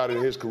Dak Prescott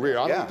in his career.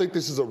 I don't think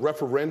this is a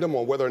referendum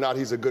on whether or not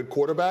he's a good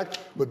quarterback,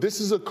 but this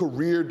is a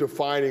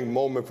career-defining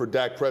moment for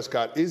Dak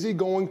Prescott. Is he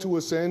going to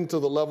ascend to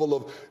the level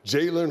of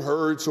Jalen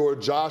Hurts or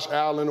Josh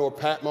Allen or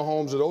Pat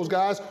Mahomes or those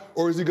guys,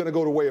 or is he going to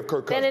go the way of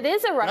Kirk Cousins? Then it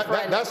is a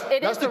referendum.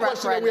 That's the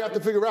question that we have to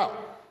figure out.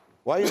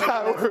 Why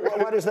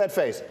does that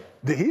face?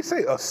 Did he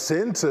say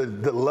ascend to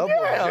the level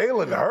of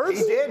Jalen Hurts?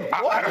 He did.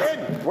 Well,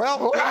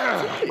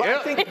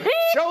 I think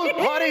show's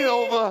putting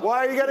over.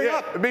 Why are you getting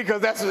up? Because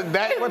that's a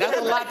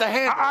lot to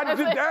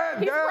handle.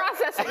 He's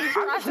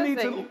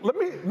processing.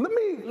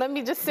 Let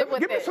me just sit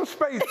with it. Give me some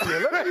space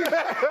here.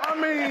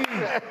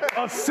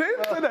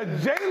 Ascend to the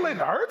Jalen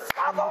Hurts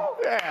level?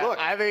 Yeah. Look,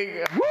 I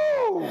think.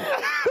 Woo!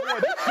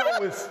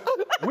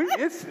 Boy,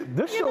 this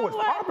show is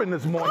popping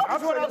this morning. I'll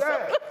say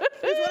that.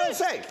 Here's what I'll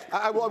say.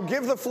 I will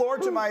give the floor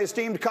to my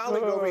esteemed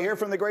colleague over here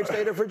from the great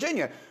state of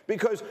Virginia,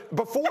 because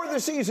before the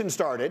season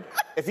started,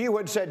 if you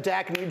had said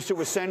Dak needs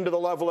to ascend to the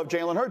level of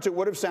Jalen Hurts, it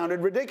would have sounded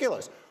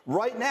ridiculous.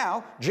 Right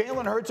now,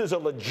 Jalen Hurts is a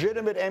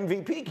legitimate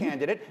MVP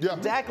candidate. Yeah.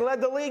 Dak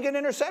led the league in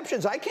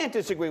interceptions. I can't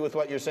disagree with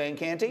what you're saying,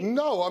 Canty.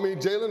 No, I mean,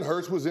 Jalen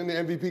Hurts was in the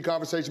MVP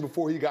conversation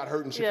before he got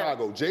hurt in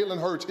Chicago. Yeah.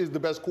 Jalen Hurts is the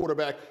best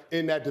quarterback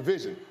in that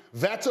division.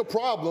 That's a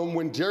problem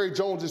when Jerry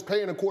Jones is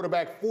paying a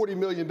quarterback $40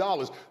 million.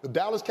 The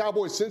Dallas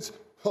Cowboys, since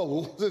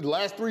the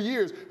last 3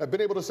 years, have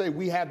been able to say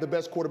we have the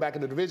best quarterback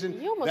in the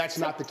division. That's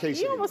not the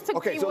case anymore.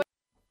 Okay, so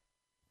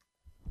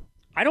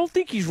I don't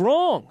think he's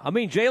wrong. I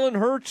mean, Jalen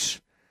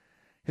Hurts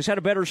has had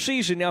a better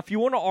season. Now, if you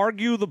want to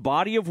argue the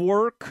body of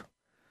work,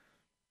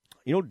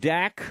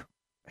 Dak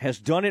has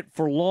done it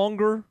for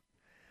longer.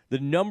 The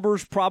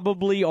numbers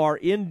probably are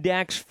in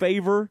Dak's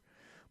favor.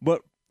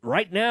 But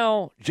right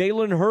now,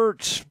 Jalen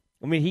Hurts,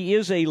 he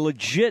is a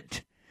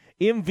legit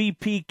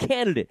MVP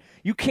candidate.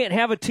 You can't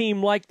have a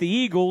team like the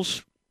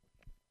Eagles,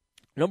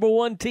 number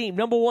one team,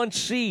 number one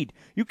seed.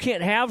 You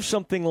can't have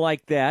something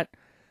like that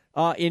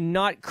and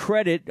not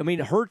credit.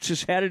 Hurts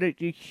has had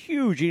a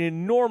huge, an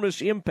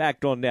enormous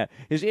impact on that.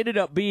 Has ended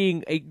up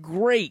being a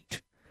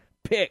great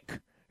pick,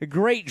 a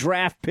great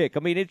draft pick.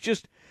 It's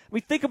just,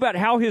 think about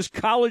how his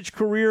college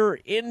career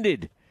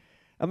ended.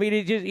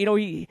 It just,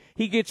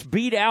 he gets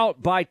beat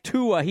out by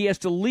Tua. He has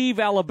to leave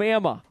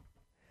Alabama.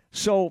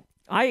 So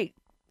I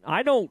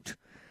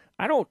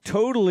don't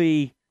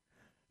totally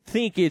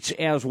think it's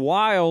as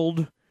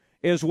wild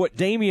as what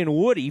Damian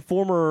Woody,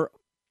 former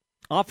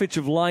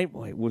offensive line.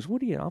 Wait, was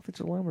Woody an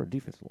offensive lineman or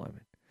defensive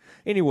lineman?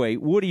 Anyway,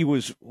 Woody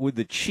was with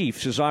the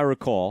Chiefs, as I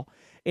recall,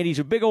 and he's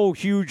a big old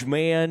huge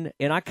man,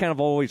 and I kind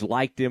of always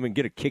liked him and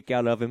get a kick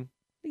out of him.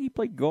 He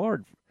played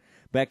guard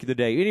back in the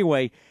day.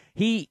 Anyway,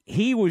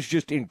 he was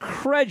just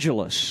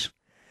incredulous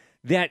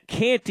that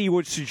Canty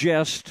would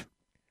suggest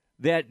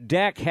that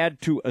Dak had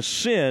to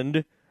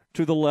ascend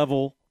to the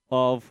level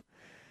of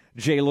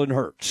Jalen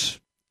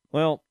Hurts.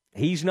 Well,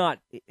 he's not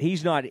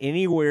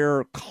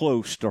anywhere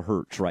close to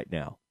Hurts right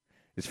now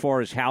as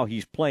far as how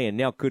he's playing.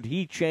 Now, could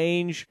he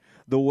change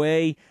the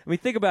way?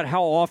 Think about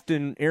how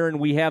often, Aaron,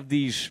 we have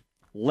these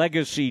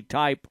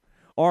legacy-type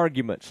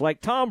arguments.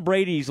 Like Tom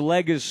Brady's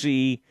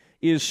legacy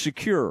is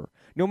secure.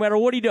 No matter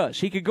what he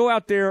does, he could go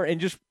out there and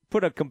just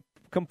put a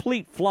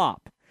complete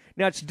flop.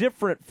 Now, it's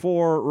different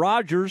for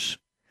Rodgers.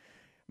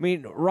 I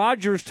mean,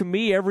 Rodgers, to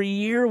me, every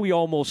year we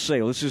almost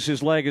say, this is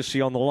his legacy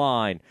on the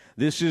line.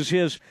 This is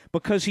his,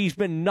 because he's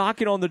been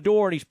knocking on the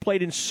door and he's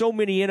played in so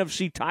many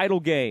NFC title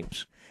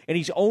games. And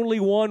he's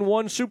only won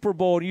one Super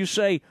Bowl. And you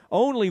say,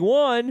 only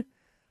one?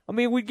 I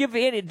mean, we'd give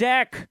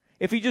Dak,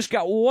 if he just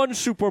got one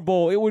Super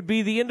Bowl, it would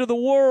be the end of the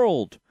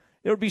world.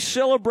 There would be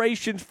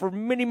celebrations for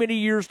many, many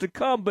years to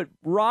come. But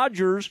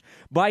Rodgers,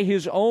 by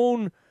his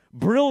own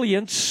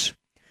brilliance,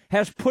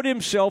 has put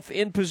himself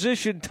in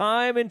position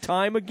time and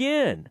time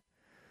again.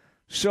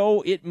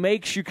 So it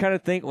makes you kind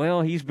of think,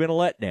 well, he's been a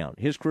letdown.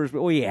 His career's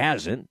been, well, he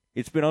hasn't.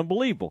 It's been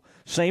unbelievable.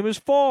 Same as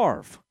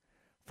Favre.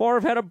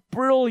 Favre had a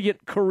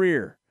brilliant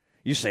career.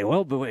 You say,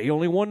 well, but he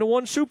only won the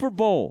one Super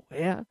Bowl.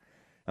 Yeah.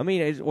 I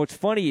mean, what's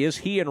funny is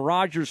he and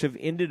Rodgers have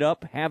ended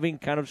up having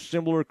kind of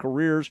similar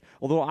careers,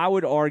 although I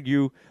would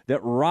argue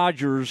that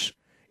Rodgers,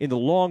 in the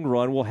long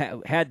run, will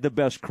have had the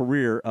best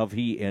career of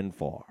he and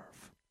Favre.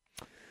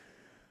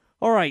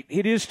 All right,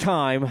 it is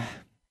time.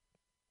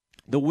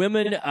 The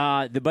women,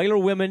 the Baylor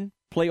women,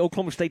 play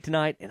Oklahoma State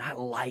tonight, and I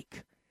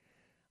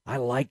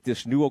like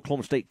this new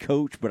Oklahoma State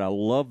coach, but I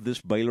love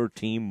this Baylor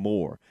team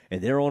more,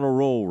 and they're on a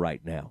roll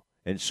right now.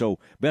 And so,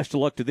 best of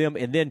luck to them.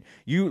 And then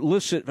you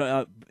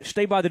listen,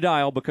 stay by the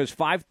dial because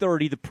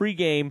 5:30 the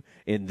pregame,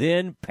 and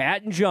then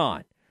Pat and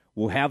John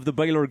will have the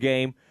Baylor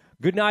game.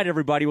 Good night,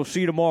 everybody. We'll see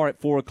you tomorrow at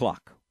 4:00.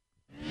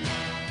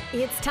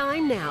 It's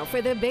time now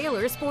for the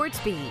Baylor Sports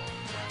Beat.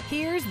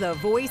 Here's the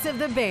voice of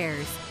the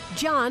Bears,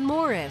 John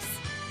Morris.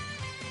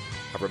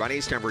 Everybody,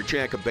 it's time for a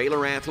check of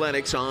Baylor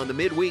athletics on the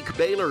midweek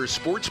Baylor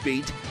Sports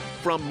Beat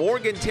from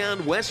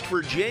Morgantown, West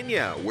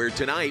Virginia, where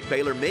tonight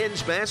Baylor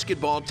men's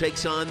basketball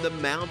takes on the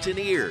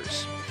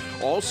Mountaineers.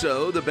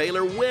 Also, the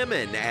Baylor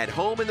women at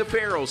home in the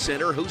Farrell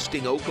Center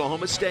hosting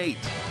Oklahoma State.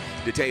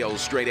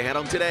 Details straight ahead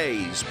on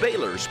today's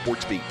Baylor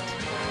Sports Beat.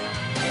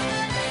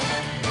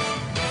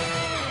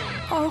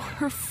 Oh,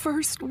 her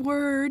first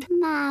word.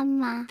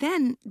 Mama.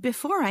 Then,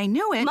 before I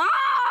knew it...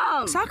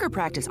 Mom! Soccer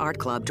practice, art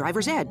club,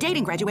 driver's ed,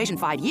 dating, graduation,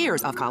 5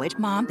 years of college.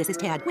 Mom, this is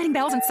Ted. Wedding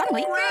bells, and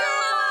suddenly...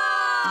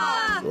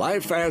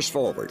 Life fast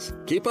forwards.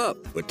 Keep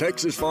up with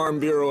Texas Farm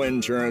Bureau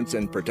insurance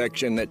and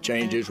protection that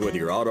changes with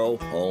your auto,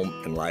 home,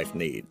 and life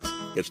needs.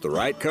 It's the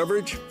right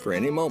coverage for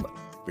any moment,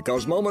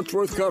 because moments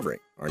worth covering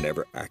are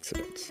never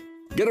accidents.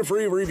 Get a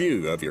free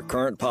review of your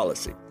current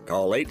policy.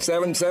 Call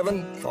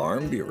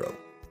 877-FARM Bureau.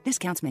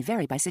 Discounts may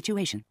vary by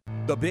situation.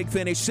 The Big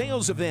Finish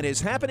sales event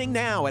is happening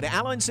now at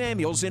Allen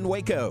Samuels in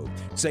Waco.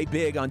 Save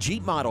big on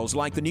Jeep models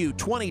like the new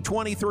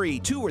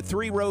 2023 2- or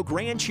 3-row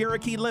Grand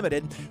Cherokee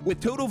Limited with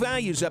total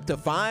values up to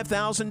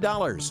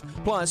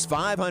 $5,000, plus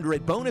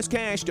 $500 bonus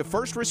cash to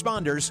first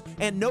responders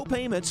and no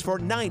payments for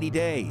 90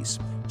 days.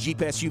 Jeep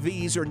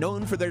SUVs are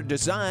known for their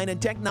design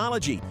and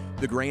technology.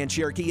 The Grand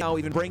Cherokee now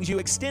even brings you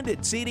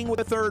extended seating with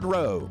a 3rd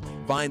row.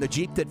 Find the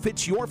Jeep that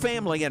fits your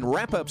family and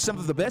wrap up some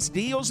of the best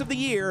deals of the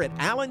year at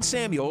Allen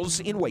Samuels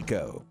in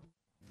Waco.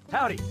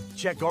 Howdy,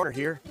 Chet Garner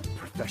here,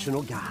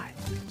 professional guide,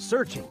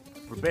 searching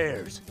for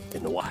bears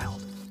in the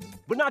wild.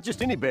 But not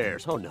just any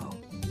bears, oh no,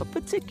 a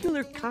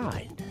particular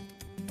kind.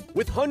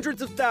 With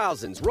hundreds of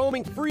thousands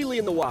roaming freely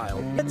in the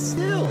wild, yet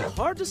still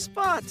hard to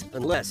spot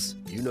unless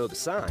you know the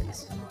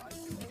signs.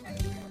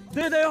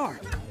 There they are,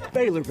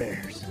 Baylor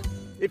Bears.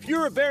 If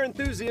you're a bear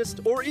enthusiast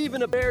or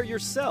even a bear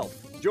yourself,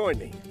 join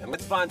me and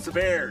let's find some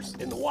bears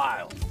in the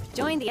wild.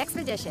 Join the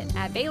expedition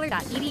at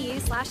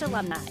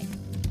baylor.edu/alumni.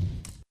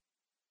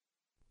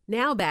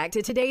 Now back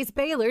to today's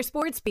Baylor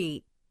Sports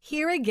Beat.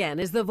 Here again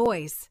is the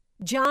voice,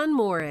 John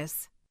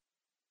Morris.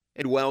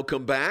 And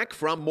welcome back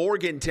from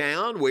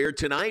Morgantown, where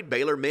tonight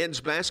Baylor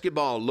men's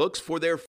basketball looks for their